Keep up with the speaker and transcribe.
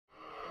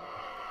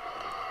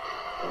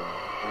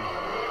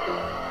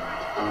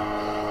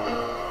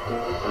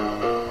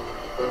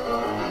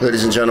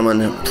Ladies and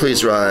gentlemen,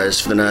 please rise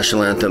for the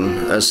national anthem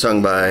as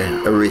sung by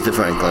Aretha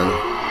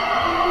Franklin.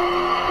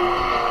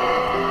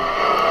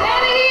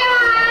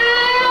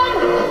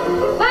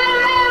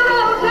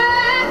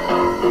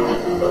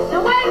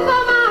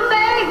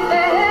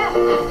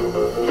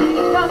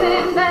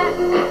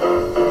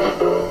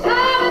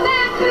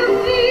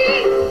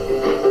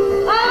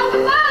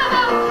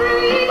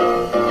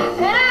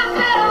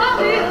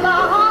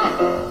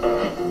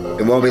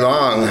 Won't Be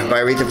Long by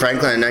Aretha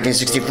Franklin,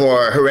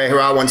 1964. Hooray,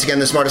 hurrah. Once again,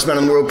 the smartest man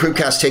in the world,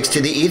 Proopcast, takes to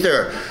the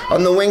ether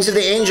on the wings of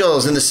the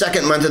angels in the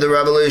second month of the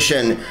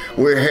revolution.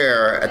 We're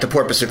here at the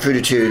Fortress of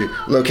Proopitude,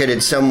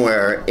 located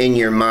somewhere in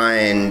your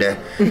mind.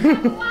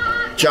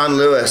 John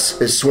Lewis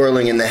is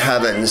swirling in the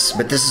heavens,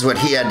 but this is what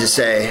he had to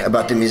say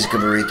about the music of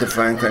Aretha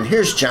Franklin.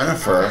 Here's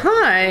Jennifer.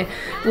 Hi.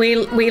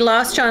 We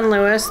lost John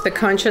Lewis, the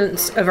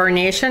conscience of our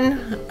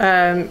nation.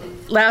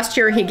 Last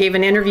year, he gave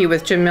an interview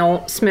with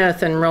Jamil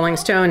Smith in Rolling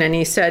Stone, and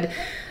he said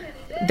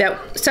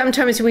that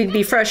sometimes we'd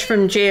be fresh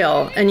from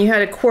jail, and you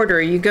had a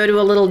quarter. You go to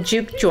a little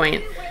juke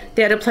joint.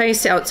 They had a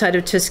place outside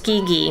of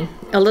Tuskegee,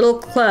 a little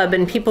club,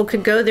 and people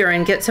could go there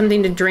and get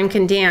something to drink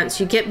and dance.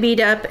 You get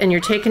beat up, and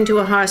you're taken to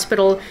a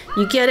hospital.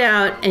 You get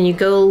out, and you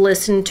go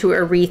listen to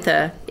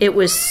Aretha. It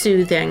was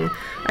soothing.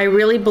 I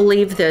really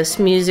believe this.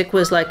 Music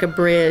was like a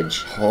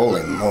bridge.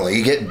 Holy moly.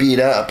 You get beat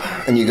up,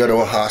 and you go to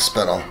a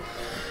hospital.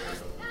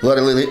 Let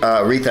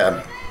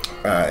Aretha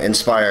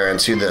inspire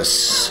and soothe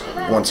us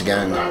once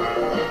again.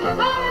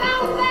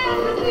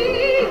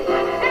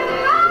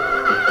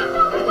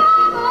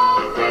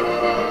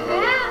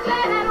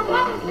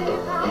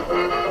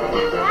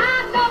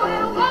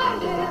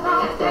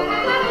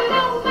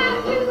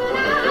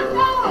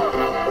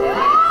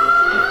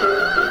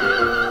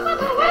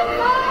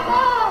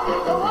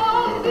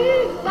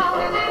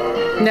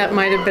 That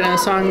might have been a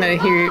song that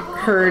he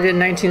heard in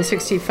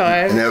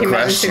 1965. No question.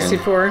 Out in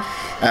 64.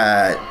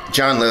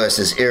 John Lewis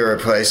is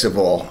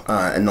irreplaceable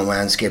in the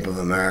landscape of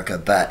America,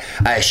 but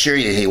I assure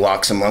you he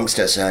walks amongst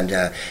us and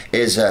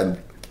is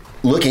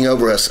looking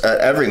over us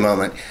at every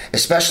moment,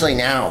 especially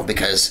now,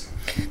 because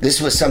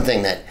this was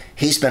something that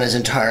he spent his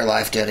entire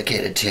life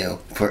dedicated to,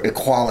 for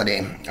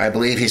equality. I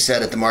believe he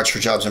said at the March for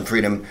Jobs and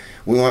Freedom,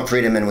 we want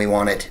freedom and we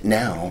want it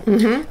now.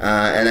 Mm-hmm.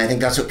 And I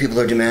think that's what people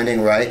are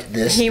demanding right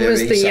this He very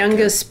was the second.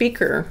 youngest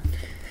speaker.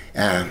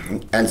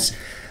 Yes,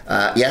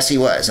 he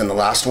was, and the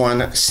last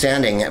one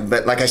standing.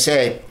 But like I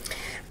say,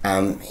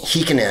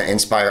 he can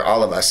inspire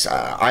all of us.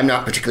 I'm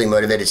not particularly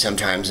motivated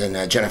sometimes,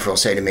 and Jennifer will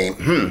say to me,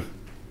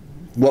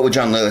 what would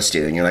John Lewis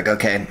do? And you're like,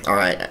 okay, all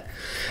right.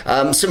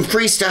 Some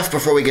free stuff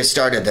before we get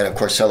started that, of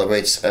course,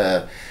 celebrates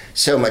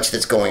so much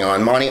that's going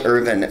on. Monty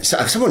Irvin,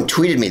 someone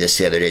tweeted me this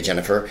the other day,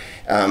 Jennifer.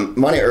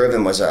 Monty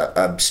Irvin was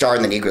a star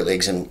in the Negro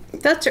Leagues. And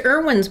that's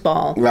Irwin's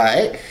ball.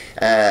 Right.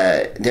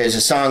 There's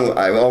a song,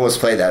 I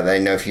almost played that, but I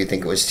didn't know if you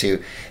think it was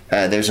too.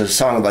 There's a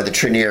song by the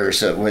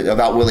Treniers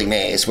about Willie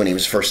Mays when he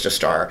was first a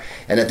star.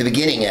 And at the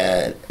beginning,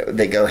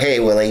 they go,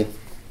 hey, Willie,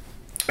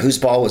 whose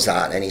ball was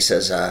that? And he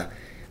says,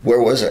 where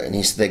was it? And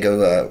they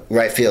go,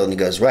 right field. And he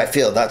goes, right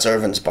field, that's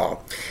Irvin's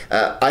ball.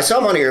 I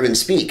saw Monty Irvin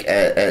speak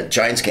at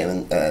Giants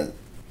game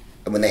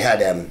when they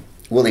had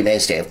Willie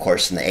Mays Day, of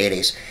course, in the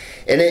 80s.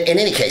 In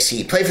any case,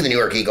 he played for the New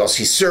York Eagles.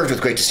 He served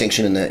with great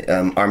distinction in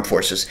the armed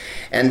forces.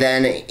 And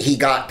then he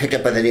got picked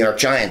up by the New York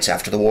Giants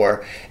after the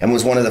war and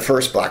was one of the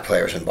first black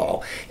players in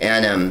ball.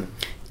 And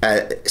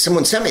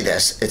someone sent me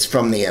this. It's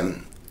from the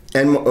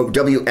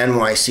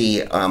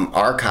WNYC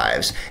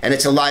archives, and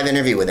it's a live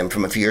interview with him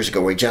from a few years ago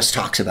where he just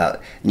talks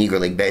about Negro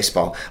League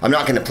baseball. I'm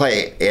not going to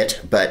play it,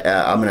 but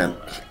I'm going to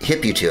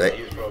hip you to it.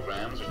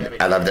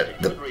 I love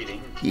that.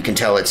 You can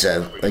tell it's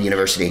a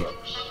university.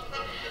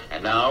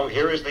 And now,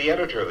 here is the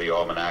editor of the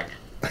Almanac,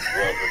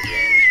 Walter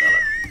James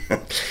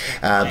Miller.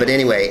 But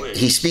anyway,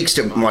 he speaks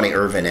to Monty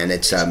Irvin, and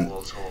it's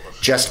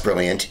just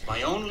brilliant.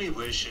 My only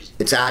wish is...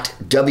 It's at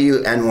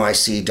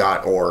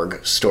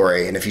wnyc.org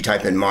story, and if you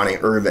type in Monty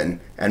Irvin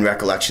and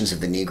recollections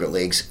of the Negro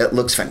Leagues, it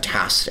looks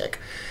fantastic.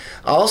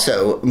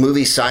 Also,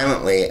 Movie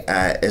Silently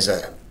is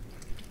a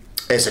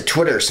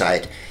Twitter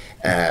site,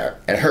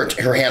 and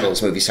her handle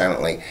is Movie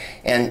Silently,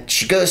 and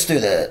she goes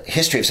through the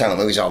history of silent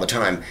movies all the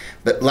time.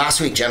 But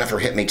last week, Jennifer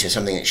hit me to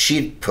something that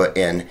she'd put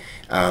in,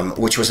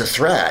 which was a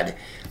thread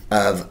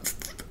of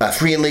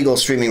free and legal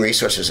streaming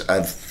resources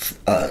of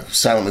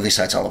silent movie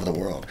sites all over the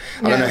world.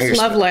 Yeah, it's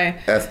lovely.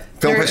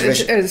 Film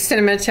preservation.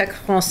 Cinémathèque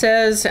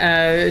Française.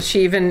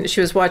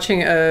 She was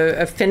watching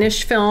a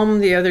Finnish film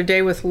the other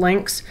day with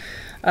links.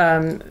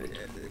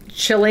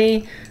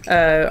 Chile,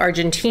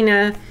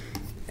 Argentina.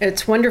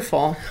 It's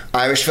wonderful.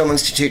 Irish Film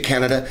Institute,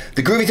 Canada.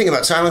 The groovy thing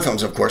about silent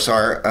films, of course,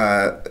 are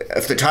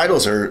if the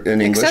titles are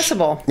in English.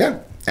 Accessible. Yeah.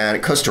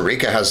 And Costa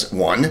Rica has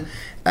one.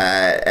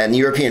 And the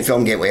European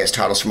Film Gateway has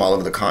titles from all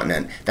over the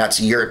continent.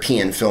 That's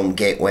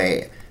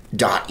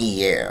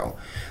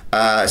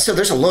europeanfilmgateway.eu. So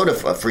there's a load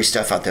of free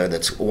stuff out there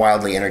that's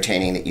wildly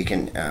entertaining that you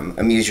can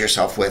amuse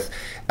yourself with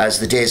as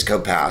the days go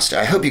past.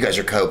 I hope you guys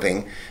are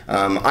coping.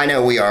 I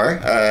know we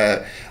are.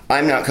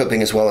 I'm not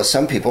coping as well as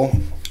some people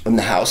in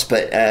the house,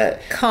 but...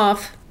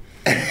 Cough.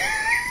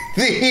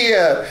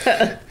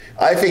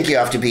 I think you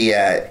have to be.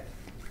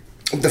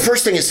 The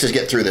first thing is to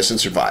get through this and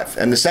survive,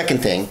 and the second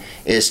thing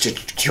is to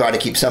try to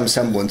keep some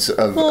semblance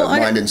of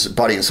mind and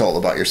body and soul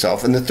about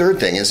yourself. And the third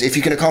thing is, if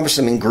you can accomplish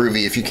something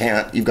groovy, if you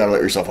can't, you've got to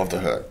let yourself off the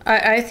hook.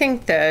 I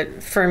think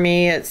that for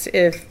me, it's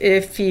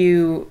if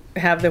you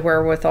have the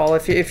wherewithal,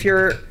 if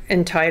you're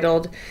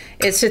entitled,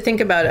 it's to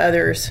think about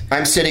others.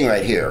 I'm sitting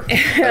right here.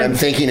 And I'm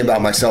thinking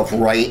about myself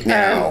right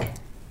now.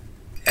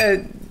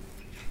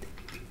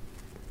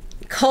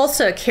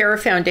 Khalsa Care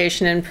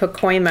Foundation in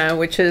Pacoima,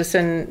 which is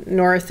in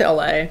North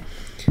LA,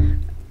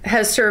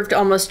 has served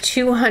almost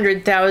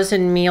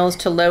 200,000 meals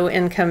to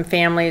low-income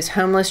families,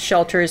 homeless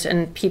shelters,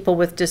 and people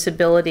with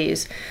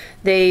disabilities.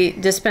 They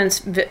dispense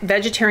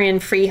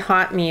vegetarian-free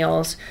hot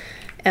meals,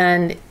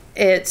 and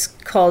it's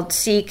called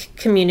Sikh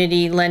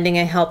Community Lending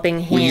a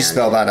Helping Hand. Will you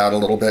spell that out a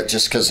little bit,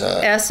 just because...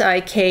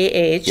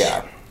 SIKH.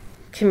 Yeah.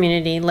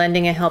 Community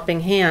Lending a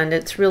Helping Hand.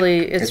 It's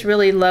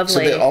really lovely. So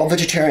they're all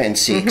vegetarian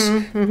Sikhs,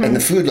 and the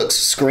food looks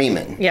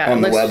screaming on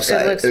the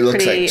website. It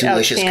looks like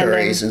delicious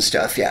curries and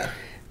stuff. Yeah.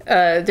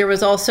 There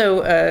was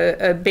also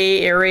a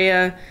Bay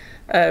Area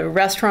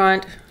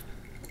restaurant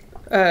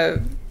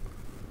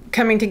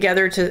coming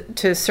together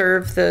to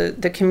serve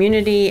the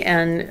community,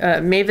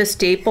 and Mavis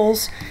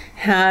Staples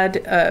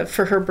had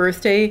for her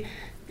birthday.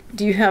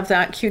 Do you have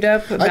that queued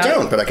up? I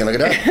don't, but I can look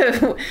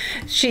it up.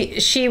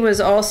 She was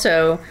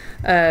also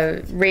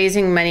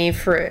raising money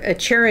for a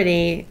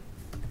charity,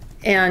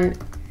 and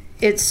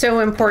it's so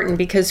important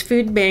because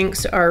food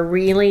banks are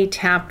really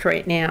tapped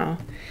right now.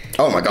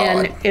 Oh my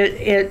God! And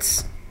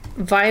it's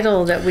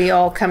vital that we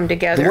all come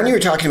together. The one you were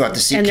talking about, the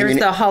Sikh and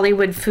community, there's the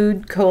Hollywood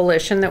Food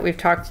Coalition that we've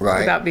talked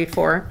about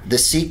before. The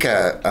Sikh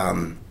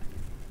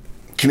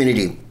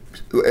community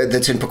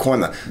that's in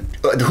Pacoima.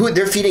 Who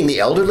they're feeding the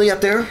elderly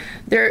up there?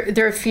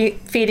 They're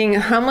feeding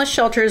homeless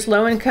shelters,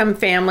 low-income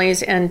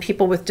families, and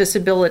people with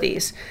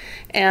disabilities,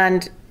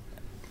 and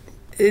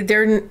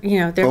they're only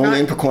not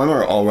in Pacoima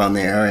or all around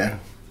the area.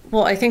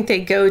 Well, I think they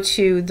go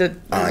to the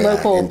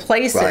local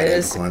places.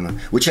 Right, in Pacoima,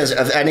 which has,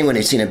 if anyone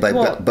has seen it, but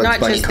not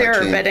just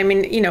cartoon. there, but I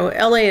mean,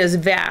 LA is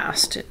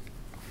vast.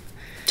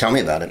 Tell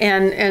me about it.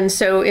 And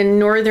so in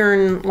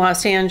northern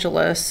Los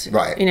Angeles,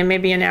 right,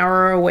 maybe an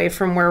hour away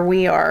from where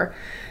we are,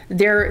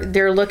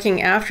 they're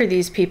looking after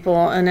these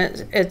people, and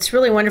it's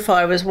really wonderful.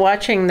 I was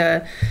watching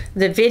the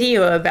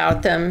video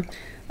about them,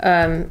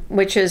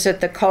 which is at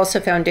the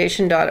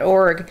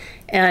khalsafoundation.org,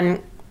 and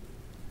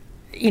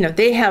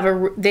they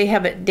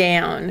have it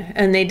down,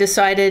 and they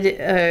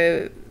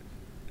decided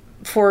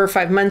 4 or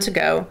 5 months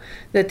ago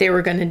that they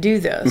were going to do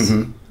this,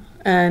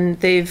 and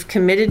they've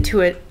committed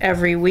to it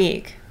every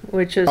week,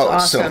 which is awesome.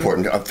 It's so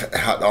important.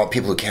 All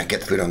people who can't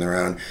get the food on their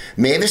own.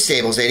 Mavis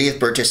Stable's 80th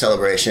birthday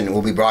celebration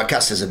will be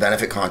broadcast as a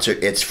benefit concert.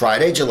 It's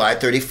Friday, July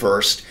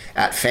 31st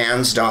at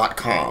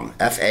fans.com,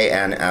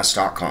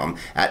 FANS.com,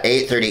 at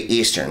 8:30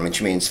 Eastern,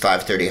 which means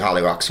 5:30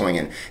 Holly Rock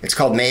swinging. It's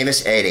called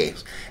Mavis 80,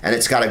 and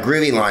it's got a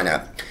groovy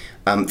lineup.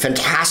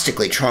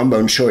 Fantastically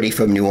trombone shorty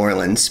from New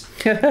Orleans,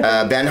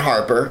 Ben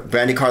Harper,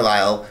 Brandy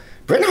Carlisle.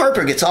 Brendan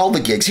Harper gets all the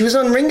gigs. He was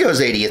on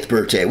Ringo's 80th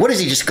birthday. What does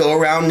he just go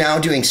around now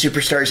doing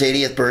superstars'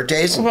 80th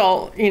birthdays?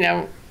 Well,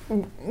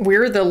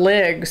 we're the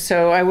Lig,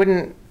 so I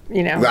wouldn't,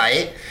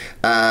 right?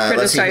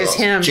 Criticize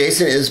him.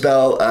 Jason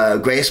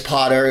Isbell, Grace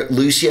Potter,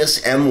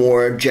 Lucius M.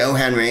 Ward, Joe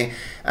Henry.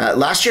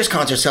 Last year's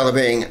concert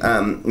celebrating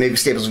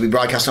Mavis Staples will be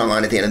broadcast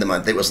online at the end of the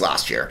month. It was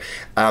last year.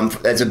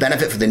 As a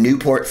benefit for the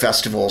Newport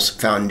Festivals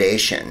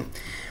Foundation.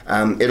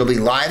 It'll be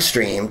live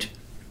streamed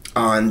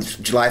on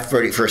July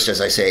 31st,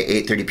 as I say,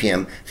 8:30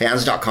 p.m.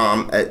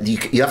 Fans.com.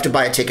 You have to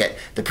buy a ticket.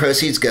 The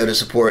proceeds go to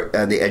support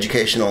the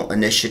educational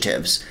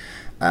initiatives.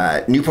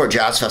 Newport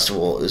Jazz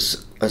Festival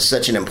is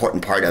such an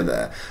important part of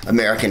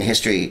American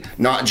history,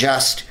 not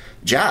just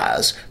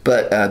jazz,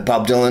 but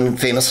Bob Dylan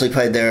famously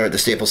played there. The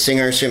Staples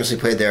Singers famously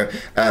played there.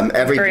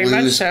 Every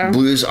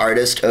blues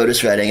artist,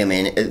 Otis Redding. I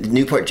mean,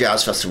 Newport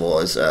Jazz Festival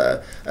is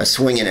a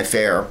swinging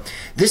affair.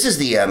 This is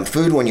the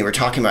food one you were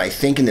talking about, I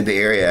think, in the Bay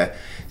Area.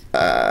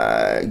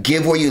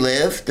 Give Where You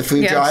Live, the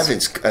food drive.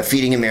 It's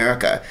Feeding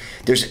America.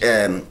 There's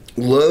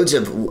loads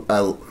of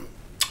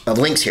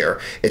links here.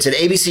 It's at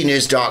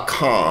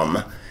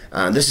abcnews.com.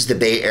 This is the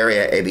Bay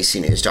Area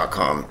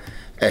abcnews.com.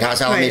 It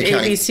has Alameda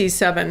County.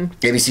 ABC7.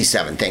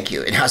 ABC7, thank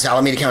you. It has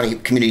Alameda County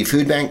Community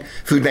Food Bank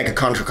of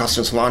Contra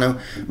Costa Solano,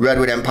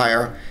 Redwood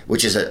Empire,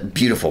 which is a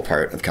beautiful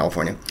part of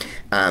California,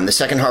 the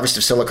Second Harvest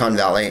of Silicon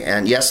Valley,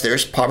 and yes,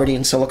 there's poverty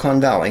in Silicon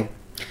Valley.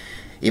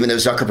 Even though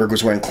Zuckerberg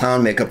was wearing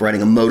clown makeup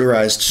riding a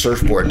motorized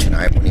surfboard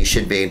tonight when he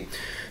should be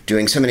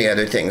doing so many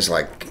other things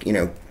like,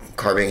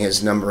 carving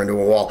his number into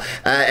a wall.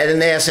 And then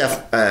the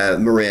ASF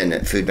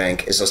Marin Food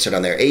Bank is listed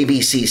on there.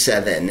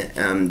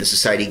 ABC7, the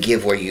Society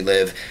Give Where You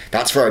Live.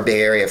 That's for our Bay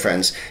Area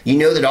friends. You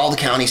know that all the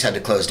counties had to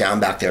close down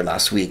back there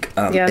last week,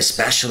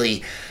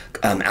 especially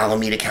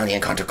Alameda County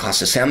and Contra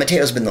Costa. San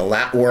Mateo's been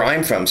where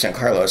I'm from, San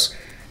Carlos,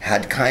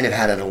 had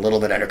it a little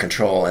bit under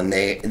control, and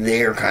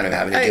they're kind of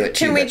having to do it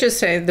too. Can we just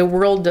say the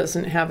world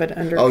doesn't have it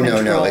under control?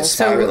 Oh, no, it's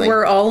spiraling.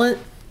 So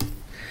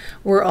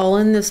we're all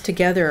in this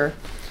together.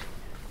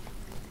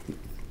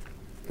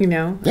 You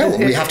know? Yeah, well,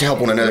 we have to help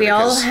one another. We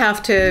all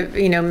have to,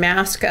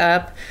 mask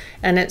up,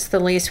 and it's the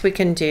least we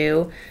can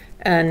do.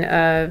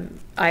 And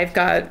I've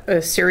got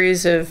a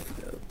series of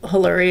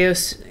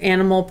hilarious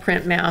animal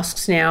print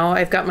masks now.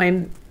 I've got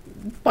my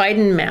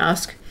Biden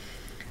mask.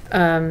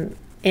 And,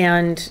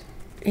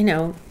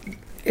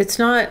 it's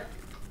not...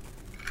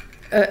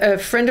 A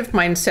friend of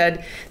mine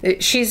said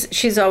that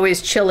she's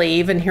always chilly,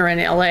 even here in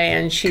LA,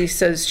 and she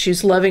says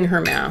she's loving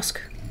her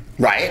mask.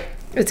 Right.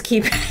 It's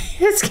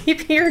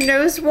keeping your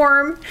nose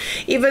warm,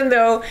 even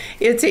though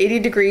it's 80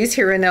 degrees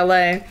here in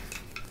LA.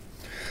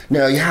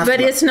 No, you have But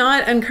to. it's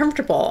not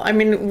uncomfortable. I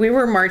mean, we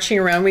were marching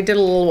around. We did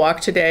a little walk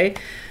today.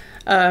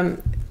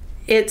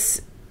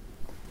 It's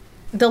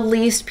the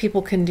least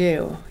people can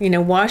do.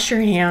 Wash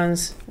your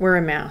hands, wear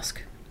a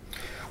mask.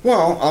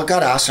 Well, I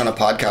got asked on a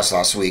podcast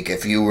last week,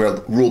 if you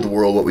ruled the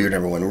world, what would your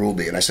number one rule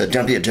be? And I said,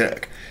 don't be a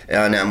dick.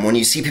 And when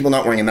you see people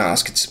not wearing a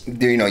mask,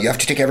 you have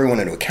to take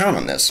everyone into account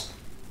on this.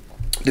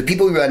 The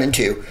people we run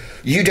into,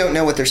 you don't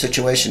know what their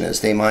situation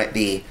is. They might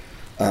be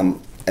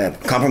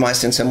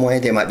compromised in some way.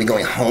 They might be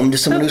going home to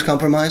someone who's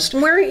compromised.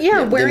 Wearing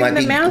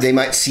the mask. They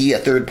might see a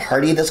third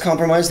party that's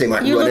compromised. They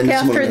might You run look into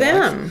someone after in their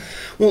them.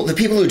 life. Well, the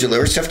people who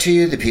deliver stuff to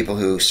you, the people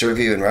who serve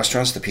you in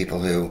restaurants, the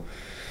people who...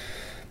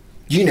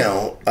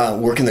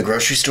 work in the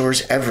grocery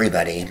stores,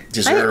 everybody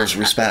deserves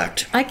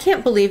respect. I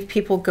can't believe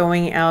people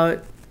going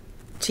out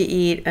to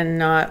eat and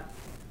not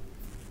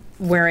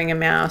wearing a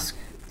mask.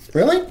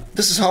 Really?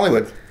 This is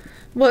Hollywood.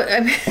 Well, I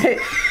mean,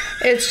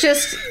 it's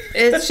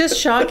just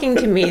shocking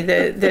to me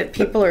that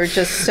people are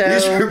just so...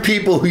 These are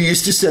people who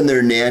used to send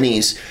their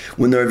nannies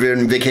when they were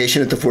on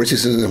vacation at the Four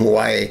Seasons in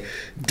Hawaii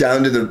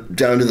down to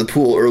the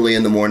pool early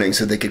in the morning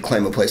so they could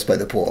claim a place by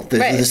the pool.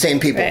 They're the same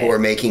people who are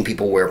making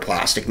people wear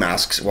plastic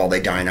masks while they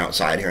dine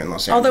outside here in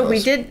Los Angeles. Although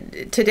we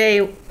did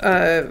today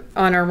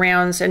on our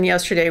rounds, and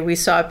yesterday we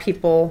saw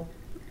people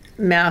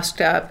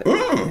masked up,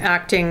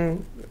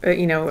 acting...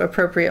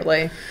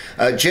 appropriately.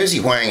 Josie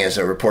Huang is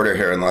a reporter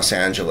here in Los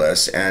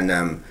Angeles,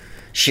 and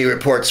she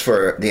reports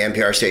for the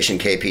NPR station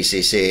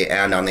KPCC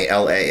and on the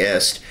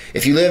LAist.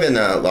 If you live in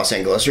Los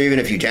Angeles, or even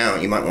if you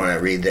don't, you might want to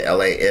read the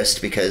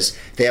LAist because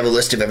they have a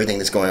list of everything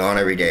that's going on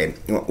every day.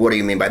 What do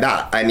you mean by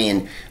that? I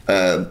mean,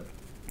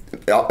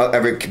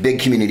 every big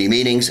community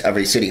meetings,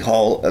 every city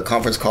hall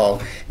conference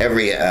call,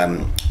 every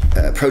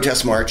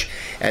protest march.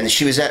 And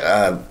she was at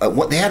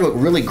they had a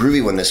really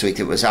groovy one this week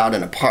that was out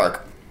in a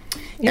park.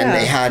 Yeah. And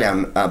they had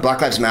Black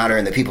Lives Matter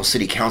and the People's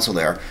City Council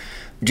there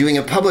doing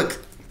a public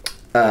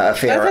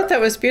affair. I thought that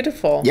was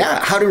beautiful.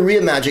 Yeah, how to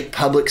reimagine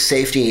public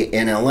safety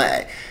in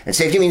LA. And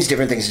safety means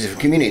different things in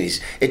different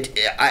communities.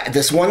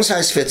 This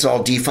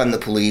one-size-fits-all, defund the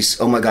police,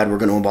 oh my God, we're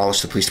going to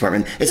abolish the police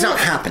department. It's not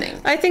happening.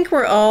 I think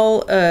we're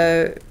all,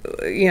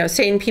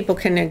 sane people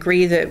can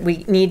agree that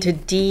we need to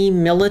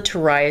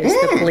demilitarize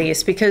the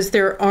police because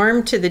they're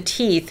armed to the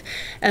teeth.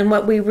 And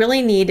what we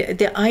really need,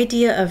 the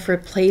idea of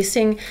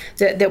replacing,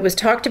 that was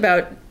talked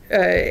about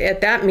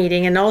at that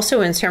meeting and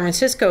also in San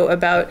Francisco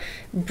about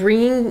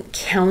bringing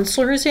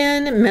counselors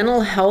in,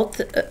 mental health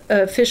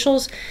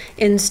officials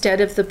instead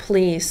of the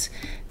police,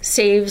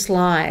 saves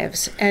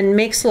lives and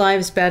makes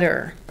lives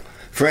better.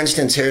 For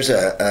instance, here's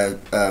a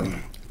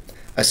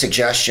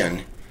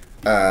suggestion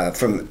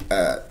from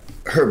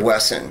Herb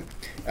Wesson,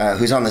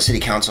 who's on the city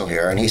council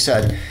here, and he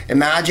said,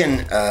 imagine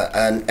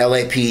an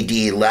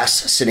LAPD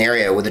less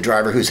scenario with a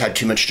driver who's had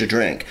too much to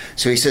drink.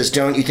 So he says,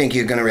 don't you think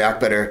you're going to react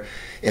better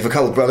if a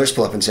couple of brothers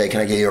pull up and say, can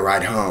I get you a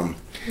ride home?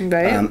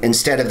 Right.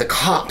 Instead of the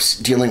cops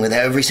dealing with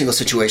every single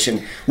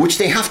situation, which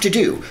they have to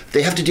do.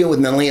 They have to deal with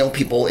mentally ill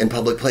people in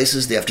public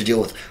places. They have to deal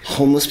with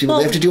homeless people.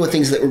 They have to deal with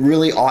things that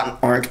really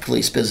aren't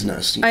police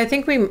business. I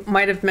think we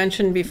might have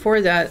mentioned before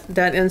that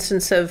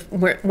instance of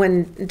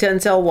when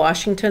Denzel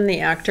Washington, the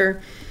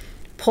actor,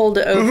 pulled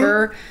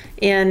over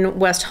in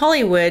West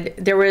Hollywood.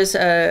 There was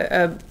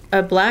a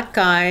black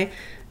guy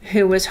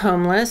who was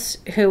homeless,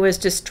 who was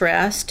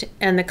distressed,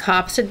 and the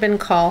cops had been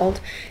called,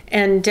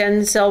 and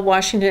Denzel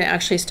Washington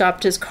actually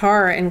stopped his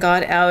car and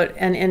got out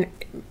and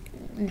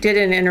did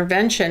an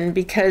intervention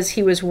because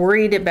he was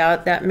worried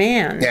about that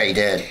man. Yeah, he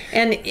did.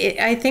 And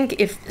I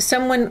think if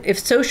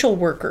social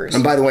workers...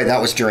 And by the way,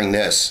 that was during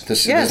this.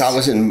 Yes. That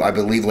was in, I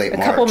believe, late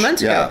March. A couple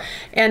months ago.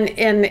 And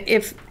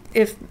if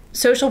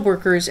social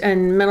workers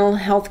and mental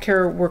health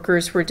care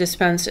workers were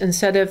dispensed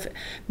instead of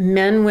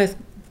men with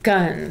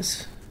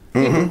guns...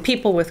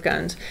 people with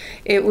guns,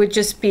 it would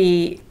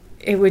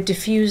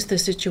diffuse the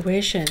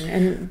situation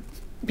and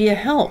be a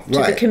help to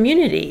the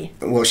community.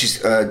 Well,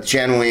 she's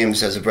Jan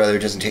Williams has a brother who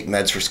doesn't take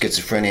meds for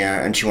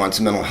schizophrenia, and she wants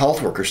mental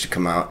health workers to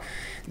come out.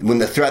 When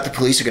the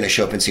police are going to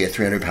show up and see a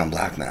 300-pound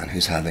black man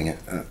who's having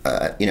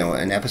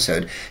an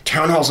episode.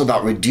 Town Hall's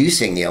about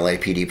reducing the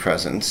LAPD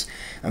presence.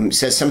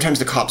 Says sometimes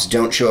the cops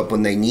don't show up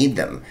when they need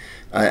them.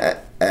 A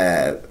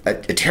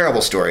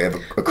terrible story of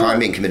a crime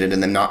being committed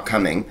and them not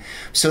coming.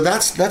 So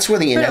that's where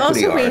the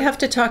inequity But also are. we have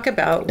to talk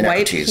about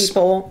white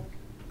people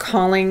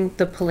calling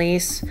the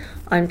police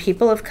on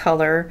people of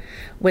color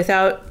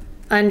without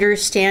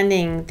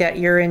understanding that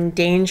you're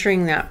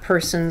endangering that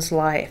person's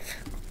life.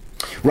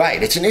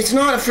 Right. It's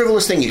not a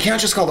frivolous thing. You can't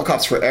just call the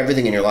cops for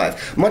everything in your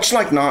life. Much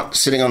like not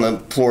sitting on the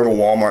floor of a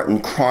Walmart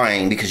and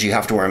crying because you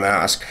have to wear a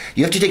mask.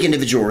 You have to take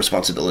individual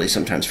responsibility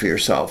sometimes for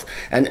yourself.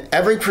 And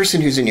every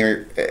person who's in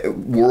your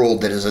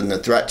world that is in the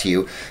threat to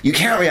you, you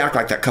can't react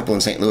like that couple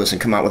in St. Louis and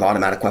come out with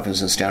automatic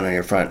weapons and stand on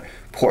your front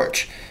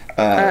porch.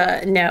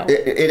 No.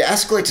 It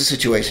escalates the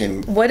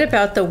situation. What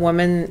about the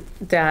woman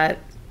that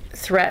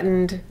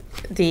threatened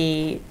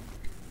the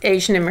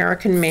Asian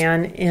American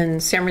man in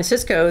San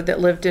Francisco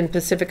that lived in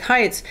Pacific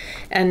Heights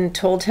and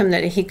told him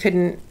that he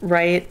couldn't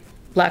write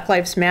Black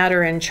Lives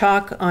Matter in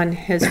chalk on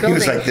his building? He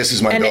was like, this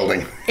is my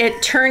building.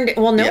 It turned,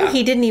 well, no, Yeah.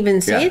 he didn't even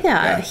say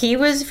that. Yeah. He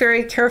was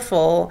very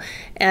careful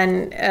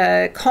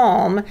and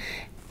calm.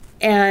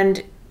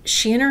 And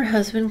she and her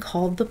husband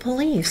called the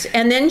police.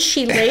 And then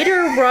she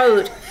later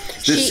wrote,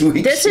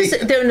 this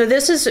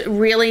is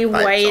really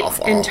white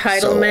awful.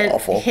 entitlement So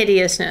awful.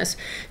 hideousness.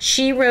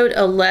 She wrote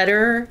a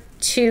letter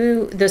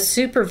to the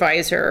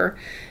supervisor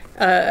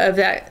of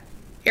that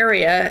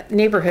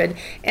neighborhood,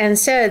 and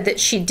said that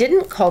she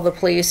didn't call the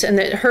police and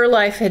that her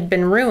life had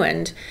been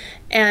ruined.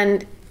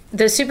 And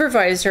the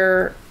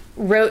supervisor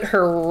wrote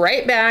her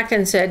right back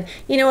and said,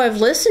 I've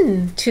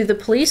listened to the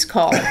police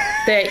call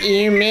that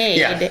you made,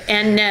 Yeah.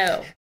 and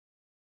no.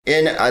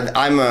 And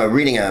I'm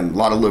reading a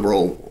lot of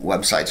liberal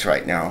websites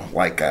right now,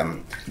 like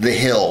The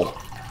Hill.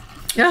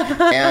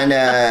 And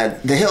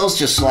The Hill's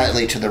just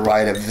slightly to the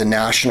right of the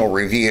National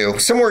Review.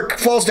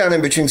 Falls down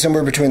in between,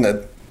 somewhere between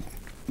the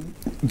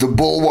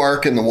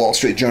Bulwark and the Wall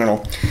Street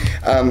Journal.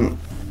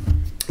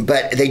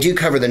 But they do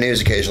cover the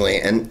news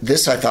occasionally. And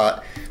this, I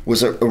thought,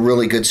 was a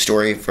really good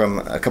story from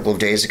a couple of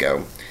days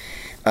ago.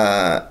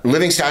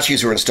 Living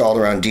statues were installed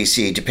around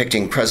D.C.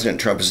 depicting President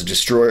Trump as a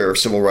destroyer of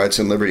civil rights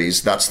and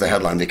liberties. That's the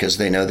headline because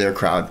they know their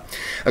crowd.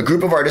 A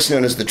group of artists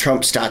known as the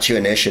Trump Statue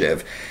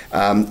Initiative.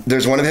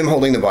 There's one of him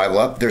holding the Bible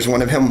up. There's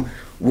one of him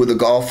with a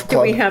golf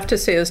club. Do we have to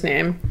say his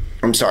name?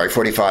 I'm sorry,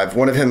 45.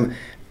 One of him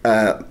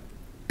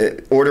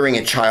ordering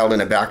a child in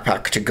a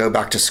backpack to go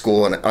back to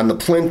school. And on the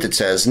plinth it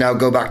says, now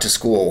go back to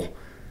school.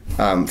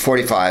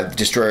 45,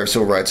 destroyer of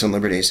civil rights and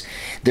liberties.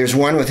 There's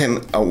one with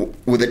him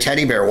with a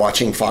teddy bear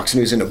watching Fox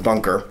News in a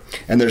bunker,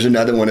 and there's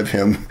another one of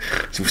him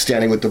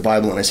standing with the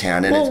Bible in his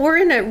hand. And we're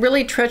in a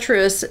really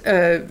treacherous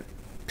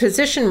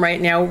position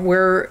right now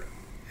where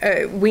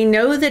we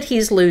know that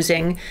he's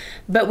losing,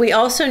 but we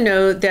also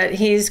know that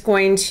he's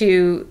going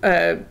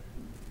to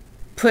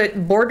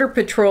put Border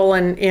Patrol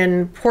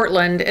in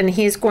Portland, and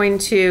he's going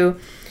to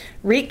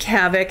wreak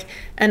havoc,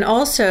 and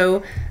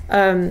also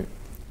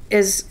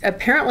is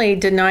apparently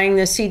denying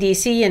the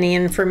CDC any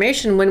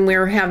information when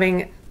we're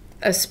having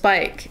a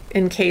spike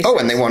in cases. Oh,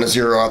 and they want to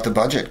zero out the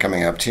budget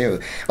coming up, too.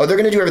 Oh, they're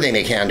going to do everything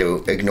they can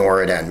to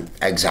ignore it and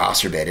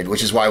exacerbate it,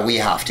 which is why we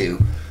have to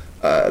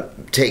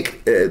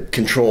take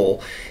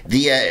control.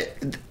 The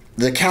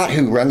cat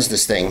who runs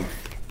this thing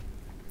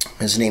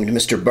is named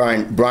Mr.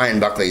 Brian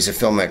Buckley. He's a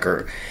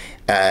filmmaker.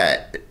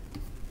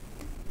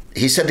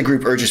 He said the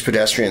group urges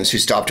pedestrians who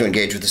stop to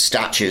engage with the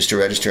statues to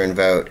register and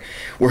vote.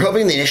 We're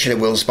hoping the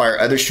initiative will inspire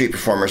other street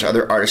performers,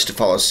 other artists to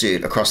follow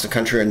suit across the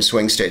country in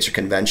swing states or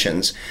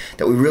conventions,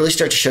 that we really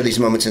start to show these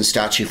moments in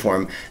statue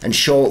form and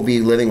show what we'll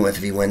be living with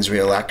if he wins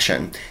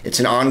re-election.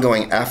 It's an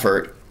ongoing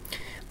effort.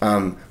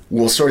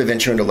 We'll sort of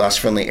enter into less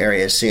friendly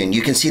areas soon.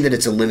 You can see that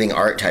it's a living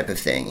art type of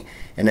thing,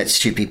 and it's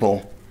two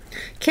people.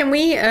 Can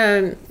we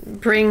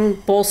bring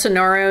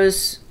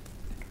Bolsonaro's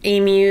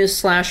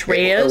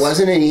emu/reyes? It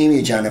wasn't an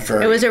emu,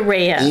 Jennifer. It was a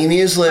reyes.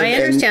 Emus live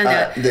in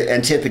the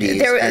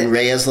Antipodes, and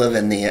reyes live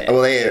in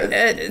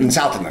in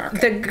South America.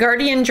 The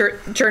Guardian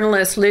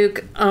journalist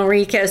Luke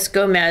Enriquez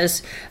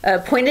Gomez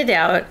pointed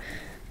out.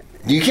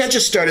 You can't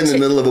just start in the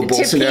middle of a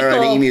Bolsonaro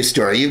and emu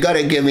story. You've got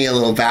to give me a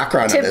little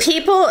background on this.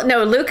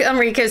 Luke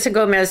Enriquez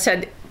Gomez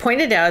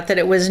pointed out that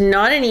it was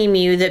not an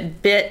emu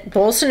that bit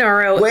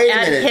Bolsonaro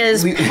at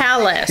his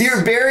palace.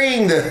 You're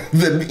burying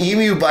the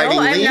emu biting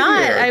lead here.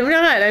 I'm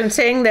not. I'm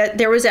saying that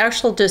there was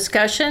actual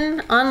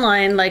discussion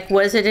online, like,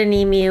 was it an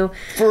emu?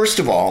 First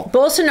of all,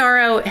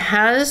 Bolsonaro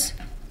has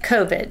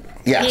COVID.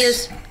 Yes. He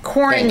is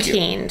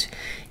quarantined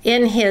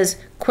in his,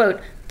 quote,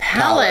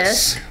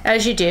 palace,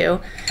 as you do.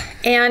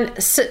 And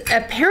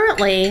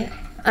apparently,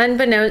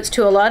 unbeknownst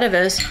to a lot of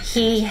us,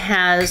 he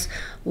has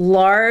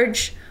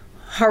large,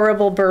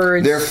 horrible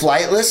birds. They're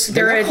flightless.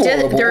 They're not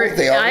horrible. They are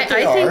what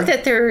they I think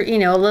that they're,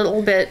 a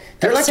little bit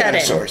they're upsetting. Like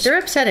dinosaurs. They're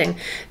upsetting.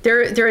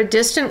 They're a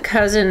distant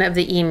cousin of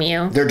the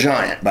emu. They're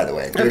giant, by the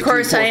way. Of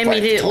course, I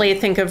immediately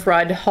think of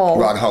Rod Hull.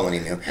 Rod Hull and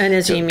emu. And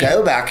his emu.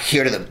 Go back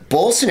here to the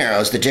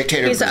Bolsonaro's, the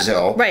dictator of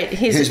Brazil.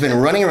 Who's been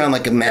running around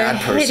like a mad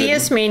person.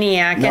 Hideous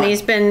maniac, and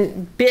he's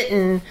been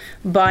bitten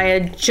by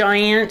a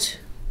giant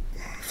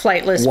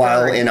flightless bird.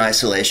 While in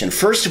isolation.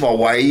 First of all,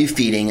 why are you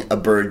feeding a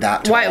bird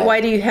that tall?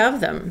 Why do you have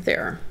them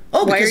there?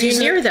 Oh, Why are because you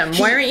near them?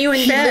 Why aren't you in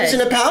he bed? He lives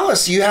in a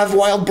palace. You have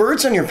wild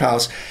birds on your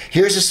palace.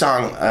 Here's a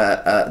song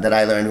that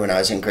I learned when I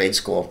was in grade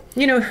school.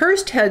 You know,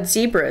 Hearst had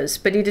zebras,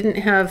 but he didn't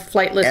have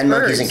flightless And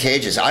birds. monkeys in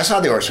cages. I saw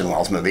the Orson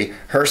Welles movie.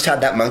 Hearst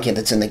had that monkey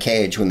that's in the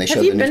cage when they showed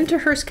Have the you been to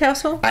Hearst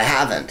Castle? I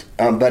haven't,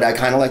 but I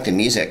kind of like the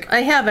music.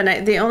 I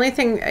haven't. The only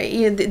thing,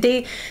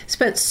 they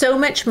spent so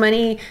much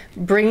money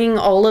bringing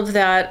all of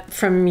that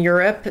from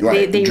Europe.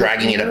 Right, They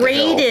dragging it up the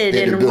hill. raided They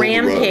had to and build the road.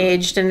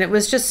 rampaged, and it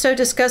was just so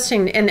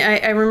disgusting. And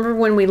I remember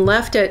when we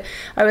left it,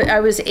 I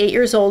was 8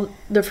 years old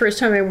the first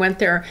time I went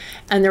there,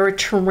 and there were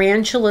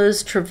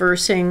tarantulas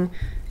traversing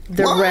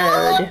the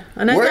road.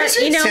 And I Where thought, is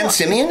it? San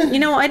Simeon? You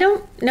know, I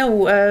don't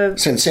know.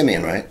 San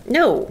Simeon, right?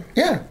 No.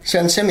 Yeah,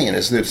 San Simeon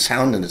is the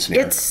sound that it's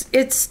near.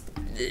 It's.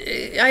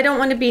 I don't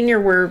want to be near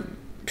where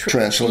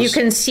Tarantulas? you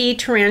can see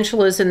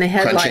tarantulas in the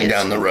headlights. Crunching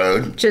down the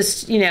road.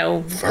 Just,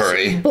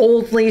 Hurry.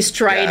 boldly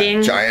striding.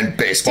 Yeah, giant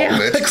baseball Down-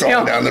 mitts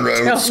crawling down the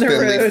road, down the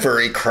spindly road.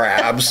 furry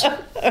crabs.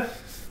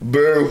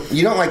 Boo.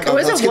 You don't like,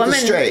 was let's a get woman-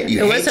 this straight.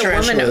 You it hate was a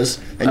tarantulas.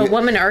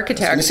 woman I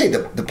architect. was going to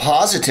say, the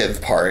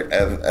positive part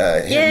of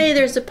him, Yay,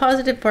 there's a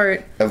positive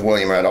part. of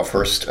William Randolph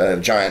Hearst,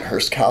 giant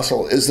Hearst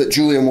Castle, is that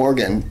Julia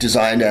Morgan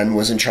designed and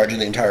was in charge of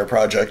the entire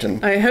project.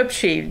 And I hope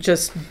she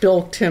just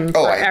bilked him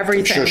for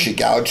everything. I'm sure she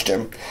gouged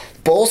him.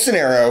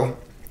 Bolsonaro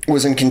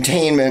was in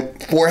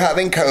containment for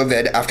having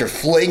COVID after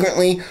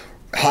flagrantly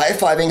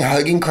high-fiving,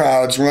 hugging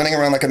crowds, running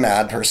around like a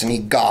mad person. He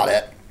got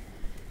it.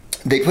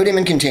 They put him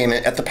in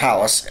containment at the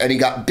palace, and he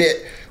got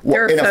bit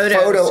There are in a photos.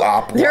 photo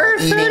op There while are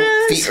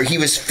photos. he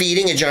was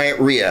feeding a giant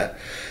rhea.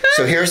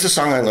 So here's the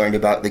song I learned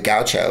about the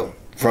gaucho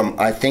from,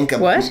 I think,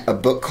 a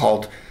book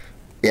called,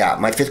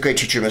 my fifth grade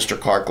teacher, Mr.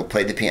 Clark,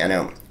 played the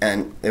piano,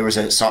 and there was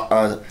a song,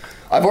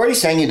 I've already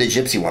sang you the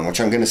gypsy one,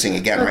 which I'm going to sing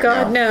again right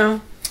now. Oh, God,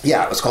 no.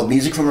 Yeah, it was called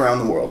Music from Around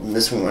the World, and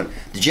this one,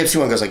 the gypsy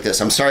one goes like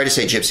this. I'm sorry to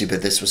say gypsy,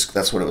 but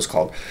that's what it was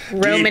called.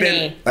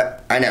 Romany.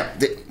 I know.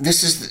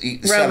 This is the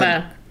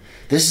Roma.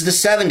 This is the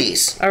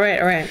 70s. All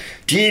right.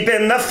 Deep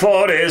in the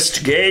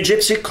forest, gay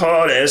gypsy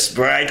chorus,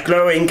 bright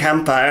glowing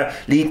campfire,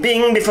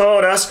 leaping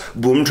before us.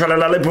 Boom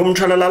tralalali, boom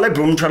tralalali,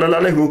 boom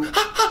tralalali, hoo,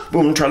 ha ha,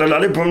 boom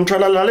tralalali, boom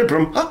tralalali,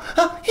 boom, ha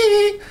ha,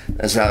 hee.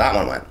 That's how that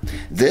one went.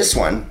 This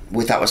one,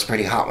 we thought was a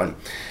pretty hot one.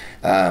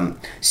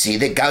 See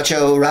the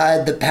gaucho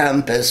ride the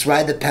pampas,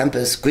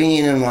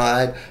 green and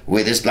wide,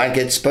 with his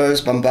blanket,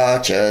 spurs,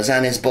 bombachas,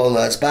 and his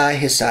bolas by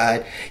his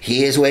side.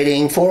 He is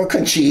waiting for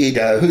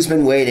Conchita, who's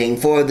been waiting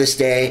for this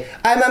day.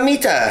 Ay,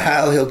 mamita,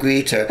 how he'll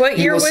greet her. What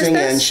year was He will sing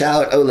this? and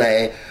shout,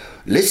 ole.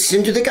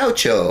 Listen to the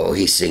gaucho.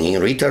 He's singing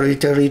Rita,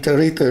 Rita, Rita,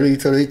 Rita,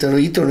 Rita, Rita,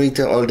 Rita,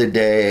 Rita all the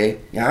day.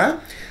 Yeah?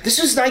 This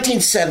was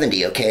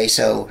 1970, okay?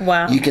 So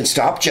Wow. you can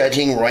stop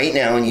judging right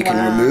now and you can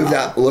remove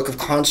that look of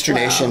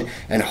consternation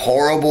and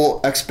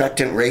horrible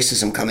expectant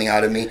racism coming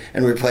out of me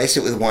and replace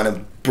it with one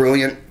of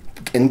brilliant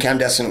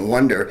incandescent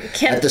wonder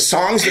at the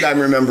songs that I'm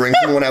remembering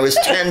from when I was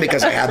 10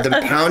 because I had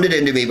them pounded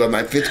into me by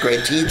my fifth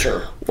grade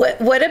teacher.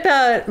 What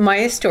about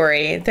my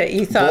story that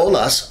you thought...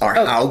 Bolas are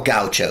how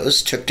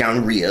gauchos took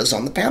down rheas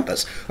on the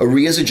pampas. A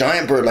rhea is a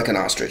giant bird like an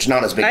ostrich,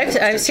 not as big as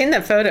an I've ostrich. seen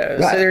the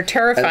photos. Right. So they're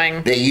terrifying.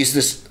 And they use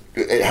this...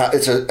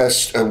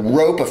 It's a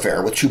rope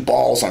affair with two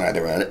balls on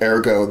either end,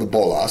 ergo the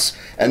bolas,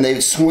 and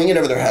they swing it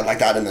over their head like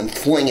that and then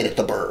fling it at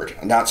the bird.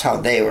 And that's how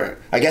they were.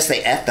 I guess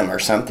they ate them or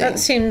something. That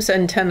seems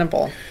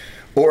untenable.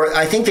 Or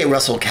I think they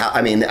wrestled cow.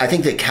 I mean, I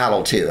think they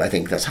cattle too. I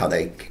think that's how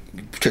they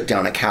took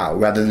down a cow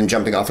rather than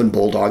jumping off and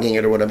bulldogging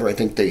it or whatever. I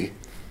think they...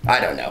 I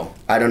don't know.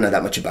 I don't know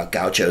that much about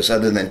gauchos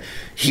other than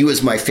he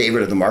was my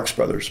favorite of the Marx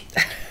Brothers.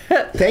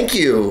 Thank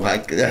you.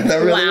 That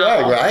really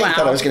was, right? I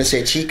thought I was going to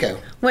say Chico.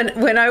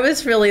 When I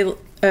was really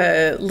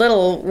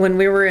little, when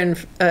we were in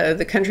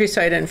the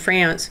countryside in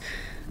France,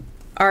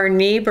 our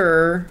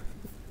neighbor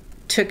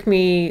took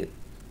me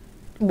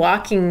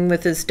walking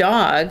with his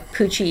dog,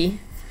 Poochie,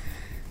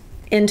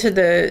 into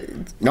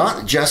the...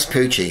 Not just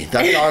Poochie.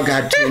 That dog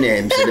had two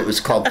names, and it was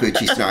called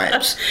Poochie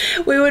Snipes.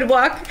 We would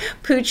walk.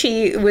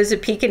 Poochie was a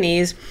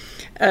Pekingese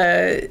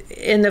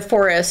in the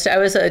forest. I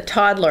was a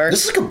toddler.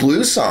 This is like a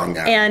blues song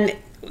now. And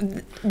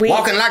we...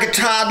 Walking like a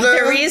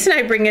toddler. The reason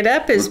I bring it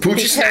up is With Poochie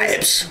because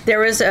Snipes. there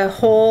was a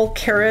whole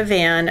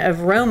caravan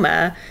of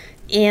Roma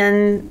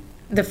in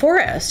the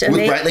forest. And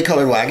With brightly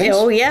colored wagons?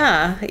 Oh,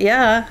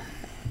 yeah.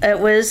 It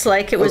was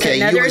like Okay,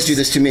 another... you always do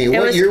this to me.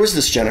 What year was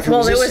this, Jennifer?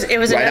 Well, it was right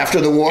another, after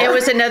the war? It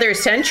was another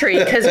century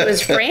because it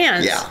was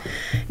France. Yeah.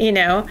 You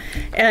know,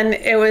 and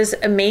it was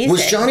amazing.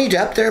 Was Johnny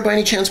Depp there by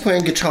any chance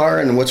playing guitar?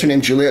 And what's her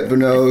name? Juliette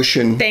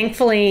Binoche and...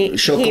 Thankfully,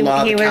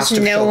 Chocolat, he the was cast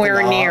of nowhere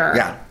Chocolat. near.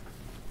 Yeah.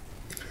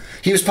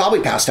 He was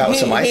probably passed out with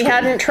some ice He cream.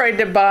 hadn't tried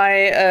to buy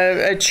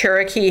a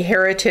Cherokee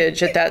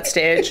Heritage at that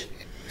stage.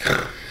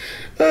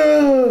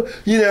 I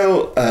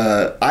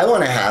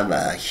want to have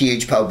a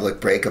huge public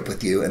breakup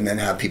with you and then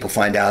have people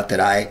find out that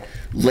I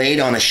laid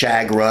on a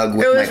shag rug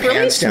with It my was really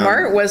pants down.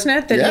 smart, wasn't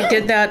it, that Yeah. he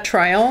did that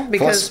trial?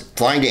 Because Plus,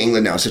 flying to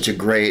England now is such a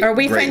great are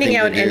we great finding thing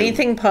to out do.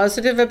 anything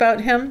positive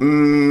about him?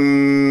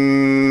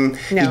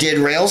 He did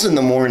Rails in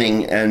the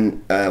Morning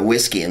and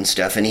whiskey and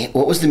stuff. And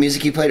what was the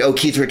music he played? Oh,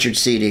 Keith Richards'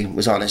 CD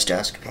was on his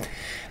desk.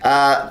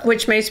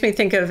 Which makes me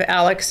think of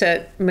Alex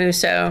at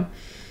Musso.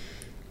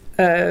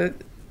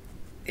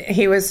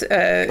 He was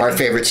our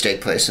favorite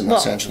steak place in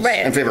Los Angeles. Right.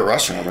 And favorite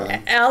restaurant, really.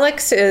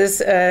 Alex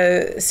is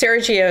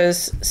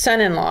Sergio's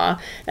son-in-law,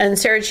 and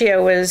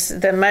Sergio was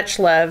the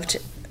much-loved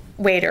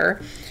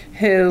waiter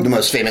who... The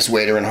most famous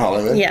waiter in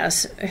Hollywood.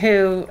 Yes,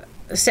 who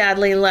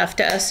sadly left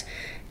us.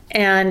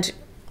 And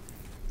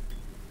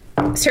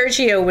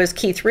Sergio was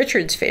Keith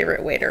Richards'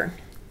 favorite waiter.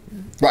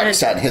 Right,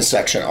 sat in his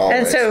section always.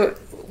 And so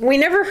we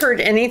never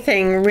heard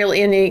anything,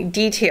 really, any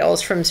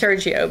details from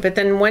Sergio. But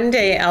then one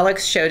day,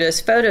 Alex showed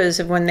us photos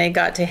of when they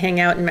got to hang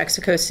out in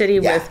Mexico City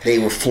with they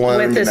were flown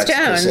with to the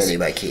Mexico Stones. City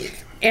by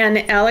Keith. And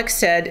Alex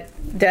said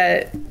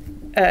that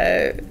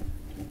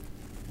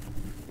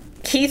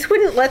Keith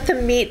wouldn't let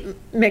them meet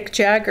Mick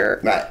Jagger,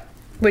 Right.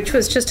 which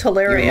was just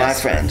hilarious. You're my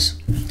friends.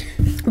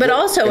 But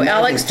also, Imagine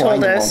Alex flying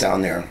told them all us,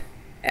 down there.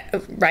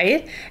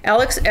 right?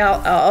 Alex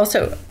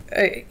also,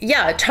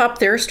 topped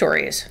their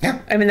stories. Yeah.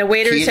 I mean, the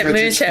waiters Keith at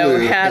Richards Musso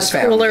flew have his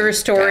family cooler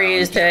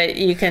stories down. that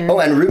you can. Oh,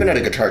 and Ruben had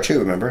a guitar too,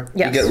 remember?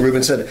 Yes.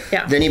 Ruben said,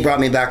 Yeah. then he brought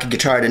me back a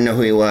guitar, I didn't know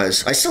who he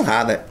was. I still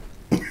have it.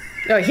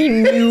 Oh, he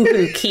knew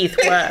who Keith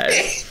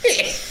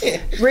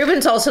was.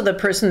 Ruben's also the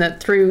person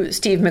that threw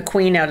Steve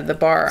McQueen out of the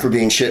bar. For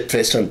being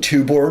shit-faced on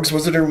two Borgs,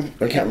 was it? Or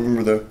I can't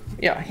remember the...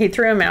 Yeah, he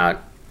threw him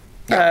out.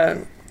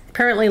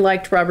 Apparently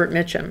liked Robert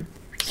Mitchum.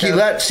 He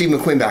let Steve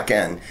McQueen back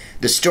in.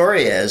 The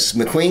story is,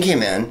 McQueen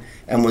came in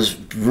and was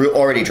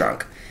already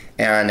drunk.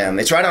 And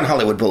it's right on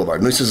Hollywood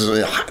Boulevard. Moose is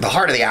the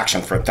heart of the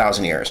action for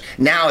 1,000 years.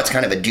 Now it's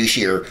kind of a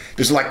douchier,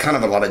 there's like kind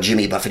of a lot of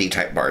Jimmy Buffett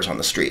type bars on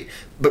the street.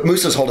 But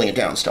Moose is holding it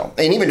down still.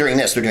 And even during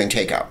this, they're doing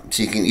takeout.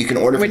 So you can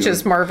order. Which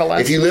is marvelous.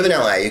 If you live in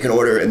LA, you can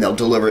order and they'll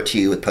deliver it to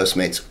you with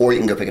Postmates, or you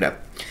can go pick it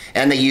up.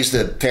 And they use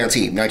the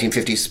fancy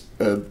 1950s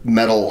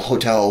metal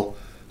hotel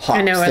hot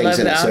I know, I things love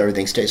in it, that. so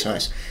everything stays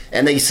nice.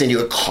 And they send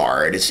you a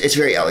card. It's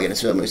very elegant.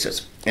 It's what Moose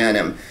is.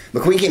 And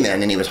McQueen came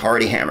in and he was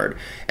already hammered.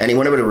 And he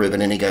went over to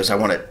Ruben and he goes, it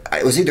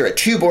was either a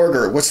Tuborg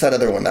or what's that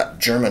other one? That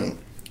German,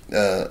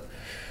 not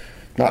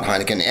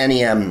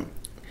Heineken.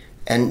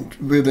 And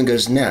Ruben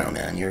goes, no,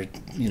 man, you're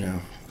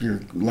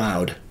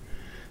loud.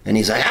 And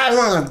he's like,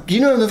 do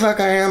you know who the fuck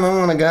I am? I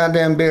want a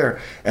goddamn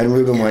beer. And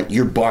Ruben went,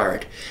 you're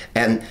barred.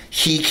 And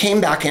he came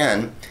back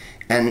in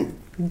and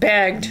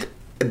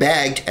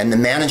Begged, and the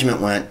management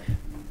went,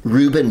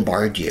 Ruben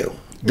barred you.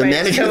 The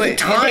manager at the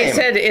time. They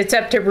said it's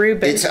up to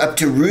Ruben. It's up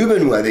to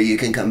Ruben whether you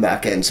can come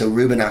back in. So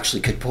Ruben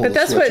actually could pull But the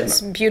that's switch.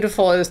 what's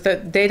beautiful is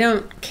that they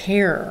don't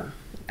care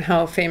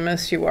how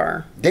famous you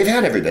are. They've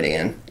had everybody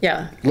in.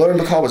 Yeah. Lauren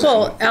Bacall was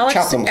Well, in. Chaplin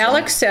was in.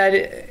 Alex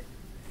said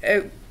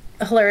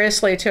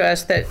hilariously to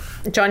us that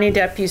Johnny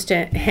Depp used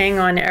to hang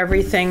on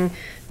everything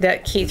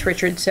that Keith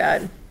Richards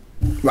said.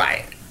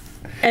 Right.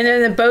 And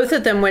then both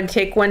of them would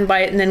take one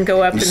bite and then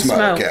go up and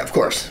smoke. Yeah, of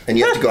course. And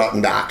you have to go out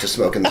and back to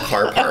smoke in the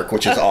car park,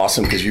 which is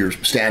awesome because you're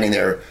standing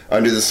there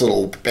under this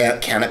little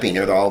canopy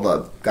near all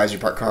the guys who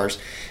park cars.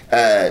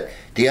 The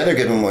other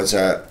good one was,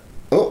 I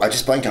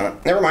just blanked on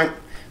it. Never mind.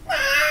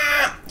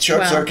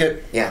 Short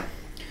circuit. Yeah.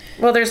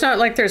 Well, there's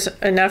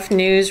enough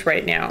news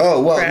right now.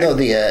 Oh, well, correct? no,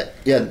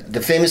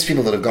 the famous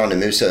people that have gone to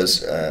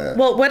Musso's.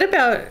 Well, what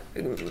about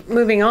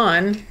moving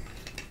on?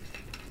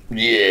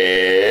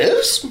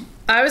 Yes?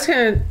 I was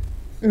going to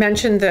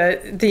mention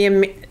that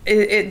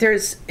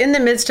there's in the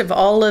midst of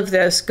all of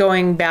this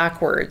going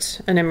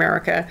backwards in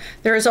America,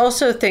 there's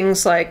also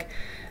things like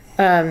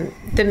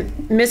the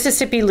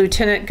Mississippi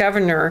Lieutenant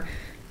Governor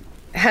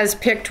has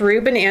picked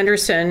Reuben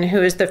Anderson,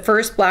 who is the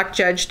first black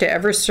judge to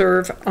ever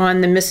serve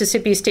on the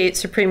Mississippi State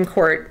Supreme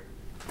Court,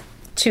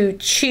 to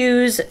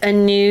choose a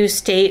new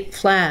state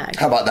flag.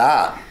 How about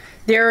that?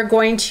 They're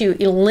going to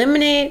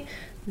eliminate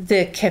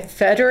the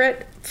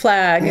Confederate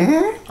flag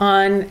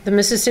on the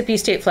Mississippi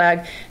state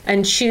flag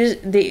and choose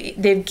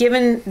they've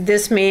given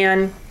this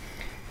man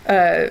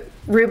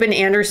Reuben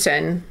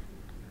Anderson,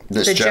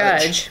 the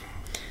judge,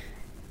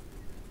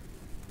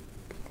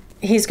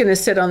 he's going to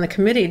sit on the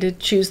committee to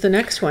choose the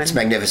next one. It's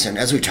magnificent.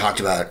 As we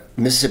talked about,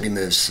 Mississippi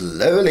moves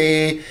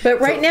slowly.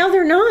 But right now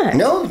they're not.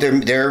 No,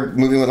 they're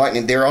moving with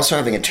lightning. They're also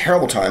having a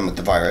terrible time with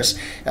the virus.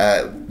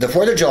 The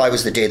 4th of July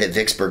was the day that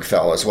Vicksburg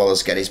fell, as well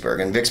as Gettysburg.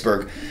 And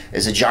Vicksburg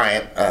is a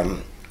giant,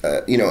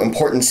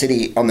 important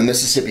city on the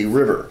Mississippi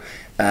River.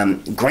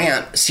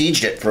 Grant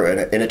sieged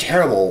it in a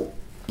terrible,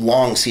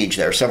 long siege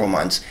there, several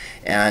months.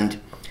 And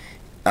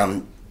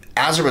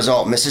as a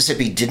result,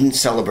 Mississippi didn't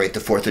celebrate the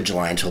 4th of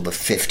July until the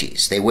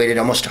 50s. They waited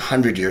almost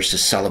 100 years to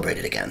celebrate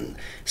it again.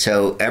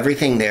 So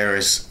everything there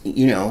is,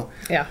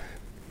 Yeah.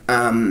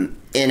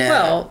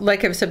 Well,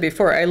 like I've said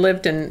before, I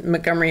lived in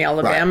Montgomery,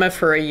 Alabama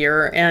for a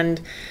year, and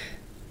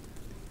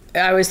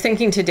I was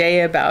thinking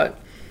today about,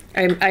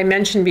 I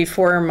mentioned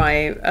before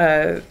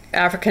my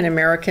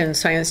African-American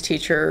science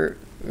teacher,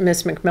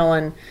 Miss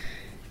McMillan,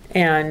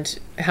 and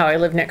how I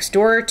lived next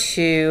door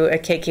to a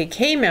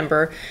KKK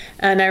member.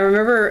 And I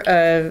remember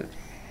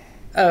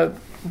a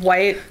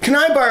white... Can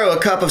I borrow a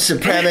cup of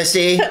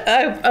supremacy?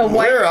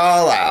 We're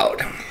all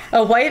out.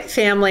 A white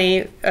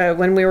family,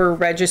 when we were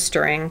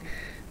registering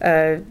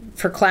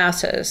for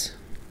classes,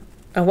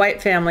 a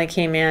white family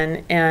came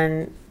in,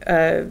 and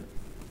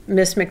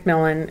Miss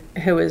McMillan,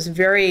 who was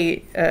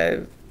very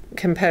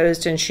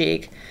composed and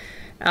chic,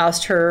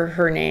 asked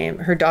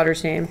her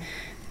daughter's name,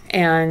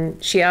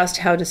 and she asked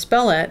how to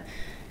spell it.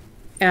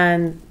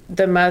 And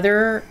the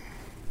mother,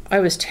 I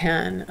was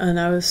 10, and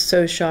I was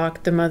so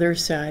shocked. The mother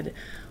said,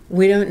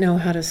 "We don't know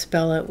how to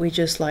spell it. We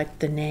just like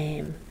the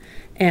name,"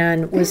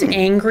 and was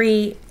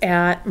angry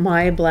at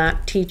my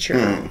black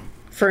teacher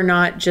for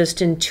not just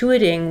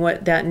intuiting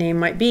what that name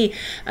might be.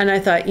 And I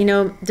thought,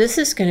 this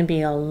is going to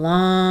be a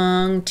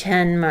long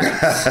 10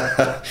 months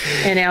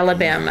in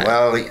Alabama.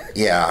 Well,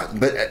 yeah,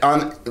 but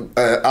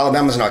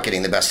Alabama's not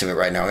getting the best of it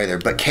right now either.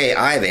 But Kay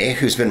Ivey,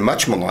 who's been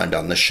much maligned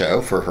on the show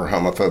for her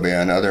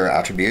homophobia and other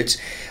attributes,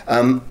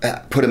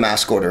 put a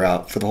mask order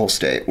out for the whole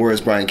state,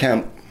 whereas Brian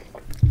Kemp,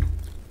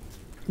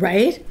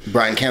 right?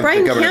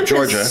 the governor of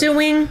Georgia,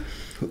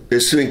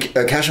 is suing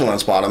Keisha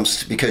Lance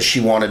Bottoms because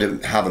she wanted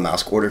to have a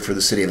mask ordered for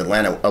the city of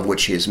Atlanta, of which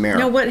she is mayor.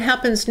 Now, what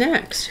happens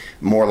next?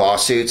 More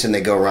lawsuits, and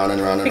they go around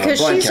and around and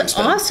because around. She's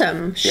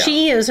awesome. Yeah.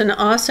 She is an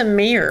awesome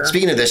mayor.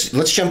 Speaking of this,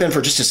 let's jump in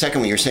for just a second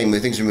when you're saying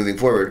things are moving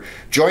forward.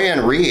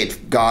 Joyanne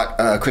Reid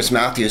got Chris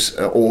Matthews'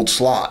 old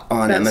slot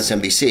on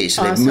MSNBC.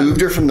 So they've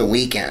moved her from The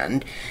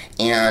Weeknd,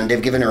 and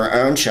they've given her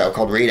own show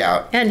called Read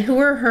Out. And who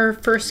are her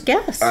first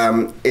guests?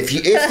 If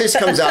this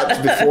comes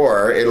out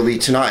before, it'll be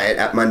tonight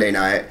at Monday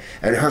night.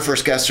 And her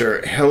first guests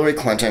are Hillary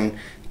Clinton,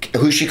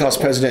 who she calls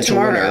presidential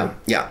winner.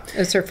 Yeah,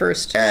 it's her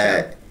first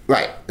show.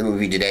 Right, it will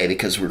be today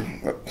because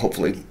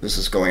hopefully this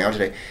is going out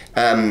today.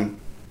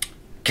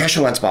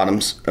 Keisha Lance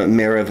Bottoms,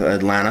 mayor of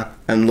Atlanta,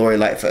 and Lori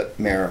Lightfoot,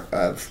 mayor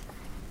of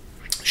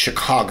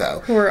Chicago,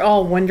 who are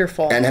all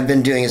wonderful and have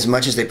been doing as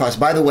much as they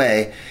possibly. By the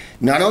way,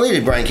 not only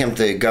did Brian Kemp,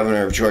 the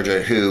governor of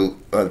Georgia, who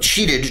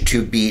cheated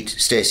to beat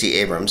Stacey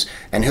Abrams,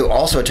 and who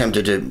also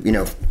attempted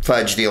to,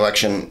 fudge the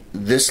election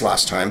this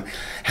last time,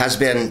 has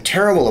been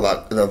terrible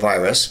about the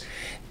virus,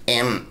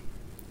 and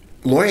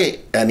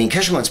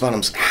Keisha Lance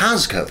Bottoms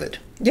has COVID.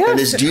 Yes,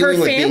 and is dealing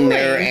with being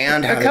there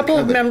and having a couple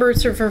COVID. Of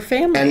members of her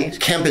family. And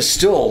Kemp is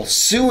still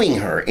suing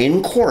her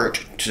in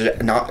court to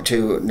not.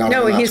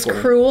 No, he's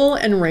cruel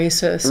and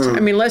racist. I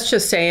mean, let's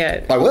just say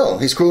it. I will.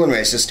 He's cruel and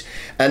racist,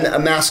 and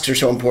masks are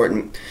so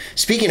important.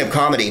 Speaking of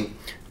comedy,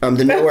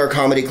 the Nowhere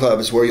Comedy Club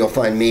is where you'll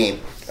find me.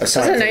 That's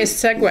a nice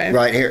segue.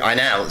 Right here, I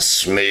know.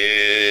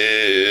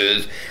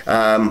 Smooth.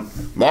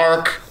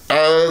 Mark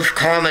of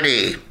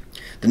comedy.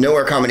 The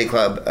Nowhere Comedy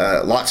Club,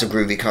 lots of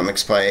groovy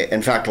comics play.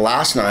 In fact,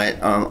 last night,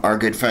 our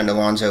good friend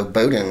Alonzo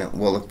Bowden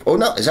will... Oh,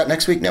 no, is that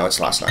next week? No, it's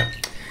last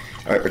night.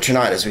 Or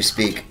tonight as we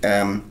speak.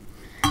 Well,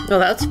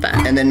 that's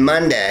fun. And then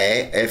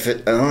Monday, I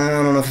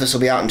don't know if this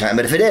will be out in time,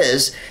 but if it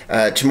is,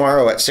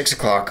 tomorrow at 6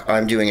 o'clock,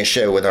 I'm doing a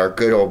show with our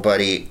good old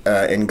buddy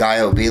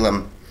Ngaio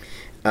Belam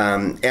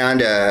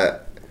and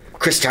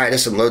Chris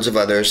Titus and loads of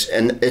others.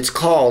 And it's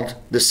called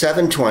the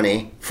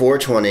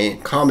 420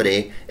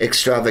 Comedy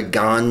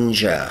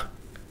Extravaganza.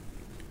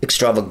 And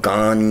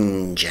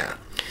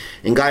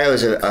Ngaio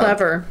is a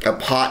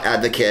pot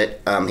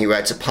advocate. He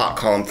writes a pot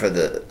column for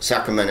the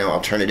Sacramento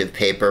Alternative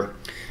paper,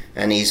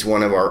 and he's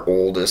one of our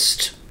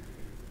oldest,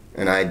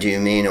 and I do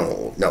mean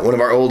old, no, one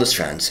of our oldest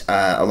friends.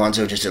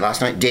 Alonzo just did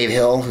last night. Dave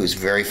Hill, who's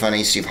very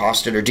funny. Steve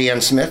Hofstadter.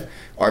 Deanne Smith,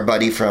 our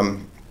buddy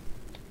from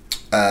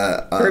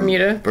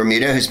Bermuda,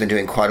 who's been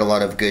doing quite a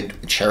lot of good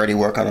charity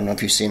work. I don't know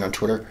if you've seen on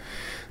Twitter.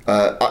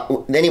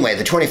 Anyway,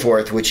 the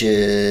 24th, which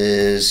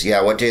is,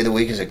 what day of the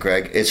week is it,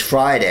 Greg? It's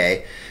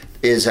Friday,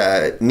 is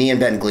me and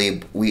Ben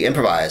Glebe, we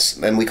improvise,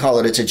 and we call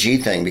it It's a G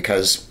Thing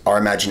because our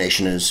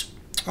imagination is,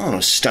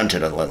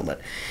 stunted a little bit.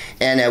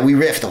 And we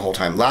riff the whole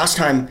time. Last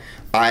time,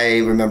 I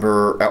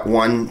remember at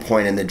one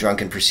point in the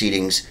drunken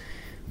proceedings,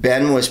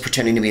 Ben was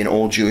pretending to be an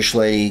old Jewish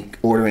lady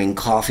ordering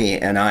coffee,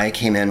 and I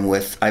came in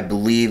with, I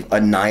believe, a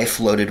knife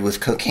loaded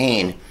with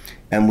cocaine,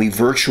 and we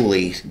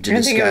virtually did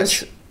a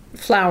sketch.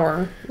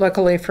 Flour,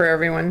 luckily for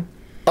everyone.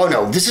 Oh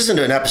no, this isn't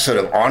an episode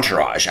of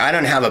Entourage. I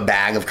don't have a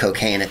bag of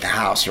cocaine at the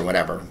house or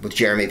whatever with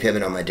Jeremy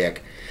Piven on my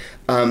dick.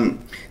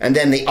 And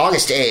then the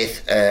August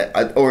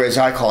 8th, or as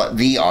I call it,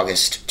 the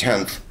August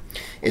 10th.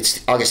 It's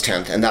August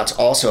 10th, and that's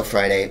also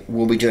Friday.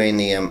 We'll be doing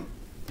the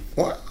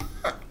what?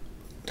 That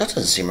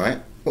doesn't seem right.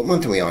 What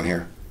month are we on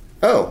here?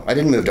 Oh, I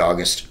didn't move to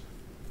August.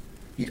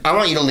 I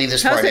want you to leave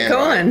this part in.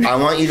 Right? I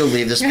want you to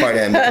leave this part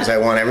in because I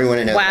want everyone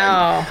to know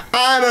that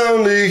I'm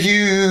only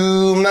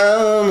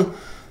human,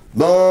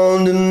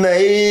 born to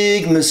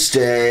make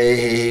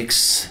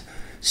mistakes.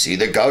 See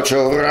the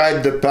gaucho,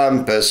 ride the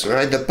pampas,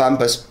 ride the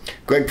pampas.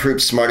 Greg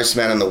Proops, smartest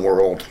man in the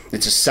world.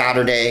 It's a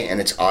Saturday and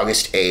it's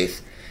August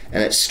 8th,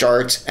 and it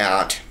starts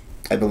at,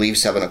 I believe,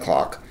 7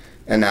 o'clock,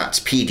 and that's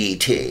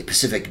PDT,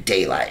 Pacific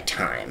Daylight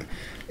Time.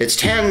 It's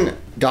 $10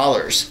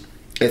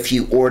 if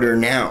you order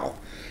now.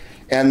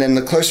 And then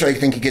the closer I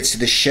think it gets to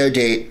the show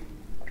date,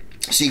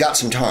 so you got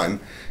some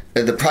time,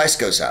 the price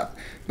goes up.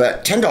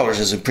 But $10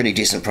 is a pretty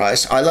decent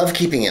price. I love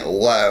keeping it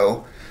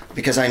low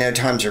because I know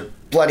times are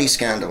bloody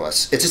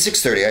scandalous. It's at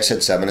 6:30. I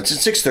said 7. It's at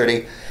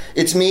 6:30.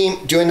 It's me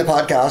doing the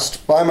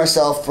podcast by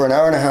myself for an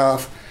hour and a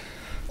half.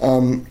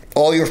 All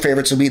All your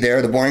favorites will be there.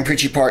 The boring,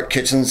 preachy part,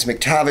 Kitchens,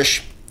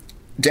 McTavish,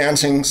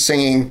 dancing,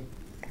 singing,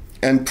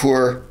 and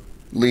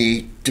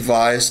poorly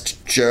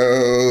devised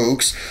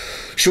jokes.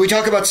 Should we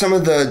talk about some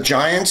of the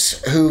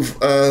giants who've...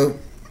 Well,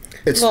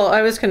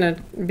 I was going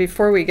to...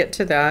 Before we get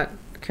to that,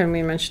 can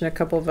we mention a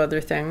couple of other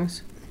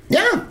things?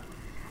 Yeah.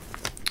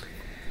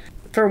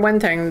 For one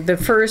thing, the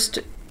first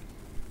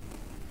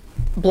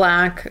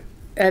black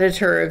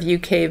editor of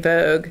UK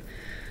Vogue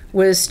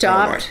was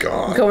stopped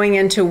going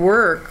into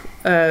work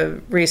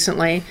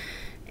recently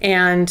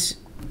and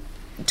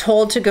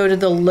told to go to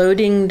the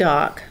loading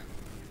dock.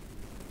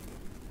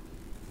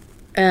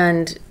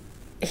 And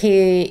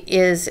he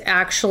is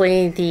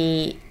actually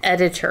the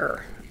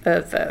editor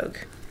of Vogue.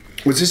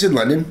 Was this in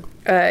London?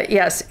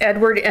 Yes,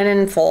 Edward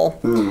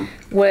Enninful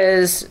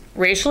was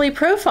racially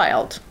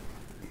profiled,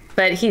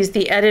 but he's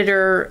the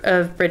editor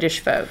of British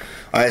Vogue.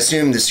 I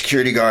assume the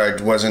security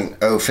guard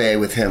wasn't au fait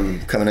with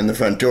him coming in the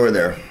front door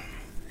there.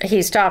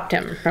 He stopped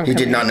him from He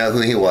did not know who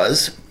he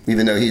was,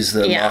 even though he's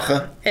the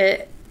Macha.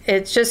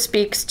 It just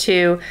speaks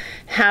to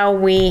how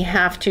we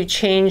have to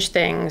change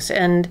things,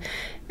 and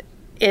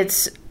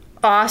it's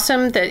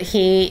awesome that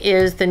he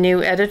is the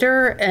new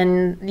editor,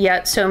 and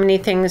yet so many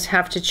things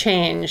have to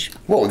change.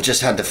 Well, we've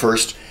just had the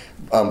first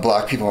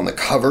black people on the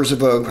covers of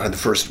Vogue, had the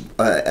first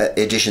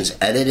editions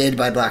edited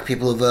by black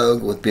people of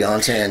Vogue with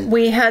Beyonce. And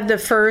we had the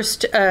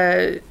first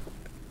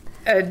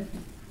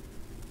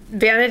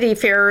Vanity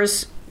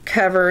Fair's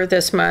cover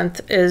this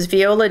month is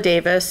Viola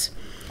Davis,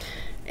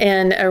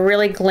 and a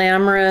really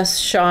glamorous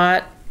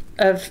shot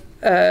of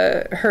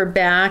her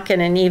back in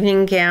an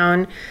evening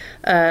gown,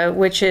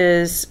 which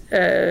is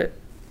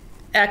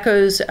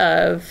echoes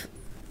of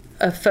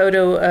a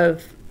photo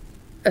of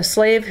a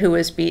slave who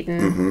was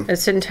beaten.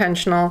 It's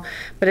intentional,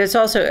 but it's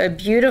also a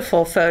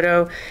beautiful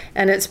photo,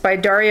 and it's by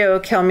Dario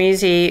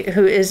Calmisi,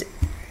 who is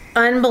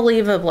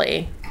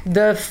unbelievably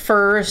the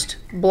first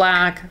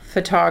black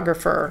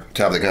photographer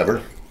to have the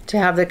cover? To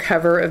have the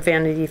cover of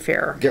Vanity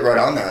Fair. Get right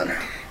on that.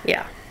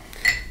 Yeah.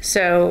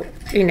 So,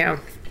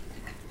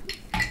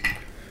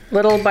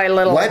 little by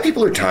little. White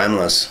people are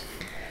timeless.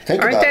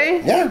 Think Aren't about they?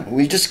 It. Yeah,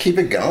 we just keep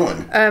it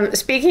going.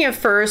 Speaking of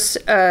firsts,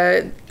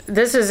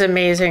 this is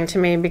amazing to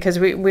me because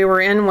we were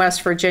in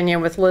West Virginia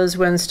with Liz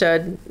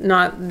Winstead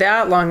not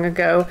that long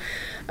ago.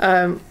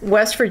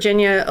 West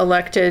Virginia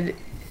elected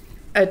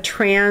a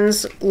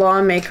trans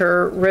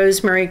lawmaker,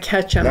 Rosemary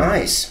Ketchum.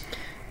 Nice.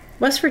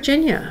 West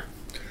Virginia.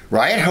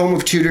 Right? Home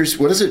of Tudor's,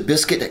 what is it,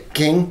 Biscuit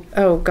King?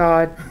 Oh,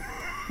 God.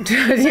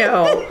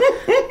 No,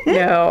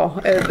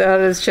 that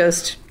is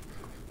just...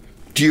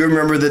 Do you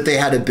remember that they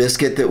had a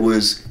biscuit that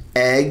was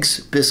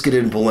eggs, biscuit,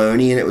 and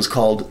bologna, and it was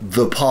called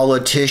The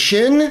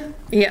Politician?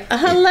 Yeah.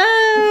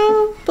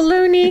 Hello,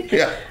 bologna.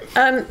 Yeah.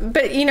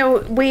 But,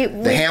 we...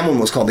 The ham one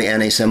was called the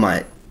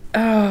Anti-Semite.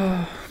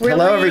 Oh, really?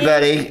 Hello,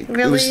 everybody.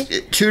 Really? It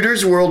was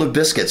Tudor's World of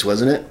Biscuits,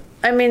 wasn't it?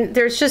 I mean,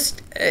 there's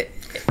just...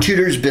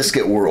 Tudor's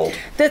Biscuit World.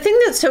 The thing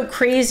that's so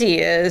crazy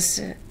is,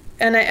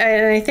 and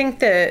I think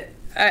that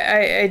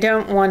I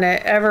don't want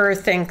to ever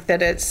think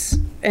that it's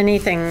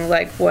anything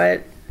like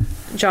what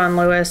John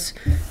Lewis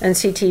and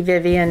C.T.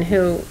 Vivian,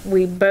 who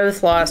we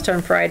both lost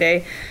on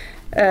Friday,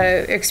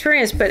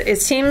 experienced, but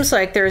it seems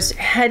like there's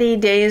heady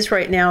days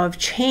right now of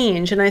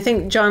change, and I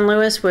think John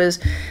Lewis was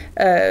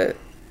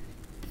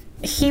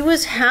he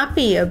was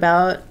happy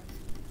about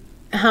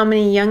how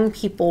many young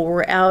people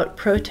were out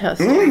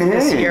protesting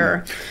this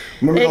year.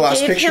 Remember it the last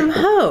gave picture? him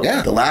hope.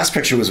 Yeah, the last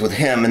picture was with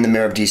him and the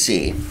mayor of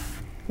D.C.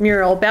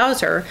 Muriel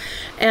Bowser,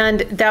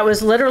 and that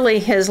was literally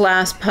his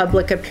last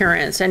public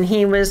appearance, and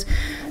he was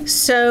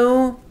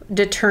so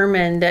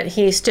determined that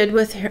he stood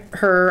with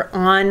her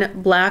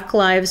on Black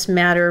Lives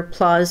Matter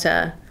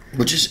Plaza,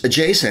 which is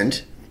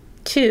adjacent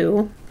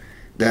to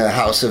the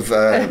House of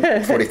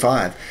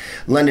 45.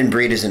 London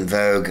Breed is in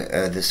Vogue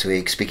this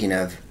week, speaking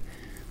of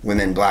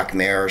women black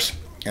mayors,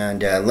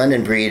 and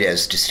London Breed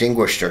has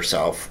distinguished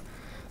herself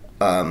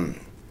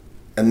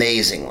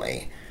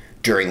amazingly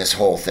during this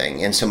whole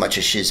thing, in so much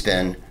as she's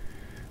been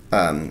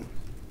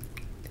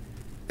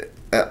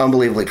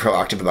unbelievably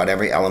proactive about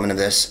every element of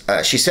this.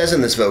 She says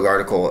in this Vogue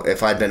article,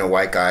 if I'd been a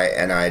white guy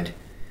and I'd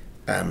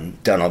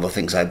done all the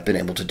things I've been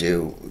able to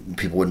do,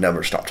 people would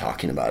never stop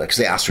talking about it, because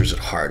they asked her, is it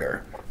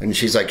harder? And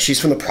she's like, she's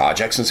from the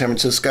projects in San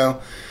Francisco.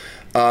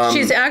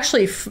 She's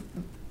actually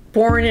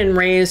born and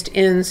raised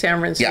in San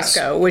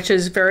Francisco, yes, which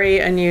is very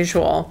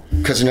unusual.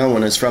 Because no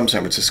one is from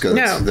San Francisco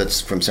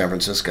that's from San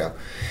Francisco.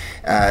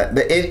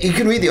 But you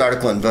can read the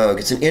article in Vogue.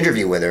 It's an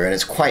interview with her, and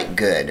it's quite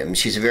good. I mean,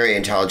 she's a very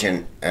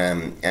intelligent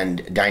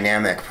and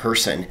dynamic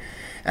person.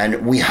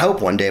 And we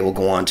hope one day we'll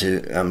go on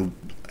to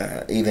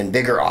even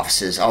bigger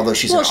offices, although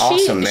she's an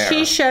awesome mayor.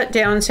 She shut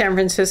down San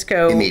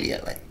Francisco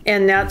immediately.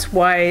 And that's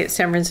why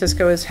San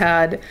Francisco has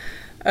had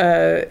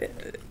a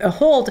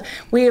hold.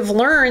 We have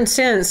learned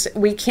since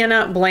we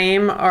cannot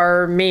blame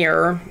our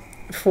mayor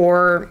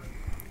for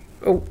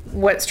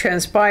what's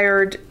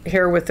transpired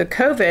here with the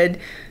COVID.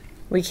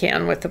 We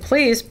can with the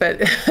police, but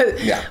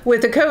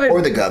with the COVID.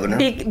 Or the governor.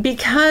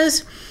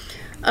 Because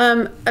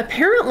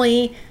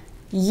apparently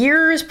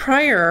years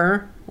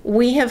prior,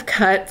 we have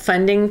cut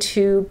funding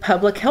to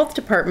public health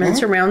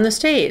departments around the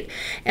state.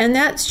 And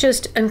that's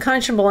just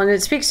unconscionable. And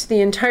it speaks to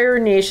the entire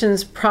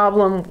nation's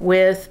problem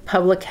with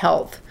public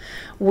health.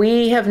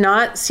 We have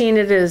not seen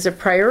it as a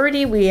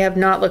priority. We have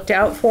not looked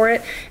out for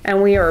it.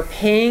 And we are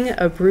paying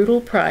a brutal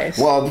price.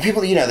 Well,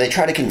 people, they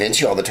try to convince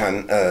you all the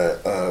time,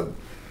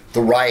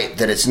 the right,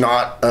 that it's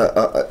not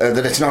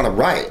that it's not a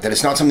right, that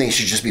it's not something that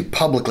should just be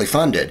publicly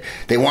funded.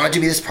 They want it to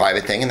be this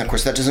private thing, and of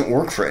course that doesn't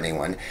work for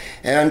anyone.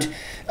 And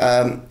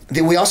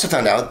we also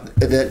found out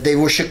that they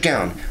were shook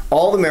down.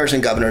 All the mayors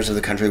and governors of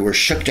the country were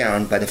shook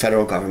down by the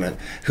federal government,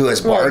 who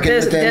has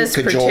bargained with them,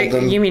 cajoled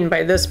them. You mean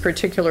by this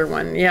particular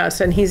one?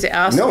 Yes, and he's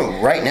asked. No,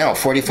 right now,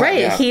 45. Right,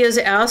 yeah. He has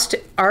asked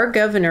our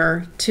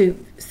governor to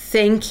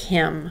thank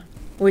him,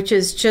 which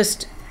is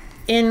just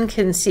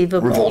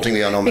inconceivable. Revolting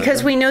beyond all measure.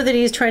 Because we know that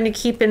he's trying to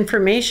keep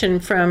information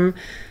from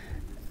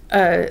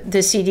the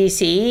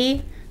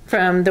CDC,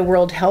 from the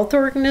World Health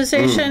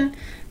Organization.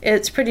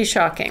 It's pretty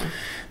shocking.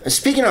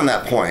 Speaking on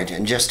that point,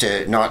 and just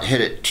to not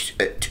hit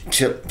it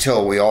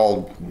till we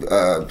all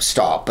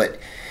stop, but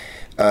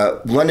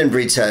London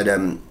Breed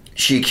said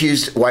she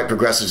accused white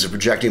progressives of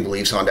projecting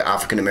beliefs onto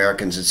African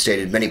Americans and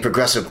stated many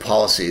progressive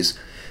policies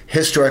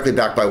historically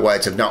backed by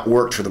whites have not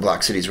worked for the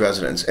Black City's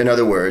residents. In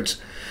other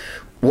words,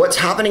 what's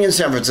happening in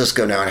San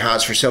Francisco now, and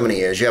has for so many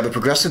years, you have a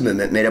progressive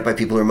movement made up by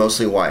people who are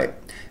mostly white,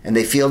 and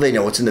they feel they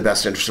know what's in the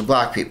best interest of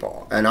Black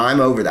people. And I'm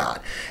over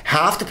that.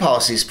 Half the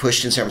policies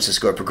pushed in San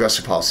Francisco are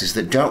progressive policies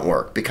that don't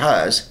work,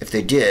 because if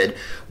they did,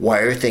 why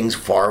are things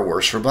far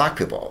worse for Black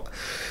people?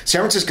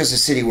 San Francisco is a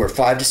city where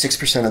 5 to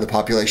 6% of the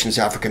population is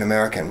African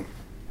American.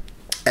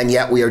 And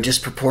yet we are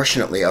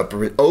disproportionately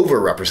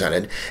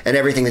overrepresented in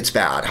everything that's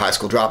bad. High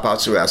school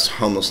dropouts, arrests,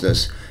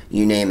 homelessness,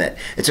 you name it.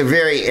 It's a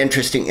very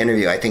interesting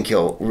interview. I think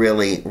you'll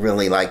really,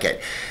 really like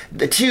it.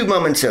 The two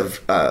moments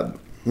of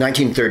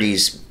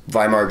 1930s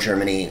Weimar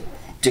Germany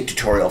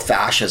dictatorial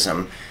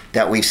fascism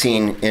that we've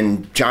seen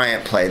in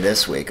giant play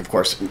this week, of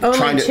course.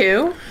 Only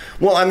two?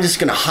 Well, I'm just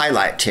going to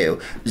highlight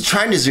two.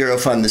 Trying to zero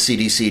fund the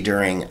CDC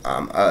during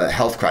a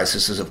health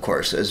crisis is, of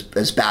course, as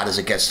bad as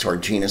it gets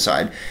toward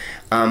genocide.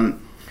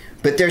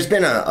 But there's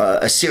been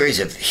a series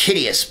of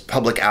hideous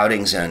public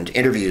outings and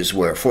interviews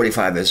where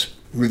 45 has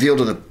revealed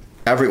to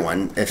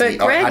everyone, if but he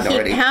Greg, hadn't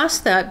already. He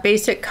passed that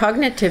basic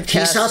cognitive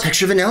test. He saw a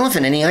picture of an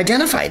elephant and he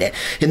identified it.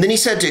 And then he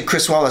said to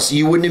Chris Wallace,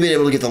 you wouldn't have been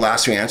able to get the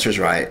last three answers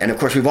right. And of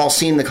course, we've all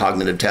seen the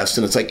cognitive test,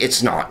 and it's like,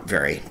 it's not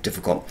very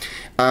difficult.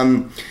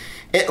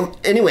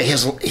 Anyway,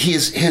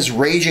 his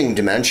raging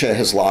dementia,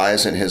 his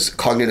lies, and his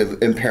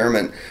cognitive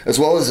impairment, as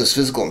well as his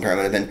physical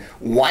impairment, have been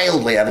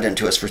wildly evident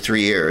to us for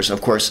 3 years. Of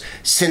course,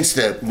 since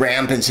the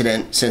ramp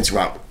incident, since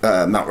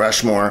Mount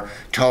Rushmore,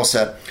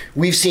 Tulsa,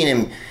 we've seen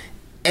him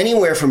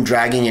anywhere from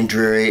dragging and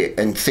dreary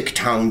and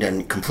thick-tongued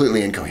and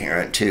completely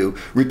incoherent to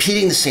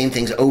repeating the same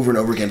things over and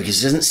over again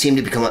because he doesn't seem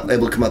to become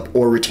able to come up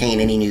or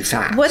retain any new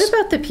facts. What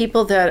about the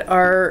people that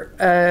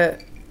are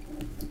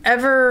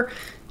ever,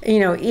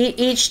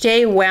 each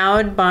day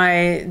wowed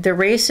by the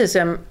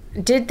racism?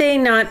 Did they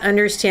not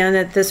understand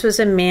that this was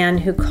a man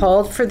who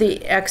called for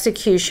the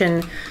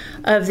execution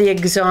of the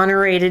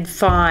exonerated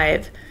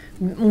 5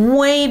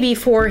 way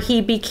before he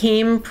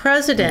became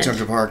president?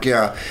 Central Park,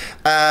 yeah.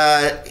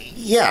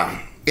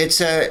 Yeah.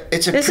 This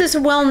is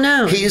well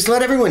known. He's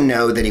let everyone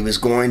know that he was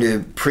going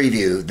to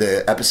preview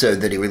the episode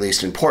that he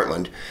released in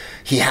Portland.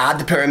 He had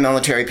the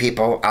paramilitary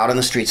people out on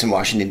the streets in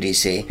Washington,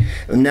 D.C.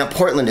 Now,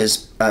 Portland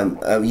is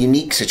a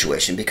unique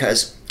situation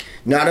because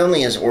not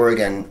only is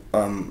Oregon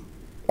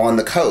on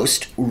the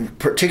coast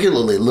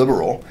particularly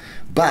liberal,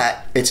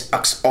 but it's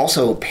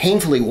also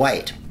painfully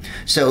white.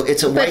 So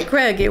it's But white.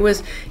 Greg,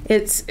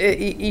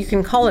 you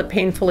can call it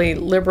painfully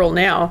liberal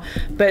now,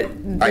 but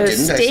the I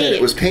didn't. state. I said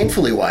it was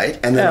painfully white,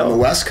 and then on the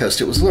west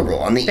coast it was liberal.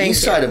 On the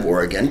east side of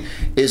Oregon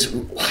is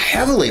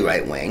heavily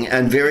right wing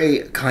and very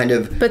kind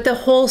of. But the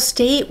whole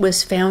state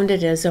was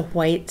founded as a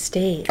white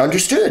state.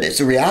 Understood. It's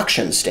a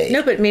reaction state.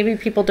 No, but maybe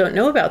people don't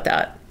know about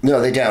that.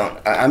 No, they don't.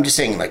 I'm just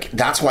saying,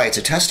 that's why it's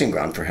a testing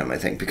ground for him, I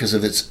think, because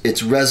of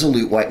its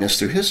resolute whiteness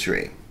through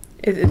history.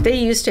 They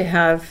used to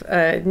have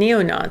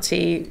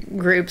neo-Nazi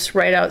groups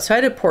right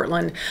outside of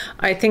Portland.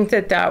 I think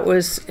that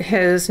was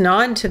his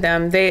nod to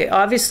them. They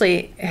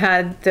obviously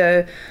had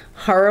the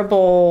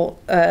horrible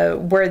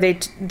where they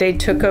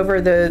took over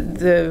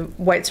the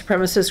white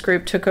supremacist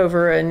group took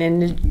over an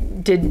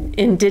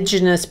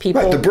indigenous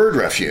people. Right, the bird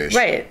refuge.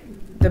 Right,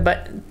 the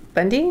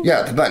Bundy.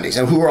 Yeah, the Bundys,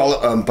 and who were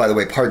all, by the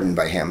way, pardoned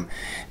by him.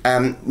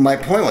 My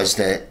point was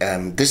that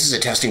this is a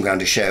testing ground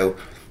to show.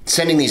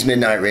 Sending these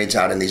midnight raids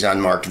out in these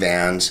unmarked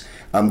vans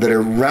that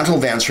are rental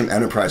vans from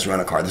Enterprise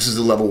Rent-A-Car. This is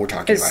the level we're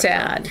talking about. It's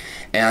sad. Now.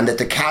 And that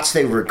the cats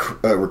they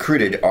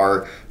recruited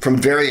are from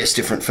various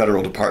different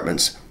federal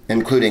departments,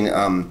 including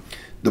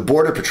the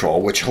Border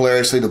Patrol, which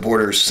hilariously the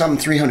border is some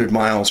 300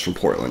 miles from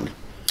Portland.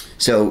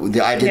 So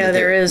the idea that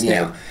there is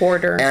no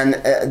border. And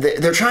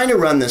they're trying to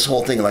run this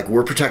whole thing like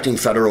we're protecting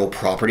federal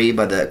property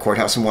by the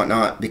courthouse and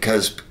whatnot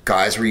because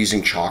guys were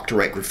using chalk to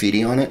write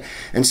graffiti on it.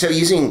 And so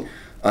using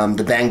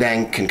the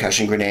bang-bang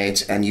concussion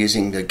grenades and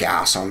using the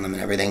gas on them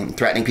and everything,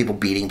 threatening people,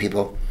 beating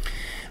people,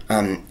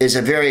 is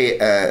a very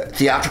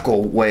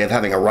theatrical way of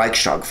having a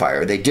Reichstag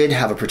fire. They did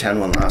have a pretend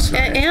one last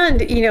night.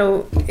 And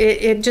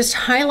it just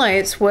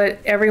highlights what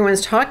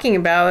everyone's talking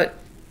about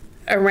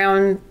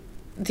around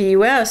the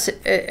U.S.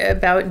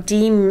 About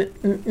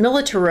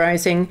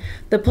demilitarizing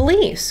the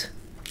police.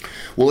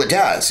 Well, it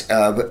does.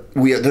 But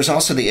there's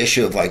also the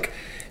issue of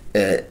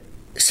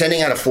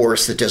sending out a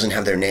force that doesn't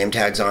have their name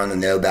tags on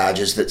and no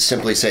badges, that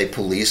simply say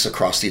police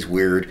across these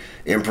weird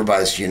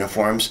improvised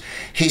uniforms.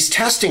 He's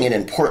testing it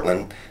in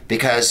Portland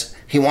because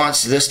he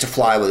wants this to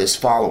fly with his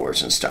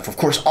followers and stuff. Of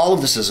course, all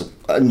of this is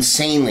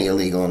insanely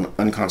illegal and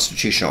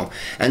unconstitutional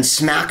and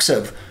smacks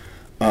of,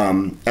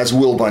 as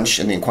Will Bunch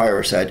in the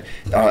Inquirer said,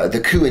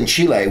 the coup in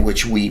Chile,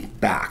 which we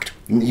backed.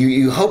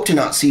 You hope to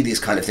not see these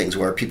kind of things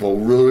where people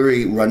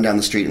really run down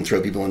the street and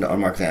throw people into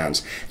unmarked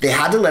vans. They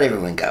had to let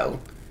everyone go.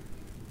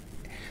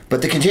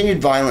 But the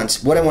continued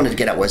violence, what I wanted to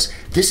get at was,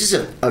 this is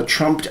a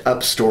trumped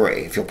up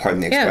story, if you'll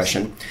pardon the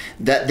expression,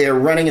 that they're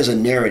running as a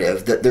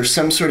narrative, that there's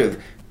some sort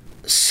of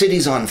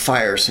cities on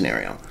fire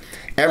scenario.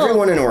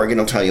 Everyone in Oregon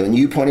will tell you, and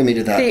you pointed me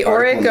to that. The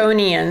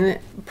Oregonian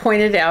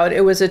pointed out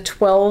it was a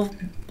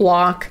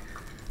 12-block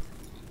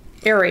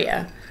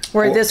area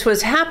where this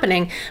was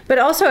happening. But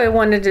also I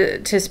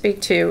wanted to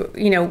speak to,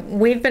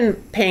 we've been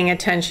paying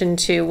attention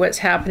to what's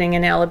happening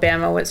in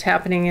Alabama, what's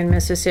happening in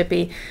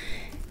Mississippi.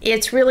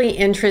 It's really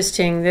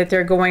interesting that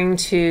they're going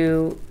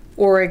to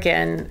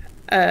Oregon.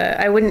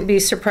 I wouldn't be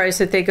surprised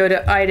that they go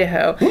to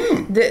Idaho.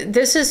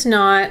 This is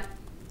not...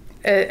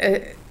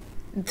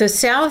 the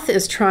South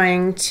is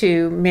trying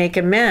to make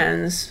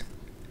amends.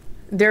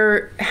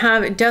 They're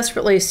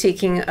desperately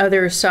seeking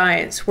other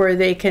sites where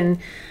they can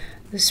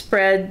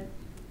spread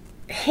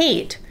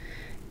hate.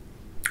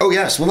 Oh,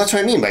 yes. Well, that's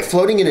what I mean. By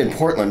floating it in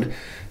Portland...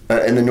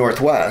 in the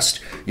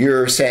Northwest,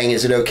 you're saying,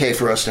 is it okay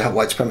for us to have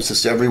white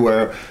supremacists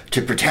everywhere, to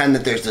pretend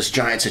that there's this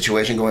giant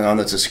situation going on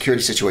that's a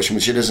security situation,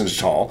 which it isn't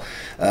at all?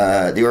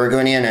 The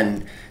Oregonian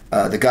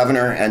and the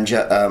governor and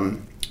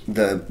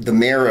the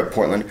mayor of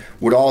Portland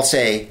would all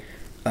say,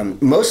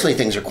 mostly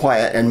things are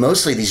quiet, and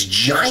mostly these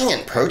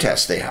giant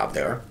protests they have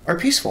there are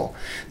peaceful.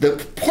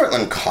 The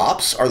Portland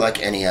cops are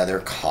like any other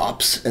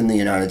cops in the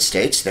United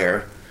States.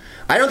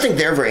 I don't think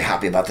they're very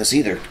happy about this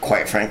either,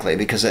 quite frankly,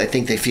 because I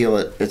think they feel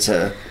it's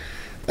a...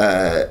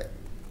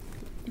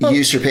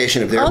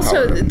 usurpation of their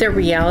also power. The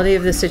reality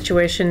of the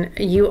situation,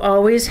 you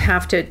always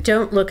have to,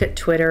 don't look at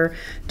Twitter,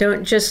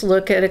 don't just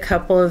look at a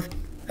couple of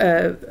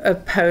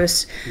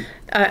posts.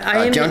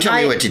 Don't tell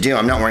me what to do.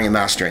 I'm not wearing a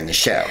mask during the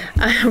show.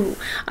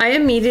 I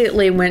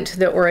immediately went to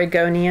the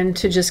Oregonian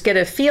to just get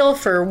a feel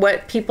for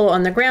what people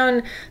on the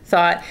ground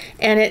thought,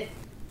 and it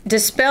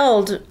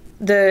dispelled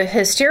the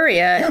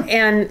hysteria,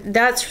 and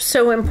that's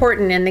so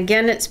important. And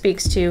again, it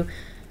speaks to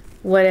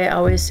what I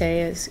always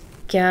say is,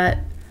 get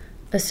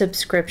a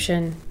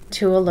subscription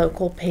to a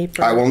local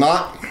paper. I will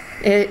not.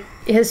 It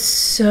is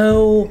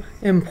so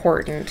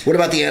important. What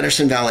about the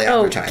Anderson Valley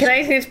Advertiser? Can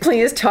I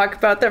please talk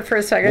about that for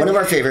a second? One of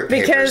our favorite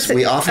papers.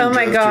 We often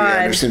drove through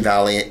Anderson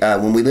Valley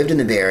when we lived in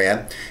the Bay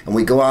Area, and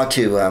we go out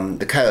to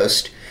the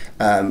coast.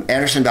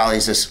 Anderson Valley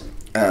is this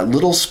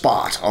little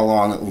spot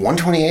along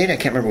 128. I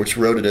can't remember which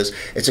road it is.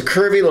 It's a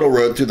curvy little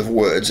road through the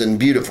woods and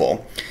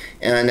beautiful.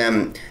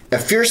 And a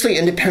fiercely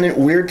independent,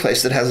 weird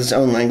place that has its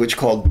own language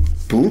called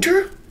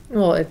Boonter?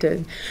 Well, it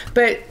did.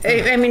 But,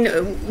 I mean,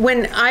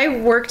 when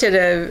I worked at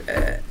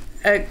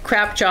a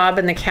crap job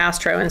in the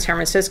Castro in San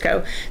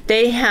Francisco,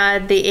 they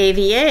had the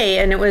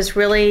AVA, and it was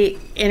really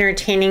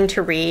entertaining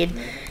to read.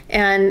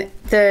 And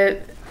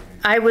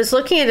I was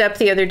looking it up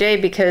the other day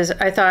because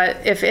I thought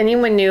if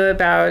anyone knew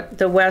about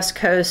the West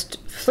Coast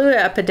flu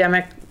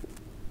epidemic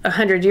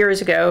 100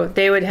 years ago,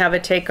 they would have a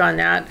take on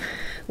that,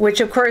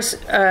 which, of course,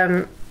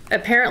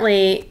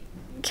 apparently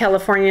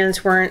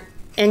Californians weren't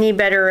any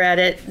better at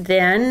it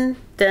then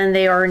than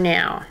they are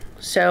now.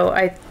 So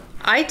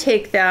I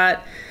take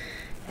that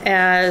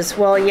as,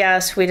 well,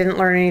 yes, we didn't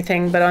learn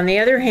anything, but on the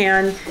other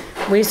hand,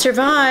 we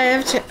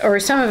survived, or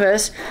some of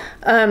us.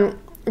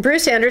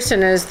 Bruce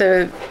Anderson is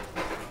the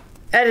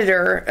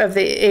editor of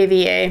the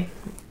AVA,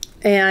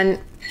 and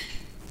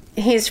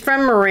he's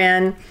from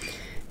Marin,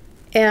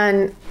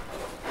 and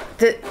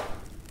the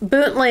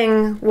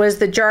bootling was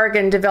the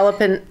jargon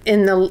developed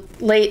in the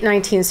late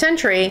 19th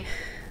century,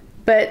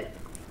 but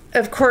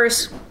of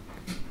course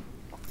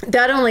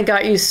that only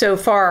got you so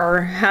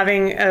far,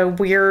 having a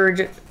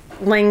weird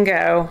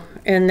lingo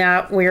in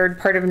that weird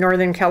part of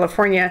Northern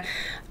California.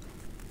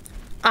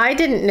 I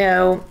didn't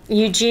know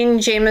Eugene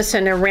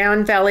Jameson, a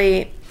Round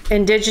Valley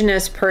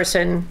indigenous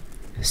person,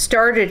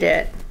 started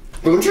it.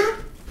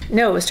 Boonter?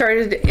 No, it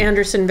started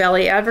Anderson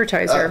Valley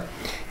Advertiser.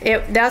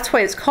 That's why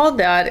it's called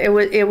that.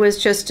 It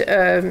was just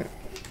an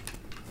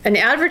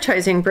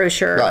advertising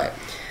brochure.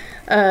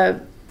 Right.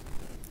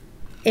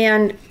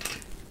 And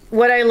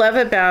what I love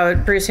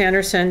about Bruce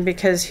Anderson,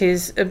 because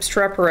he's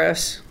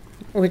obstreperous,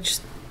 which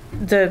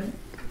the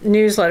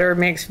newsletter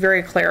makes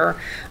very clear.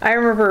 I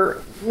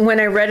remember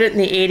when I read it in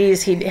the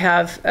 80s, he'd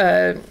have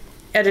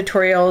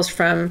editorials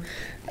from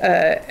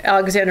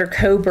Alexander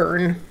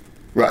Cockburn.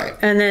 Right.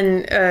 And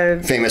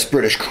then... famous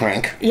British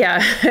crank.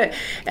 Yeah.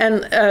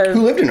 And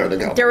who lived in Northern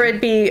California. There would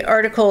be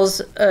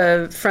articles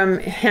from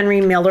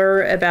Henry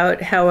Miller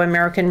about how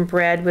American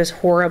bread was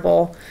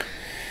horrible.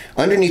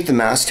 Underneath the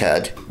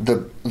masthead,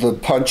 the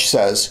punch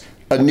says,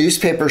 "A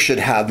newspaper should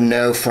have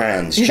no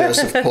friends."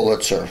 Joseph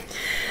Pulitzer.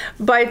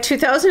 By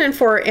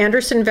 2004,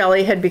 Anderson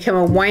Valley had become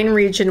a wine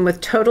region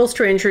with total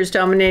strangers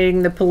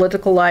dominating the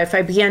political life.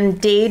 I began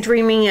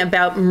daydreaming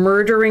about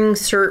murdering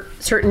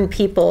certain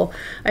people.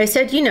 I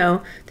said,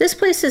 this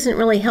place isn't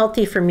really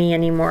healthy for me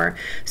anymore.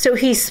 So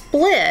he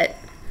split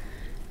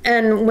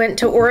and went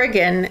to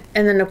Oregon,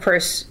 and then, of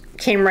course,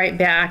 came right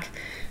back,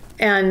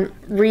 and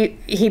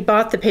he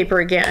bought the paper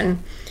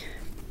again.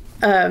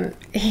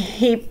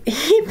 He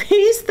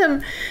pays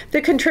them,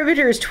 the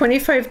contributors,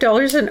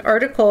 $25 an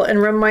article,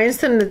 and reminds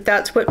them that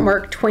that's what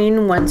Mark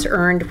Twain once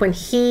earned when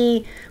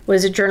he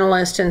was a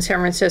journalist in San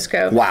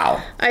Francisco.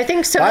 Wow. I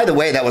think so. By the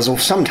way, that was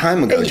some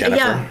time ago,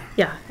 Jennifer.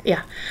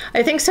 Yeah.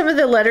 I think some of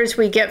the letters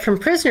we get from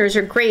prisoners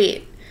are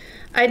great.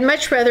 I'd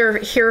much rather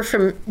hear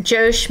from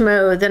Joe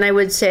Schmo than I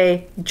would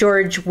say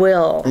George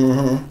Will.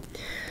 Mm-hmm.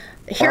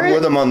 I'm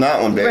with him on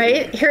that one, baby.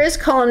 Right? Here is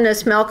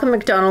columnist Malcolm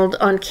McDonald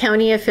on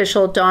county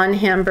official Don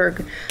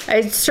Hamburg.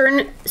 I'd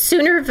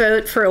sooner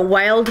vote for a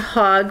wild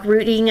hog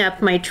rooting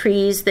up my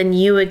trees than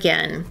you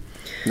again.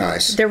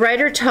 Nice. The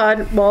writer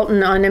Todd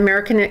Walton on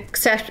American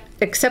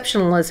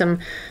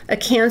exceptionalism, a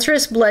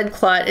cancerous blood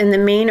clot in the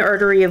main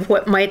artery of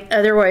what might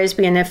otherwise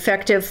be an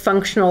effective,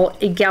 functional,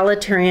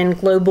 egalitarian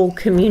global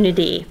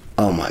community.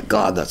 Oh my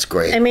God, that's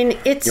great. I mean,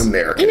 it's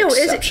American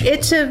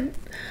it's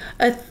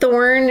a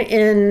thorn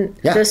in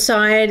the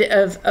side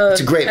of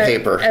it's a great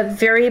paper. A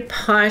very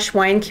posh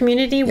wine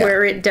community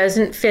where it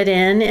doesn't fit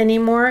in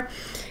anymore.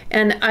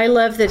 And I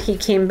love that he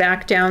came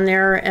back down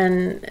there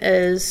and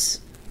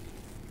is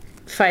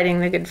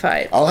fighting the good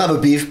fight. I'll have a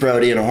beef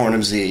Brody and a horn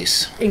of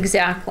Zeus.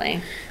 Exactly.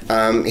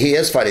 He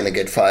is fighting the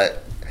good fight.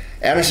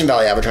 Anderson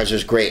Valley Advertiser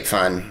is great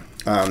fun,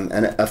 and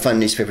a fun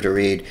newspaper to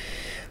read.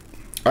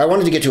 I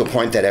wanted to get to a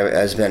point that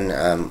has been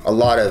a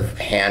lot of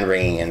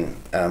hand-wringing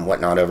and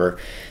whatnot over,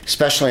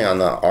 especially on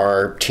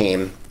our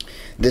team.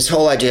 This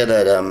whole idea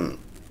that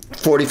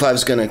 45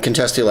 is going to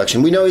contest the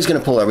election. We know he's going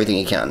to pull everything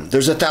he can.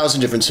 There's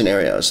 1,000 different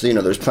scenarios.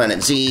 There's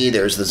Planet Z,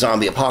 there's the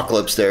zombie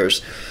apocalypse,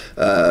 there's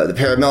the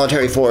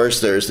paramilitary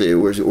force, there's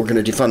we're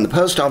going to defund the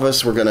post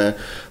office,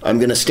 I'm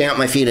going to stamp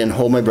my feet and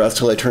hold my breath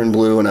till I turn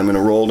blue, and I'm going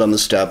to roll down the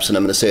steps, and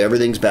I'm going to say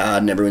everything's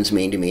bad and everyone's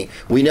mean to me.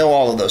 We know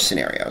all of those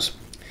scenarios.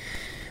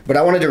 But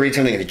I wanted to read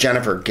something that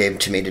Jennifer gave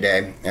to me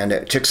today, and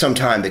it took some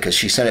time because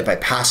she sent it by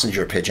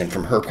passenger pigeon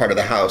from her part of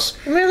the house.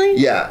 Really?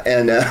 Yeah,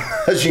 and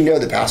as you know,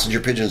 the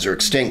passenger pigeons are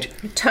extinct.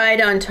 Tied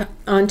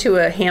onto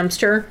a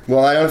hamster?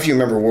 Well, I don't know if you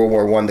remember World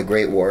War I, the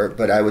Great War,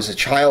 but I was a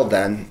child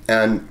then,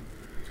 and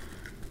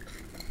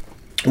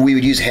we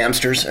would use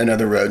hamsters and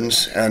other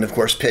rodents, and of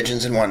course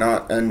pigeons and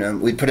whatnot,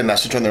 and we'd put a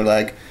message on their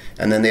leg,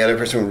 and then the other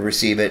person would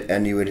receive it,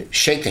 and you would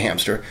shake the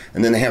hamster,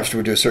 and then the hamster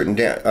would do a certain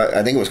dance.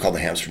 I think it was called the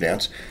hamster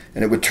dance,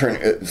 and it would turn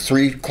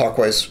 3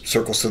 clockwise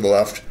circles to the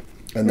left.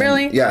 And then,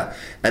 really? Yeah,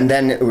 and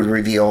then it would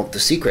reveal the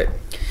secret.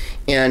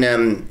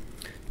 And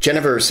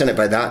Jennifer sent it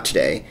by that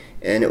today,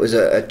 and it was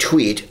a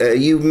tweet.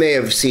 You may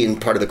have seen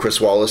part of the Chris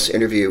Wallace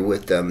interview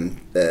with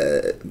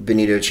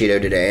Benito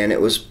Cheeto today, and it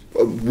was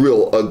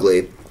real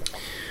ugly.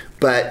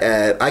 But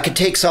I could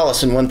take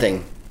solace in one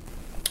thing.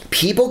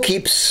 People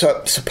keep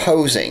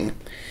supposing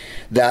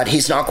that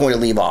he's not going to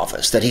leave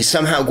office, that he's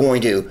somehow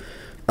going to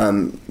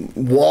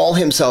wall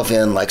himself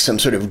in like some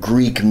sort of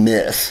Greek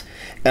myth,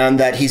 and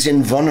that he's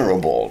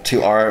invulnerable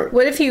to our...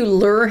 What if you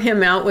lure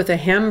him out with a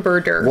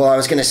hamburger? Well, I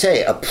was going to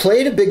say, a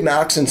plate of Big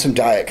Macs and some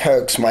Diet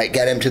Cokes might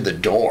get him to the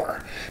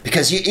door.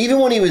 Because even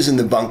when he was in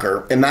the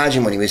bunker,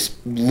 imagine when he was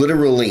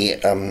literally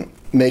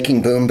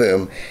making Boom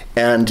Boom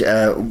and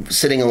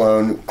sitting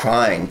alone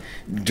crying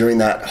during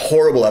that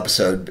horrible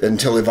episode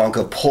until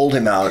Ivanka pulled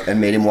him out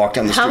and made him walk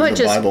down the street with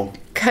the Bible.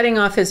 Cutting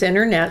off his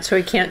internet so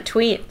he can't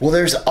tweet? Well,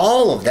 there's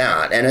all of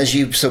that. And as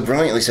you so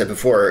brilliantly said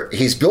before,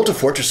 he's built a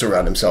fortress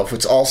around himself.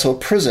 It's also a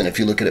prison if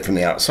you look at it from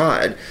the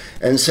outside.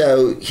 And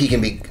so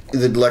the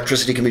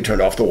electricity can be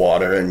turned off, the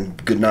water,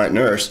 and good night,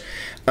 nurse.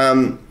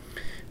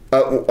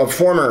 A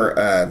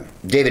former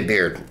David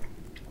Beard,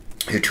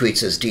 who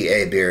tweets as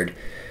D.A. Beard,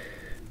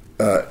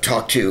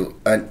 talked to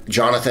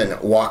Jonathan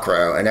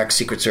Wackrow, an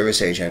ex-Secret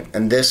Service agent,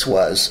 and this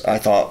was, I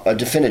thought, a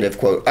definitive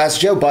quote. As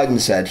Joe Biden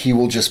said, he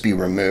will just be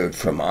removed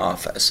from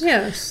office.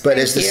 Yes. But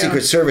as the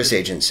Secret Service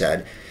agent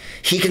said,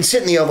 he can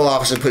sit in the Oval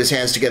Office and put his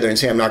hands together and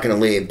say, I'm not going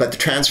to leave, but the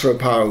transfer of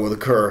power will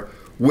occur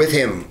with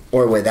him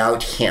or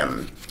without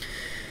him.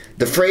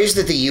 The phrase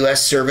that the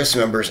U.S. service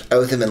member's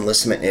oath of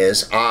enlistment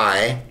is,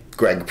 I,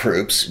 Greg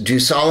Proops, do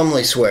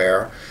solemnly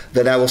swear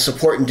that I will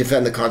support and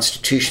defend the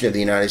Constitution of the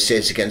United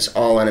States against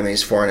all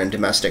enemies, foreign and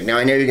domestic. Now,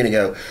 I know you're going to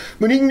go,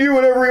 but he can do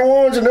whatever he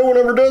wants and no one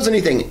ever does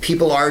anything.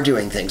 People are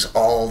doing things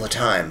all the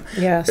time.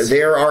 Yes.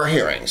 There are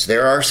hearings.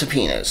 There are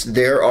subpoenas.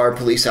 There are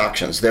police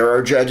actions. There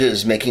are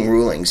judges making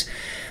rulings.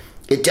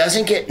 It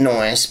doesn't get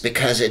noise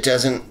because it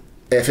doesn't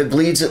if it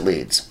bleeds, it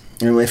leads.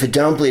 And if it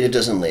don't bleed, it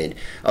doesn't lead.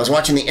 I was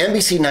watching the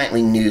NBC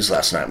Nightly News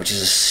last night, which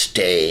is a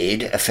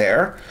staid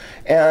affair,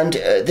 and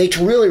they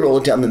really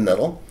rolled it down the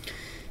middle.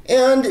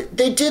 And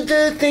they did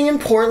the thing in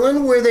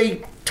Portland where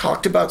they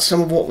talked about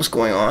some of what was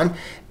going on,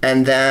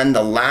 and then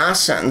the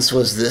last sentence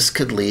was, this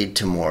could lead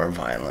to more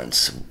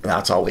violence.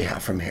 That's all we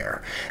have from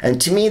here.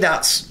 And to me,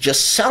 that's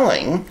just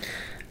selling.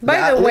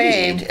 By the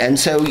way, lead. And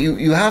so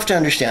you have to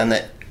understand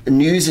that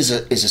news is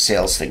a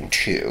sales thing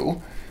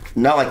too.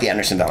 Not like the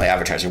Anderson Valley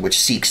Advertiser, which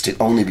seeks to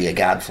only be a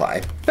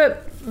gadfly.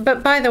 But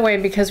by the way,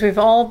 because we've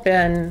all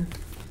been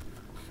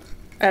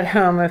at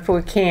home if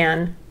we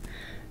can,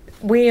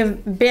 we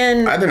have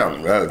been... I've been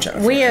on the road,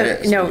 Jennifer.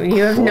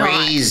 You have not.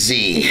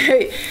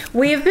 Crazy.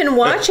 We have been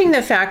watching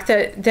the fact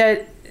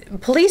that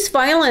police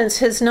violence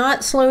has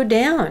not slowed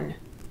down.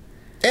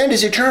 And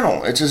is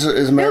eternal. It's as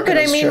American.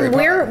 No, but I mean,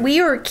 Potter.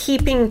 we are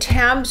keeping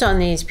tabs on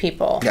these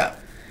people. Yeah.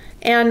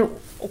 And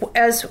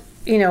as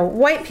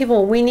white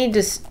people, we need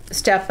to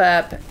step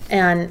up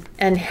and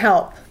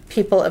help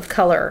people of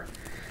color.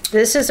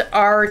 This is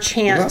our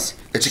chance.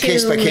 Well, it's a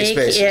case-by-case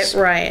basis. It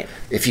right.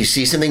 If you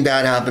see something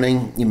bad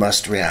happening, you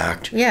must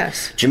react.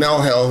 Yes.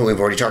 Jamel Hill, who we've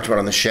already talked about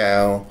on the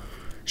show,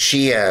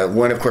 she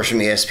won, of course, from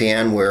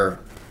ESPN, where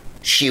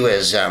she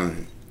was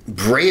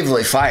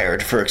bravely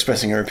fired for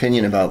expressing her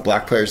opinion about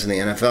black players in the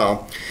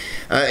NFL.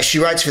 She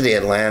writes for The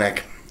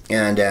Atlantic,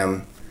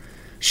 and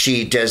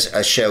she does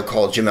a show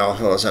called Jamel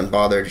Hill is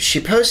Unbothered.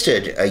 She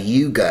posted a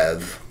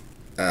YouGov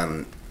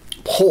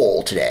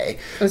poll today.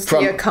 It's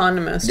The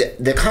Economist.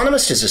 The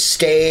Economist is a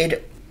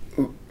staid,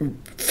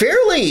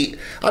 fairly,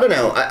 I don't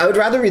know, I would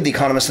rather read The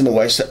Economist than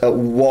the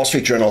Wall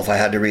Street Journal if I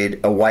had to read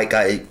a white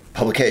guy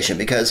publication,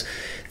 because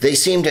they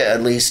seem to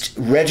at least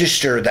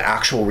register the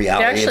actual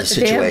reality of the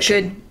situation.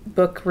 They have good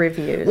book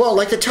reviews. Well,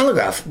 like the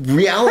Telegraph,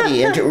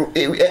 reality,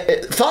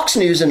 Fox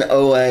News and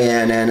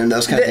OANN and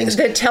those kind of things.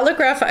 The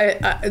Telegraph,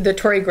 the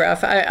Tory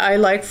Graph, I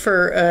like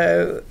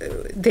for,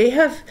 they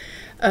have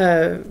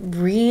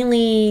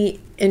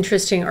really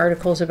interesting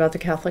articles about the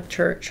Catholic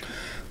Church.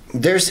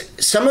 There's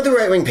some of the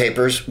right-wing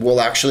papers will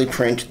actually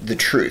print the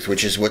truth,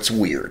 which is what's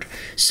weird.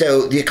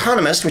 So The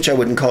Economist, which I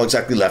wouldn't call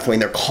exactly left-wing,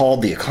 they're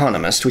called The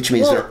Economist, which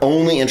means they're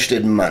only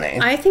interested in money.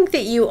 I think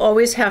that you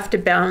always have to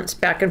bounce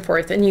back and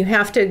forth, and you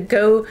have to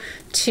go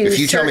to... If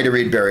you tell me to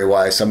read Barry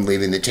Weiss, I'm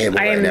leaving the table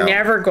right now. I am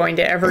never going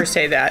to ever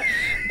say that.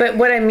 But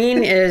what I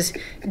mean is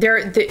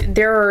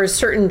there are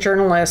certain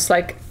journalists,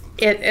 like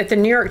at the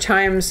New York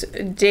Times,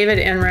 David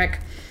Enrich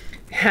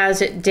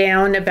has it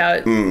down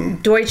about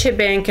Deutsche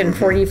Bank and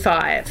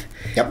 45.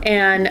 Yep.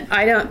 And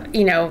I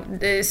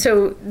don't,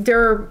 so there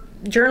are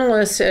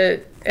journalists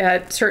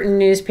at certain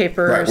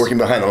newspapers. Right, working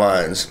behind the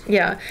lines.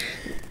 Yeah.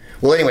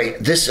 Well, anyway,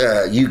 this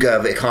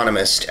YouGov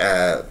Economist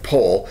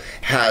poll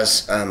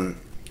has,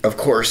 of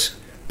course,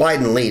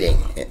 Biden leading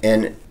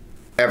in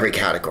every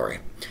category.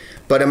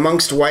 But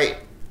amongst white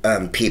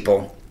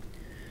people,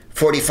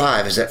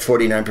 45 is at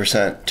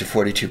 49% to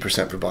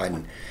 42% for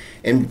Biden.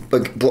 In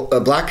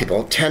black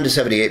people, 10 to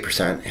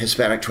 78%,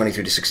 Hispanic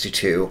 23 to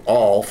 62,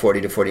 all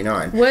 40 to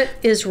 49. What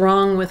is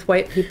wrong with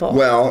white people?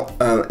 Well,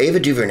 Ava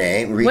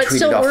DuVernay retweeted What's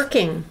still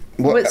working?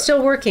 What's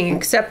still working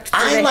except for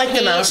I like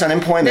the mass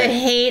unemployment. The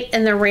hate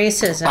and the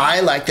racism.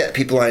 I like that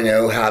people I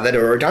know have it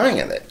or are dying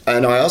of it.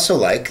 And I also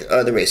like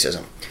the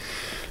racism.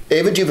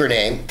 Ava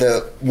DuVernay,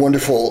 the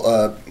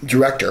wonderful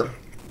director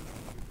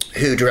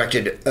who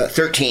directed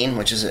 13,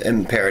 which is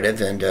Imperative,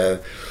 and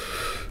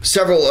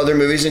several other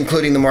movies,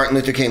 including the Martin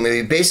Luther King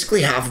movie.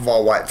 Basically, half of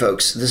all white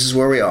folks, this is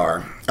where we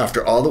are.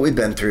 After all that we've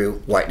been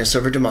through, whiteness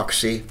over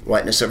democracy,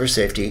 whiteness over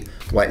safety,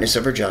 whiteness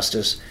over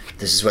justice.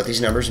 This is what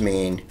these numbers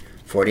mean,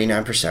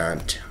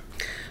 49%.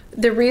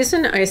 The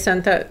reason I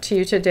sent that to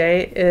you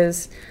today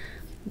is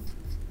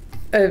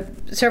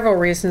several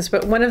reasons,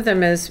 but one of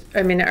them is,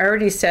 I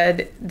already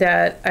said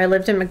that I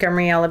lived in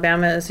Montgomery,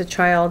 Alabama as a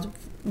child,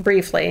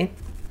 briefly,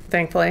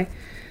 thankfully.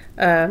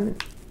 Not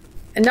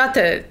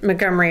that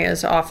Montgomery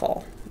is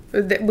awful. I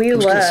was going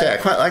to say, I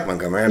quite like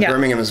Montgomery and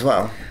Birmingham as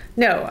well.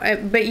 No,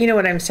 but you know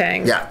what I'm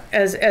saying. Yeah.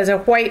 As a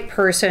white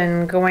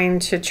person going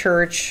to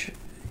church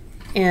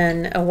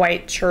in a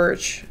white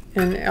church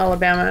in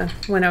Alabama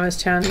when I was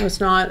 10 was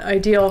not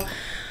ideal.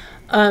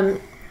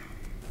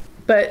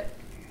 But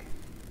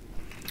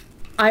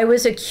I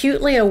was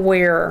acutely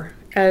aware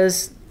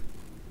as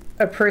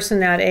a person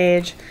that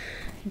age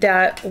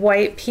that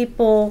white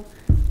people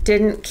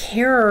didn't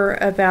care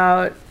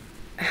about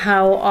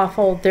how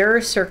awful their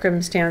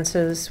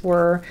circumstances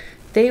were.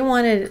 They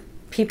wanted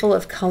people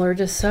of color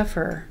to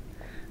suffer.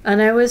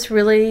 And I was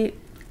really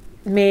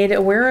made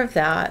aware of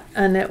that.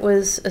 And it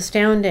was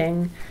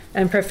astounding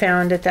and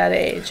profound at that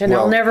age. And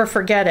I'll never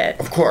forget it.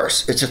 Of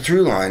course. It's a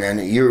through line.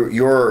 And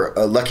you're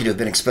lucky to have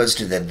been exposed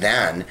to that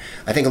then.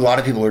 I think a lot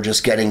of people are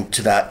just getting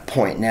to that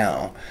point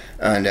now.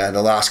 And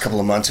the last couple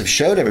of months have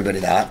showed everybody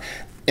that.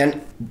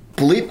 And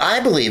I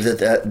believe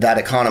that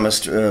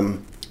Economist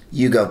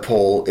YouGov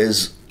poll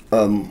is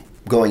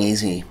going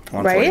easy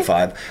on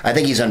 45. I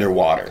think he's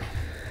underwater.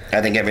 I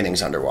think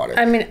everything's underwater.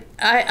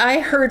 I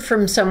heard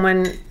from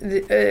someone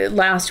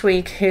last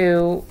week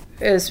who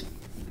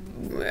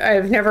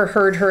I've never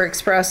heard her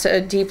express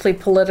a deeply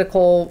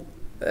political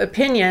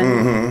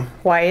opinion,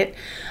 quiet.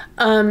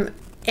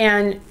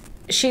 And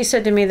she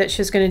said to me that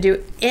she was going to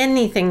do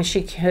anything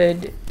she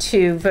could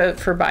to vote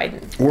for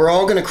Biden. We're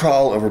all going to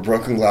crawl over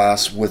broken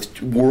glass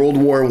with World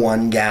War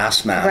I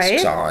gas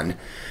masks on.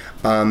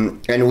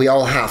 And we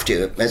all have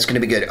to. It's going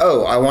to be good.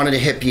 Oh, I wanted to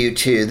hip you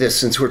to this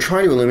since we're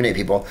trying to illuminate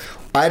people.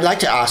 I'd like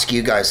to ask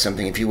you guys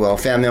something, if you will.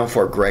 Fanmail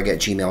for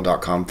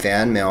greg@gmail.com.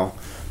 Fanmail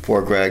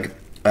for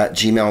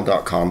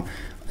greg@gmail.com.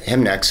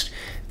 Him next.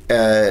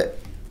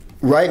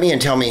 Write me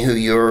and tell me who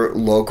your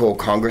local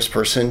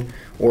congressperson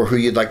or who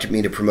you'd like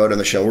me to promote on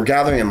the show. We're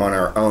gathering them on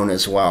our own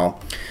as well.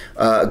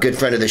 A good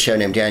friend of the show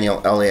named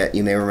Daniel Elliott,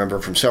 you may remember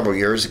from several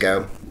years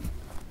ago.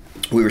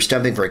 We were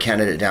stumping for a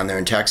candidate down there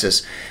in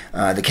Texas.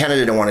 The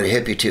candidate I wanted to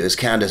hip you to is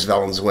Candace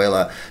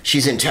Valenzuela.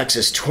 She's in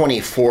Texas'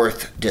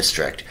 24th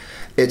district.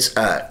 It's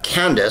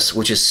Candace,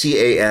 which is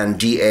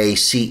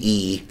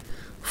CANDACE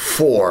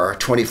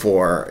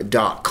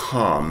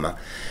 424.com.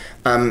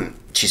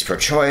 She's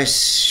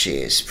pro-choice,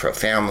 she's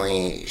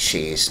pro-family,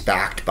 she's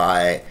backed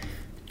by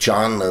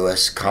John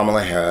Lewis,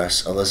 Kamala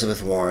Harris,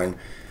 Elizabeth Warren,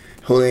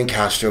 Julian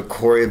Castro,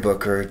 Cory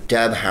Booker,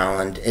 Deb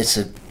Haaland. It's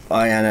a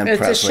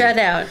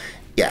shutout.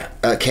 Yeah,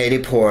 Katie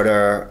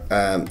Porter.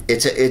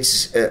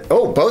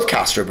 Both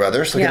Castro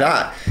brothers. Look at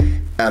that.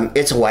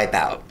 It's a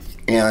wipeout.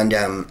 And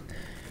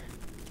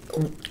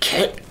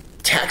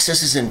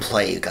Texas is in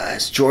play, you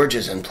guys.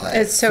 Georgia's in play.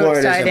 It's so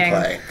Florida's exciting. in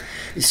play.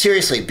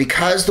 Seriously,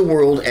 because the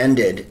world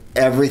ended,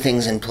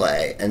 everything's in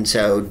play. And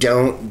so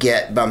don't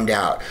get bummed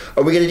out.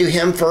 Are we going to do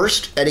him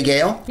first, Eddie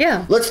Gale?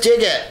 Yeah. Let's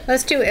dig it.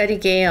 Let's do Eddie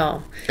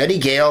Gale. Eddie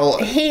Gale,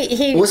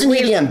 wasn't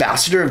he the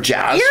ambassador of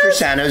jazz for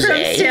San Jose?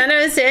 From San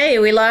Jose.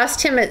 We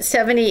lost him at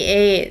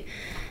 78.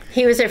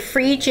 He was a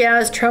free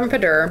jazz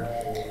trumpeter,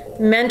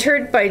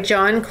 mentored by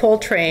John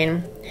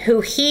Coltrane,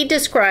 who he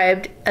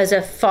described as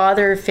a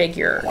father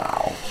figure.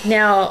 Wow.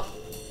 Now,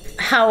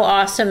 how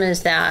awesome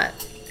is that?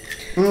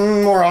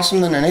 More awesome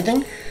than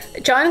anything?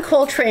 John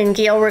Coltrane,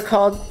 Gale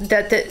recalled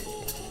that the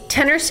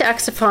tenor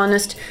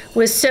saxophonist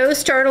was so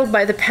startled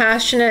by the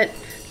passionate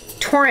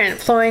torrent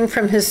flowing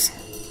from his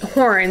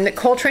horn that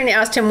Coltrane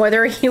asked him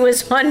whether he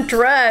was on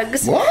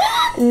drugs. What?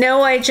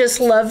 No, I just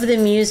love the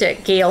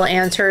music, Gale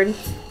answered.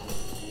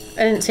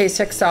 I didn't say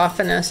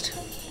saxophonist.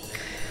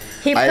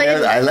 He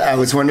played. I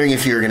was wondering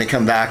if you were going to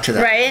come back to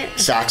that. Right?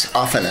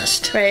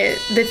 Saxophonist. Right,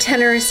 the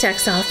tenor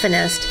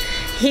saxophonist.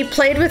 He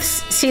played with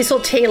Cecil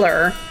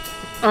Taylor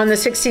on the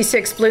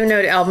 66 Blue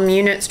Note album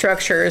Unit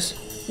Structures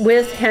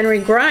with Henry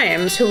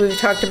Grimes, who we've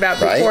talked about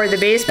before, the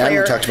bass player, and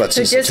we talked about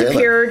who Cecil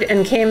disappeared Taylor.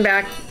 And came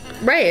back.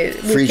 Right.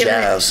 Free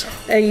jazz.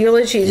 A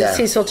eulogy to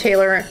Cecil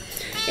Taylor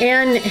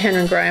and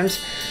Henry Grimes.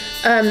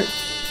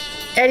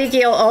 Eddie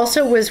Gale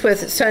also was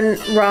with Sun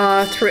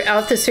Ra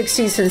throughout the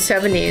 60s and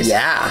 70s.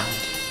 Yeah.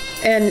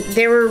 And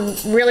they were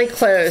really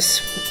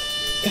close.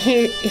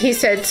 He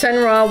said Sun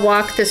Ra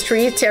walked the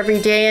streets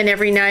every day and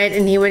every night,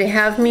 and he would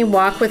have me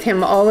walk with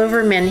him all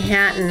over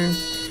Manhattan.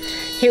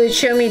 He would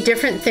show me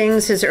different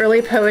things, his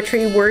early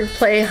poetry,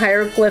 wordplay,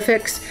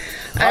 hieroglyphics.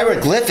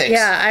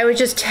 Hieroglyphics? I would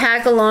just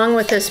tag along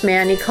with this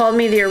man. He called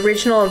me the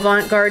original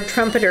avant-garde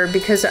trumpeter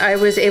because I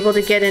was able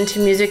to get into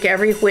music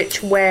every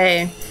which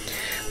way.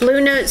 Blue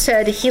Note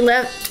said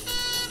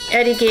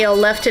Eddie Gale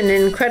left an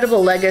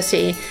incredible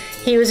legacy.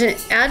 He was an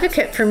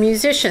advocate for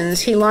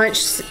musicians. He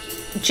launched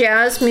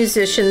jazz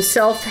musicians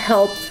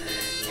self-help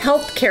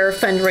healthcare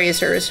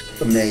fundraisers.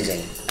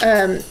 Amazing.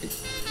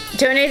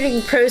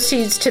 Donating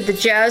proceeds to the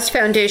Jazz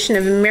Foundation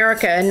of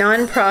America, a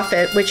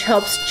nonprofit which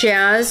helps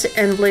jazz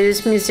and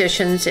blues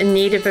musicians in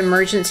need of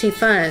emergency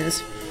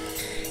funds.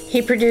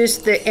 He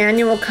produced the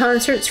annual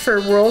concerts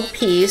for world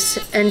peace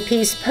and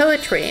peace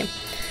poetry.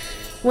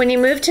 When he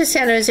moved to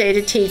San Jose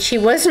to teach, he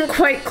wasn't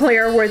quite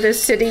clear where the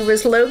city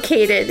was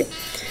located.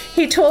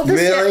 He told the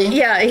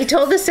he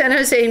told the San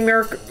Jose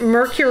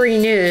Mercury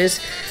News,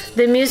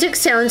 "The music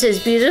sounds as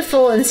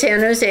beautiful in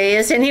San Jose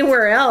as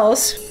anywhere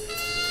else."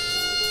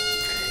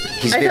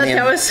 I thought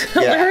that was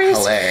hilarious.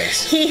 Yeah,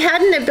 hilarious. He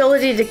had an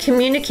ability to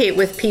communicate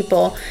with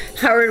people,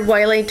 Howard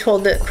Wiley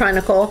told the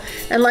Chronicle,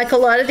 and like a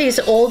lot of these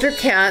older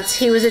cats,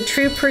 he was a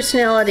true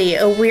personality,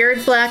 a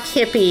weird black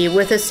hippie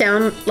with a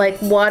sound like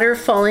water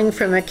falling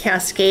from a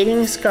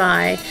cascading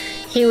sky.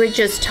 He would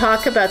just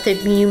talk about the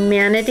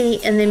humanity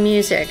in the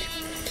music.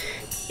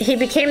 He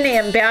became the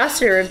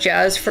ambassador of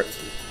jazz for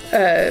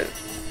San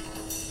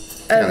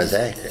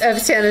Jose,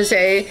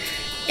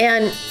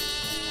 and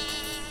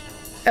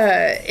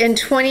in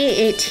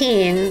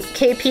 2018,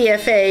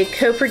 KPFA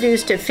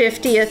co-produced a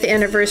 50th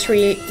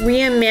anniversary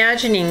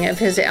reimagining of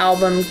his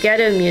album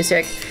Ghetto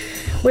Music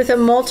with a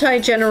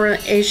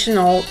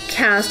multi-generational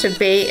cast of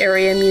Bay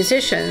Area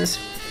musicians.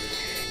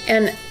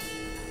 And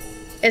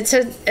it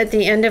said at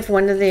the end of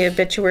one of the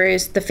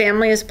obituaries, the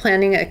family is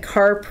planning a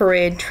car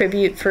parade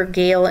tribute for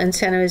Gale in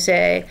San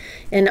Jose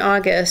in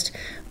August.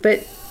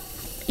 But,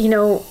 you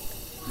know,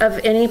 of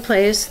any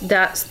place,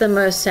 that's the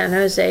most San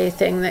Jose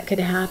thing that could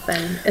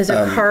happen, is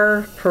a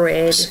car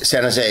parade.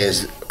 San Jose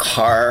is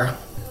car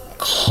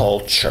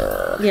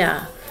culture.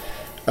 Yeah.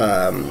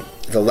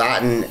 the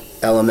Latin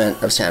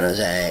element of San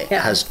Jose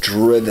has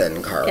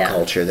driven car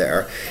culture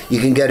there. You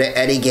can go to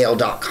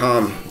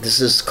eddiegale.com.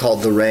 This is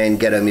called The Rain,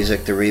 Ghetto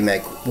Music, the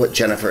remake, what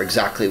Jennifer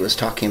exactly was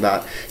talking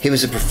about. He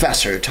was a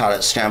professor who taught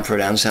at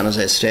Stanford and San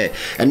Jose State.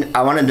 And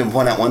I wanted to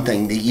point out one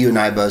thing that you and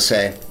I both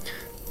say,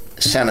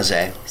 San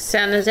Jose.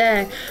 San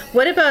Jose.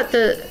 What about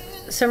the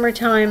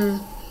summertime?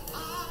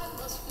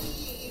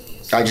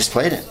 I just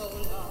played it.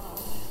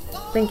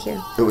 Thank you.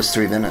 It was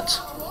 3 minutes.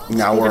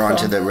 Now we're on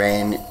to The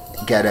Rain,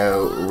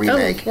 Ghetto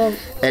remake. Oh, well.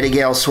 Eddie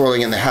Gale,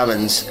 Swirling in the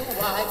Heavens,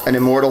 an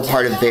immortal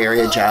part of Bay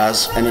Area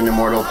jazz and an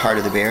immortal part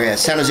of the Bay Area.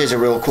 San Jose is a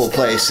real cool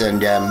place,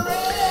 and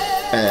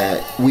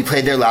we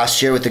played there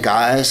last year with the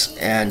guys,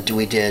 and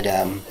we did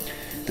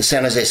the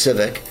San Jose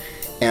Civic,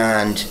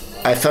 and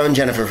I phoned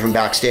Jennifer from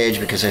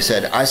backstage because I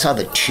said, I saw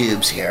the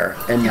Tubes here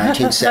in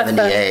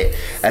 1978,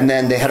 and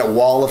then they had a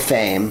wall of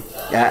fame.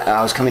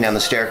 I was coming down the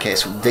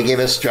staircase. They gave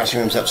us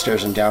dressing rooms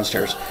upstairs and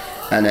downstairs,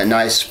 and a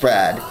nice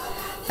spread.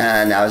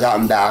 And I was out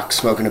and back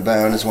smoking a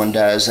bone, as one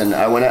does. And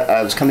I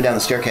was coming down the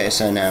staircase,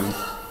 and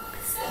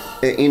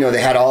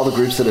they had all the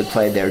groups that had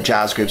played there,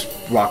 jazz groups,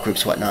 rock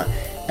groups, whatnot.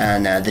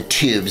 And the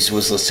Tubes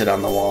was listed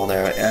on the wall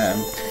there.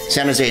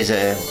 San Jose is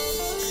an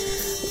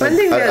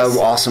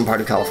awesome part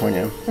of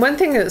California. One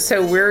thing that's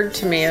so weird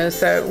to me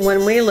is that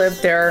when we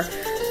lived there,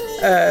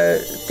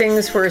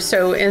 things were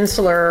so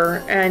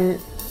insular, and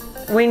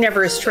we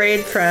never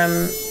strayed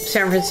from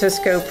San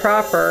Francisco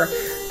proper,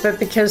 but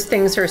because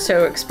things are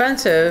so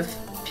expensive,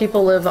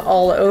 people live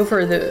all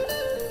over the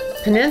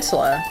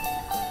peninsula.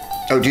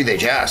 Oh, do they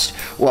just?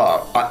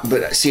 Well,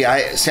 but see,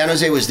 San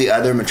Jose was the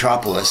other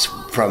metropolis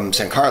from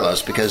San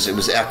Carlos because it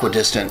was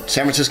equidistant.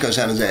 San Francisco,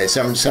 San Jose.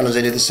 San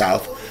Jose to the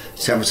south,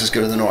 San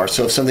Francisco to the north.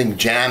 So if something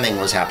jamming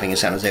was happening in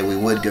San Jose, we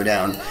would go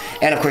down.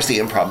 And of course, the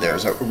Improv there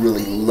is a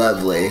really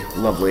lovely,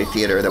 lovely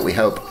theater that we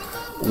hope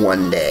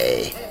one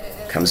day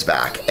comes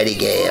back. Eddie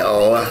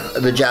Gale,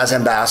 the jazz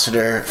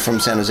ambassador from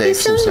San Jose He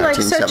since sounds like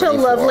 1974. such a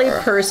lovely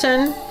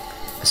person.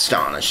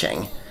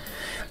 Astonishing.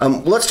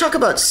 Let's talk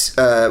about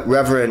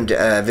Reverend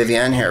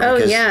Vivienne here, Oh,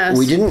 because yes.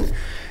 we didn't.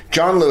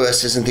 John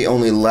Lewis isn't the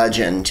only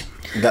legend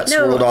that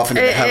swirled off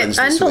into the heavens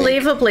this week.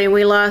 Unbelievably,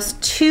 we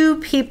lost 2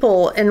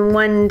 people in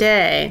one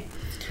day,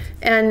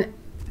 and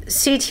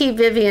C.T.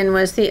 Vivian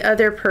was the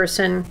other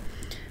person,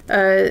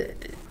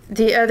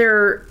 the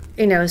other,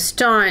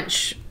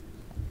 staunch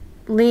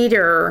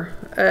leader.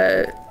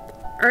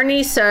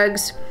 Ernie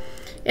Suggs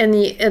in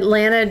the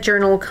Atlanta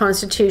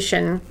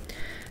Journal-Constitution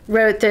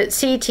wrote that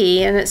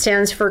C.T., and it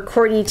stands for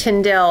Cordy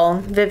Tyndall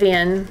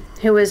Vivian,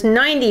 who was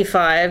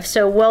 95,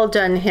 so well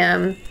done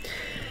him.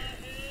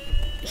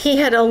 He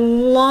had a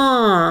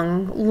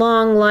long,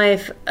 long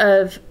life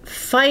of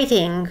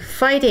fighting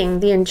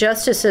the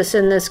injustices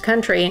in this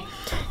country.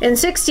 In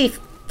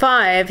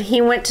 1965,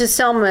 he went to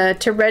Selma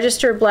to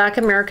register Black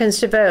Americans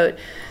to vote.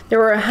 There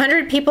were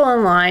 100 people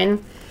in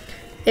line.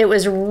 It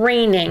was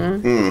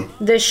raining.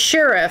 The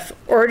sheriff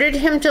ordered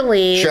him to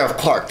leave. Sheriff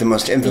Clark, the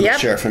most infamous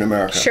sheriff in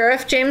America.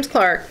 Sheriff James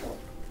Clark.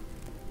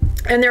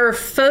 And there were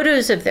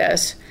photos of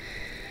this.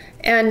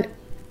 And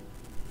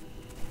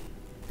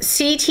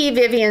C.T.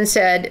 Vivian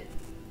said,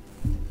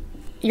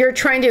 you're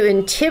trying to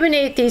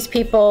intimidate these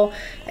people,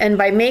 and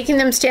by making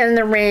them stand in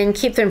the rain,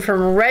 keep them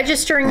from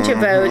registering to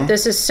vote.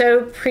 This is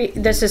so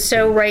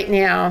right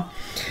now.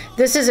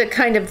 This is a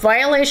kind of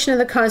violation of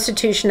the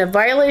Constitution, a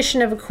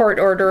violation of a court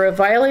order, a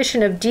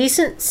violation of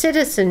decent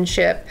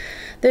citizenship.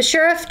 The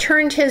sheriff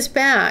turned his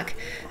back,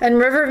 and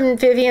Reverend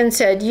Vivian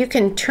said, you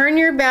can turn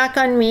your back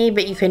on me,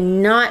 but you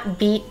cannot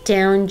beat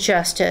down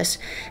justice.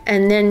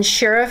 And then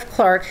Sheriff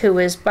Clark, who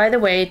was, by the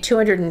way,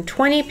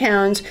 220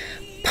 pounds,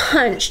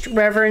 punched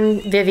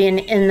Reverend Vivian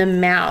in the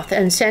mouth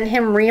and sent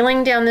him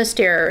reeling down the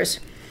stairs.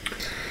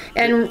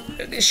 And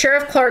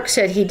Sheriff Clark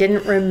said he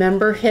didn't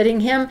remember hitting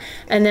him,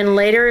 and then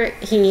later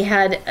he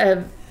had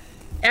a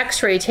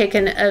x-ray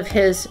taken of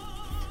his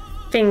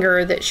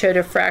finger that showed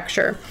a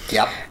fracture.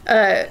 Yep.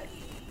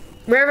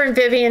 Reverend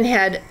Vivian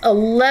had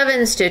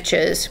 11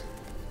 stitches,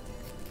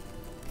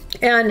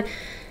 and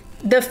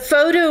the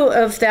photo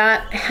of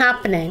that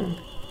happening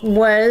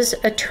was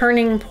a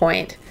turning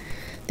point.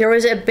 There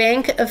was a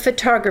bank of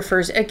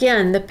photographers.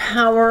 Again, the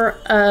power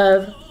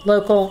of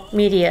local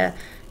media,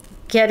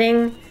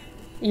 getting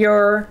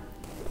your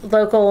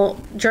local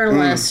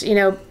journalists,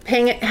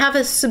 have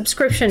a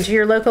subscription to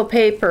your local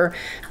paper,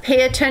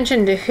 pay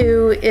attention to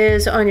who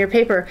is on your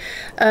paper.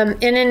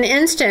 In an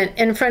instant,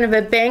 in front of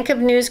a bank of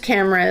news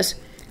cameras,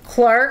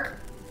 Clark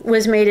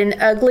was made an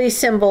ugly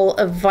symbol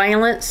of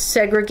violence,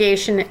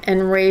 segregation,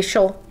 and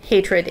racial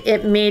hatred.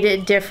 It made a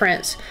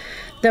difference.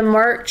 The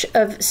March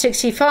of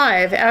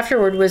 65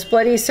 afterward was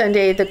Bloody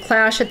Sunday, the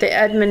clash at the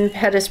Edmund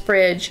Pettus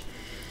Bridge.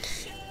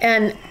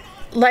 And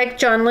like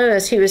John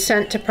Lewis, he was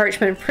sent to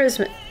Parchment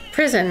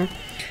Prison.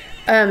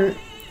 In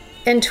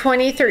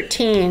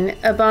 2013,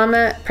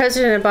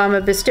 President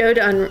Obama bestowed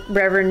on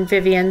Reverend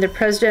Vivian the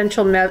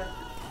Presidential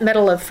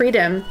Medal of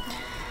Freedom.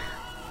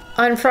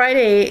 On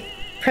Friday,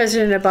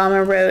 President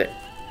Obama wrote,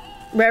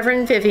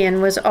 Reverend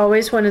Vivian was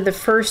always one of the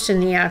first in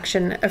the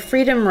action, a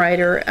freedom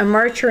rider, a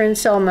marcher in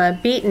Selma,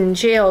 beaten,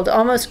 jailed,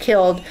 almost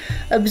killed,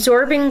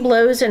 absorbing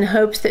blows in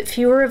hopes that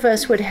fewer of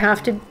us would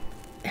have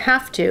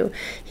to.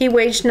 He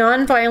waged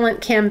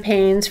nonviolent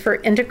campaigns for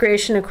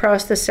integration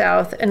across the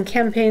South and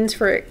campaigns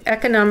for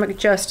economic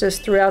justice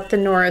throughout the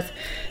North,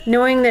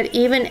 knowing that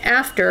even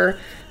after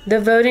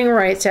the Voting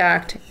Rights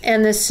Act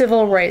and the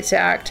Civil Rights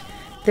Act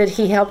that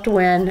he helped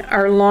win,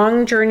 our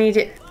long journey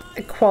to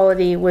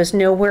equality was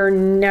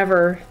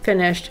never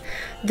finished.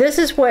 This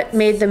is what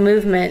made the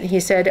movement, he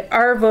said.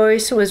 Our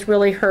voice was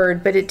really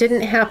heard, but it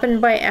didn't happen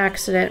by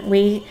accident.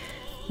 We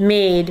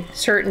made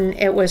certain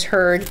it was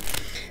heard.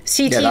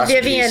 C.T.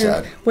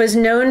 Vivian was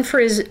known for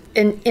his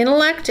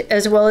intellect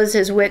as well as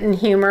his wit and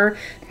humor.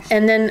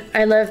 And then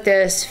I love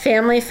this.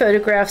 Family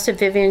photographs of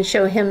Vivian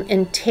show him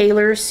in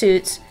tailor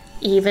suits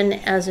even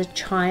as a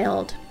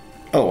child.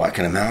 Oh, I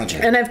can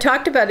imagine. And I've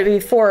talked about it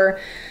before,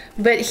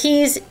 but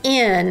he's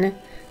in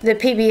the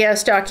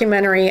PBS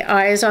documentary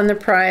Eyes on the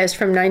Prize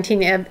from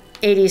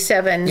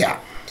 1987. Yeah.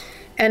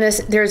 And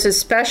there's a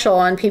special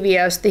on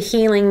PBS, The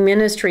Healing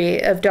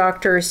Ministry of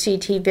Dr.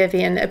 C.T.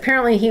 Vivian.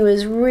 Apparently he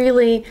was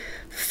really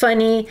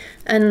funny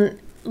and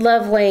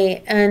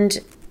lovely and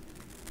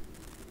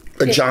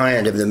a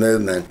giant of the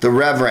movement. The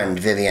Reverend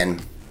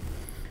Vivian,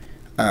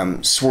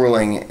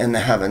 swirling in the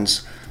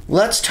heavens.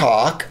 Let's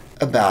talk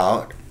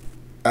about...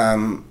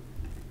 you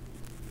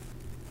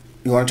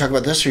want to talk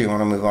about this, or you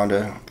want to move on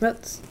to...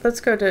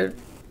 Let's go to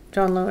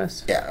John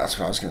Lewis. Yeah, that's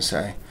what I was going to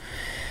say.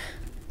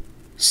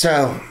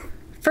 So...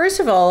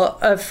 First of all,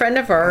 a friend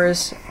of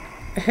ours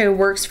who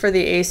works for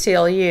the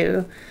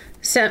ACLU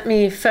sent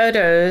me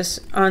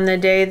photos on the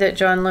day that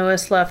John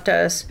Lewis left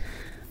us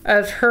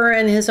of her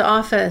in his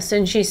office,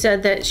 and she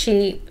said that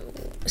she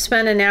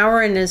spent an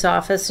hour in his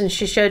office, and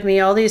she showed me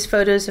all these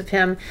photos of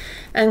him.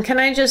 And can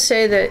I just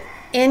say that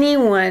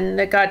anyone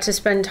that got to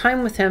spend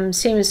time with him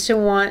seems to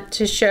want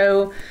to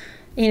show,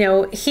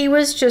 he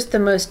was just the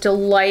most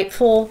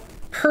delightful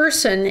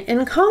person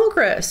in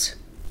Congress.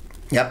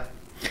 Yep.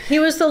 He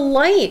was the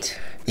light.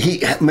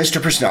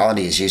 Mr.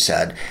 Personality, as you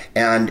said,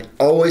 and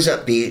always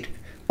upbeat,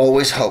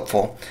 always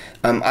hopeful.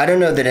 I don't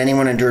know that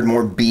anyone endured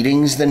more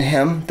beatings than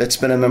him that's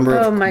been a member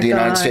of the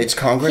United States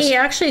Congress. He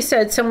actually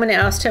said, someone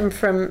asked him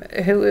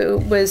who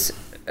was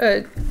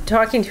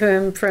talking to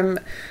him from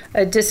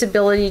a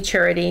disability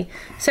charity,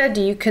 said,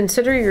 do you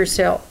consider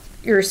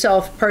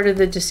yourself part of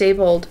the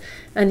disabled?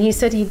 And he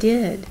said he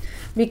did,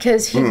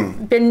 because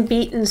he'd been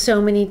beaten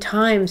so many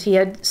times. He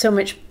had so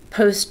much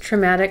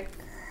post-traumatic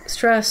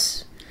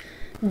stress.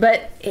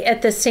 But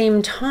at the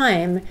same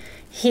time,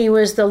 he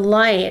was the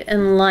light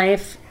and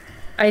life,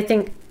 I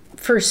think,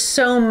 for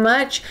so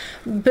much.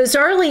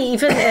 Bizarrely,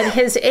 even at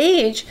his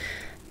age,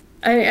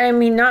 I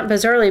mean, not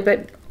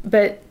bizarrely,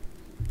 but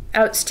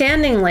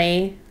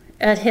outstandingly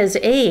at his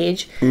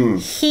age,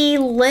 he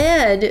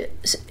led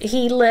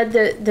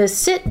the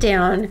sit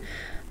down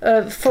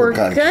for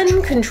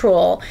gun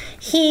control.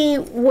 He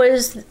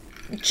was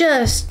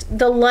just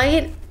the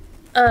light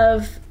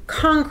of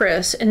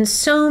Congress and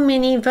so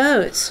many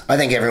votes. I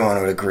think everyone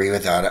would agree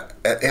with that.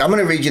 I'm going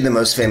to read you the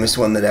most famous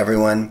one that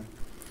everyone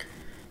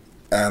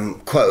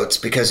quotes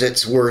because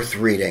it's worth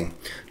reading.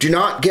 Do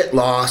not get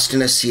lost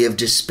in a sea of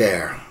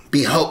despair.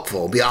 Be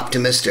hopeful, be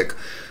optimistic.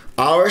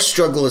 Our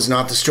struggle is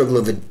not the struggle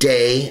of a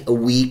day, a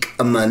week,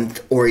 a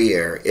month, or a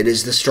year. It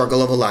is the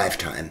struggle of a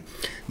lifetime.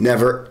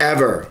 Never,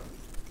 ever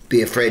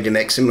be afraid to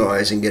make some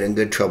noise and get in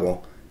good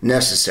trouble,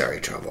 necessary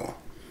trouble.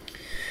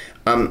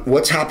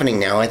 What's happening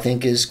now, I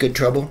think, is good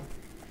trouble.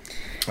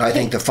 I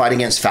think the fight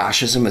against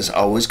fascism is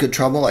always good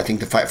trouble. I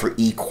think the fight for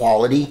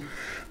equality,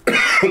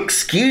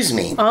 excuse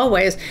me.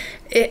 Always.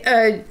 He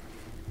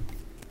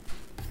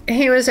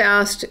was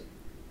asked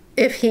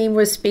if he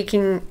were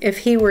speaking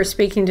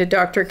to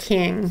Dr.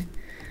 King,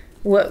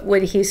 what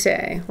would he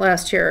say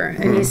last year?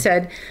 And he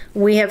said,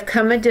 we have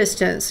come a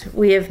distance.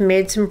 We have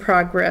made some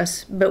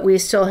progress, but we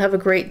still have a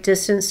great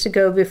distance to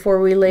go before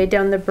we lay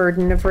down the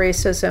burden of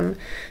racism.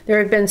 There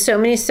have been so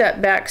many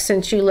setbacks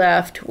since you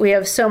left. We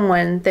have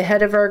someone, the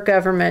head of our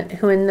government,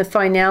 who in the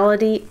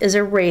finality is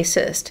a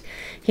racist.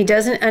 He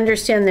doesn't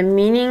understand the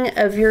meaning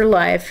of your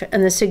life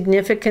and the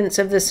significance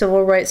of the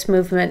civil rights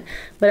movement,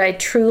 but I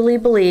truly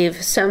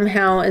believe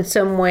somehow, in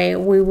some way,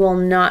 we will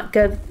not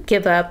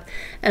give up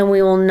and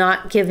we will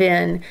not give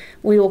in.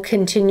 We will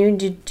continue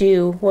to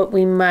do what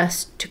we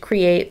must to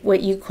create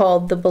what you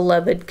called the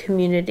beloved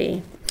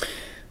community.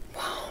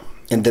 Wow.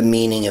 And the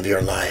meaning of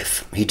your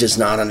life. He does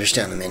not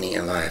understand the meaning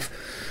of life.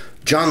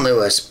 John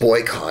Lewis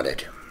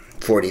boycotted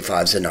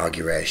 45's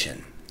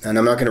inauguration. And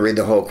I'm not going to read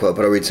the whole quote,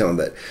 but I'll read some of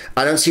it.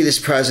 I don't see this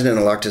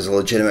president-elect as a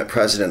legitimate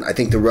president. I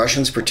think the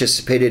Russians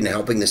participated in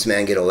helping this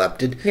man get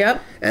elected.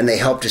 Yep. And they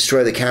helped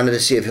destroy the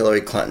candidacy of Hillary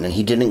Clinton. And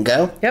he didn't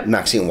go. Yep.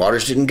 Maxine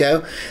Waters didn't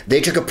go.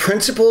 They took a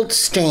principled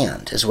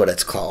stand, is what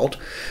it's called.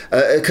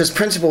 Because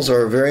principles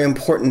are a very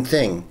important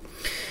thing.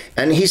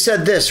 And he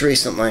said this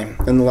recently,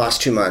 in the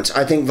last 2 months.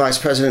 I think Vice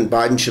President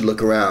Biden should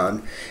look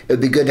around. It would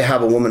be good to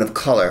have a woman of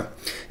color.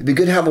 It would be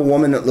good to have a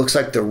woman that looks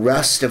like the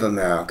rest of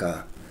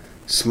America.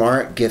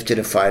 Smart, gifted,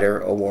 a fighter,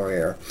 a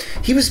warrior.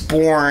 He was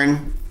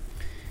born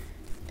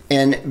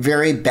in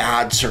very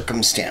bad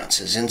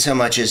circumstances, in so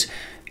much as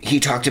he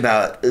talked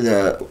about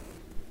the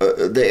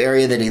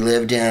area that he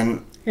lived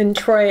in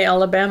Troy,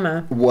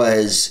 Alabama,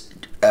 was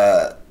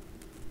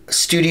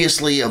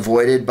studiously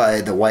avoided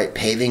by the white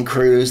paving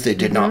crews. They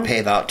did not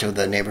pave out to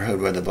the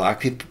neighborhood where the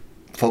black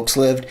folks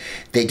lived.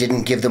 They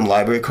didn't give them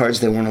library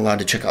cards. They weren't allowed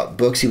to check out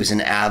books. He was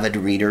an avid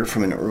reader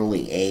from an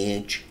early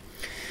age.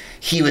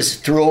 He was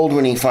thrilled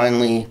when he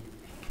finally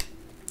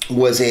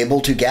was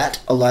able to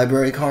get a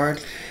library card.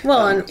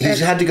 Well, he's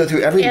had to go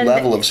through every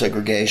level of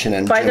segregation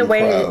and by Jim the way,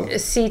 Crow.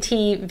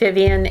 C.T.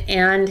 Vivian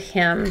and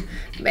him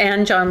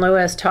and John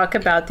Lewis talk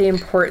about the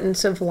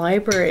importance of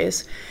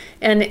libraries,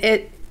 and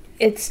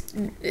it's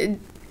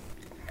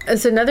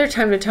another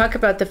time to talk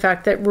about the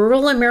fact that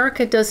rural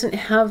America doesn't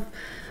have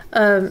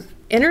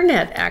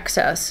internet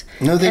access.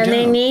 No, they don't. And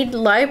they need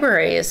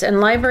libraries, and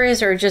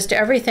libraries are just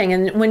everything.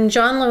 And when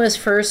John Lewis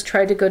first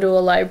tried to go to a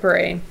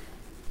library,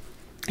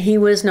 he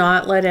was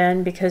not let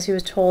in because he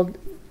was told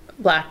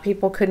black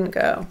people couldn't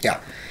go.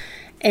 Yeah.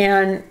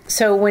 And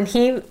so when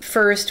he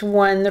first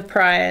won the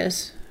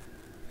prize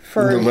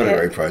for the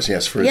literary prize,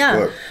 yes, for his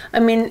book. I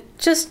mean,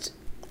 just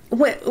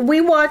we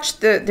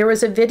watched there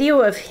was a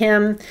video of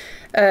him.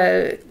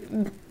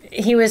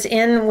 He was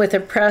in with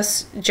a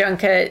press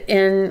junket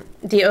in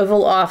the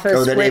Oval Office.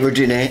 Oh, that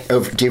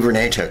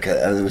DuVernay took.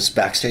 It was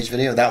backstage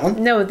video, that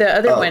one? No, the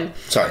other one.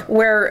 Sorry.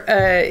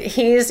 Where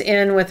he's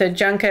in with a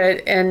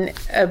junket and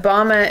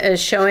Obama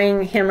is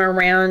showing him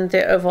around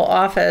the Oval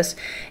Office.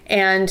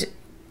 And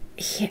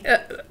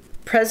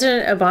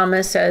President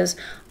Obama says,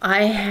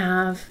 I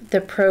have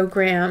the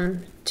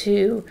program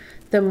to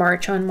the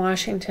March on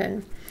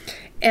Washington.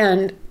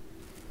 And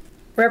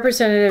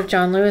Representative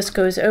John Lewis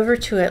goes over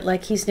to it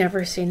like he's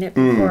never seen it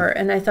before.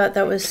 And I thought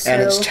that was so...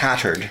 And it's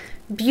tattered.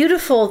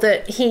 Beautiful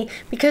that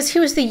because he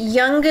was the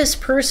youngest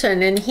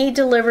person and he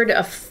delivered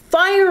a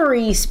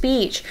fiery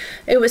speech.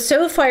 It was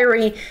so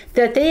fiery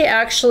that they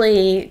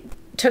actually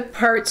took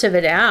parts of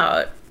it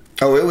out.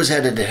 Oh, it was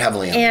edited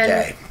heavily on the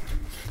day.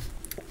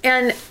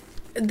 And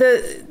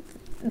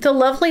the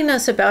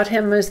loveliness about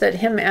him was that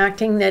him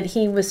acting that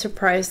he was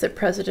surprised that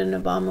President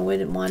Obama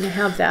wouldn't want to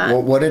have that.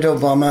 Well, what did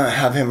Obama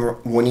have him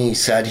when he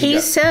said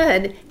he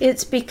said,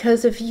 it's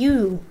because of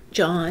you,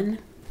 John.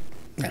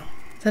 No.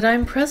 That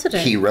I'm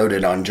president. He wrote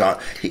it on John.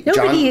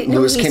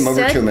 Lewis came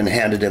over to him and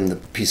handed him the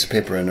piece of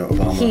paper and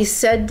Obama. He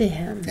said to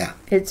him, yeah,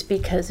 it's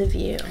because of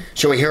you.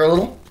 Shall we hear a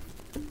little?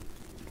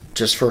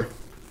 Just for...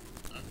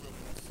 I grew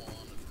up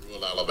in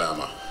rural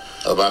Alabama,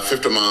 about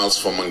 50 miles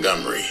from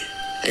Montgomery.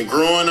 And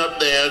growing up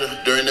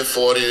there during the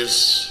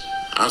 40s,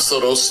 I saw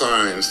those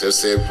signs that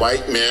said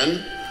white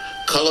men,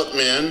 colored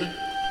men,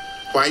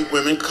 white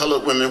women,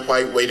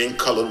 white waiting,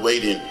 colored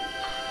waiting.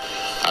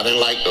 I didn't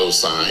like those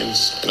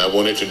signs, and I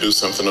wanted to do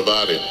something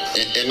about it.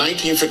 In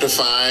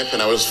 1955,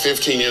 when I was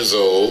 15 years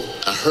old,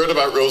 I heard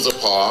about Rosa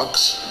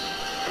Parks.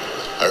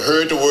 I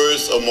heard the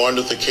words of Martin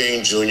Luther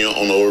King Jr.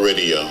 on the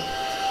radio.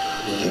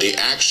 And the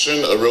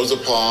action of Rosa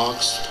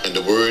Parks and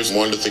the words of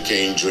Martin Luther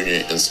King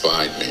Jr.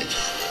 inspired me.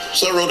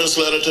 So I wrote this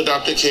letter to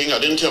Dr. King. I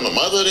didn't tell my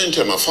mother, I didn't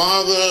tell my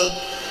father,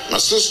 my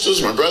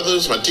sisters, my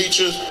brothers, my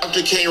teachers.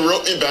 Dr. King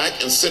wrote me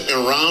back and sent me a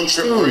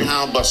round-trip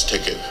Greyhound bus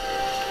ticket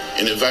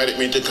and invited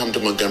me to come to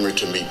Montgomery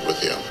to meet with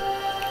him.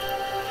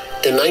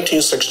 In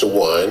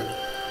 1961,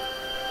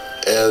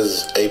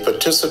 as a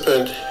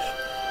participant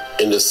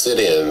in the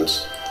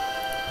sit-ins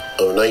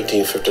of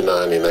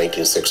 1959 and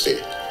 1960,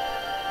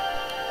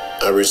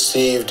 I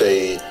received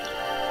an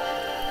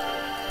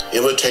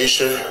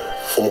invitation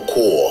from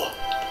CORE,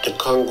 the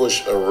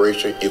Congress of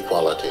Racial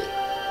Equality,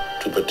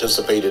 to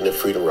participate in the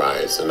Freedom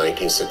Rides in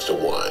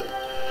 1961.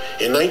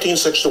 In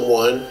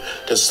 1961,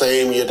 the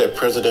same year that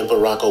President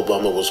Barack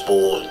Obama was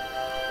born,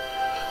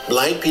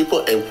 black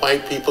people and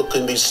white people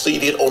could be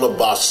seated on a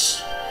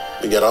bus.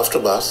 We got off the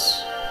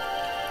bus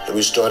and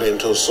we started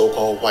into a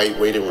so-called white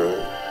waiting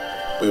room.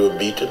 We were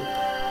beaten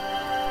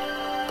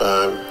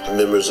by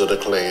members of the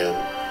Klan.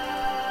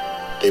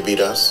 They beat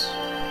us.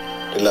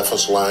 They left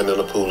us lying in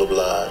a pool of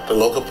blood. The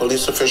local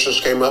police officials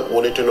came up,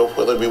 wanted to know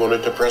whether we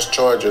wanted to press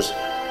charges.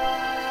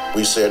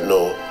 We said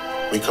no.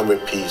 We come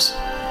with peace.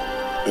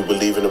 We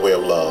believe in the way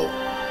of love.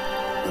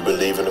 We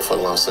believe in the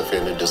philosophy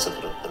and the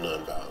discipline of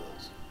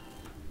nonviolence.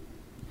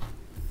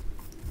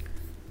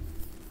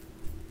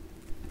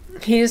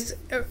 He's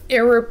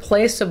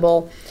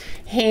irreplaceable.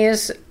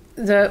 He's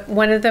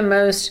one of the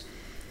most...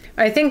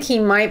 I think he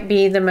might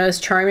be the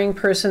most charming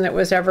person that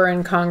was ever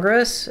in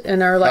Congress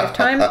in our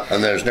lifetime.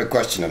 And there's no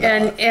question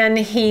about it. And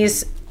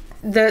he's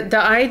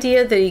the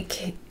idea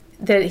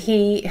that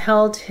he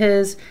held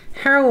his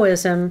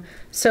heroism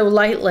so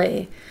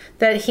lightly,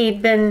 that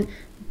he'd been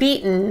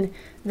beaten,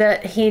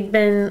 that he'd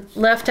been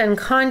left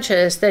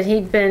unconscious, that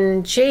he'd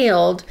been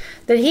jailed,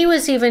 that he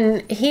was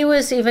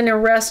even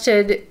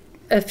arrested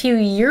a few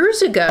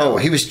years ago. Oh,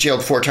 he was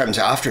jailed 4 times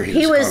after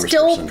he was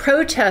still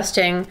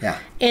protesting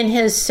in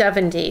his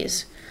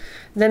 70s.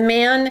 The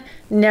man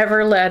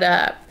never let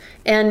up.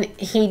 And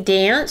he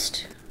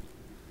danced.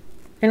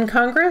 in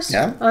Congress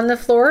Yeah. on the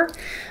floor.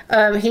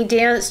 He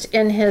danced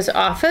in his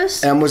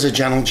office. And was a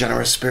gentle,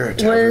 generous spirit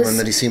to everyone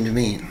that he seemed to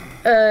meet.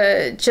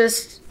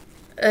 Just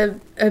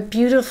a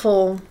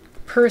beautiful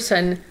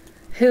person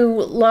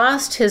who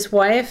lost his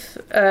wife,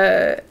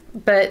 and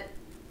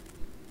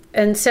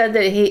said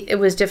that it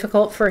was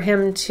difficult for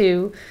him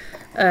to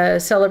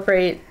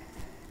celebrate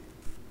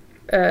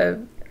The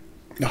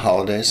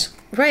holidays.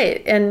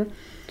 right, and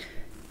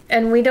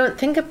we don't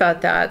think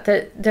about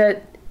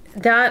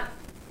that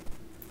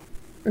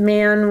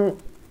man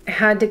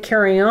had to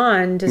carry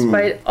on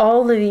despite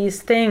all of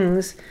these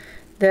things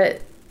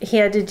that he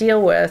had to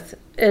deal with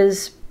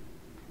is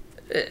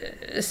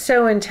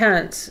so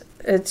intense.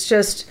 It's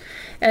just,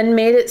 and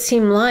made it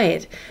seem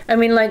light. I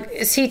mean,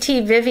 like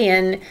C.T.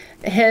 Vivian,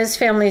 his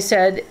family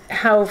said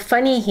how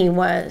funny he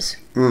was.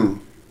 And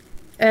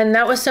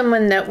that was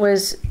someone that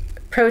was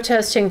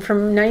protesting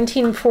from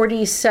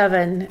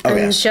 1947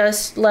 and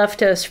just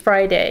left us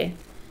Friday.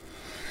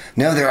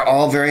 No, they're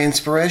all very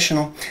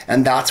inspirational.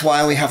 And that's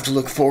why we have to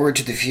look forward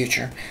to the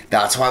future.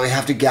 That's why we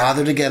have to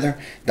gather together.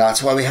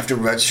 That's why we have to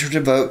register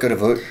to vote. Go to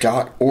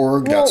vote.org.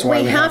 Well, That's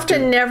why we have to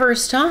never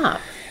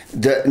stop.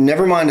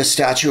 Never mind a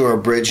statue or a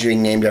bridge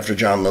being named after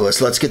John Lewis.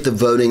 Let's get the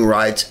Voting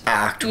Rights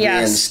Act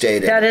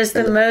reinstated. That is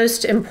the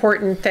most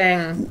important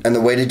thing. And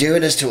the way to do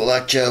it is to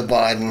elect Joe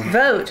Biden.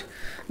 Vote.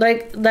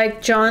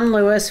 Like John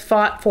Lewis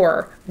fought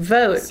for.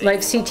 Vote.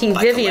 Like C.T.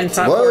 Vivian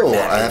fought for. Whoa,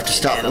 I have to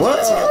stop.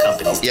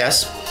 Whoa.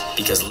 Yes.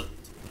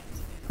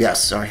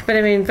 Yes, sorry. But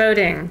I mean,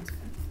 voting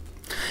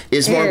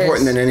is more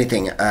important than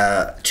anything.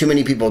 Too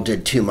many people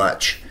did too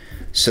much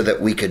so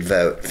that we could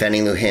vote.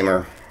 Fannie Lou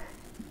Hamer,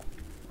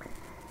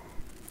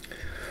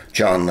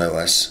 John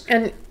Lewis.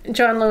 And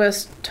John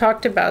Lewis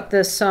talked about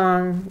this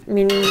song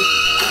meaning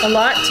a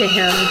lot to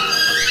him.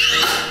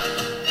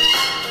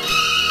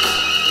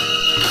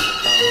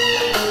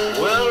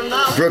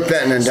 Brooke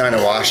Benton and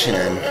Dinah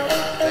Washington.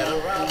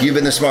 You've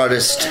been the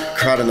smartest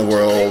crowd in the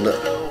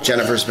world.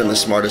 Jennifer's been the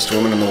smartest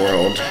woman in the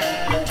world.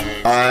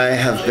 I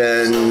have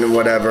been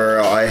whatever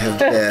I have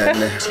been.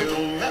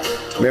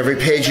 May every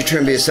page you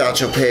turn be a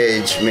satchel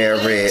page. May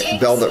every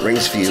bell that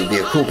rings for you be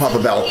a cool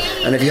Papa Bell.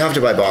 And if you have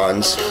to buy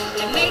bonds,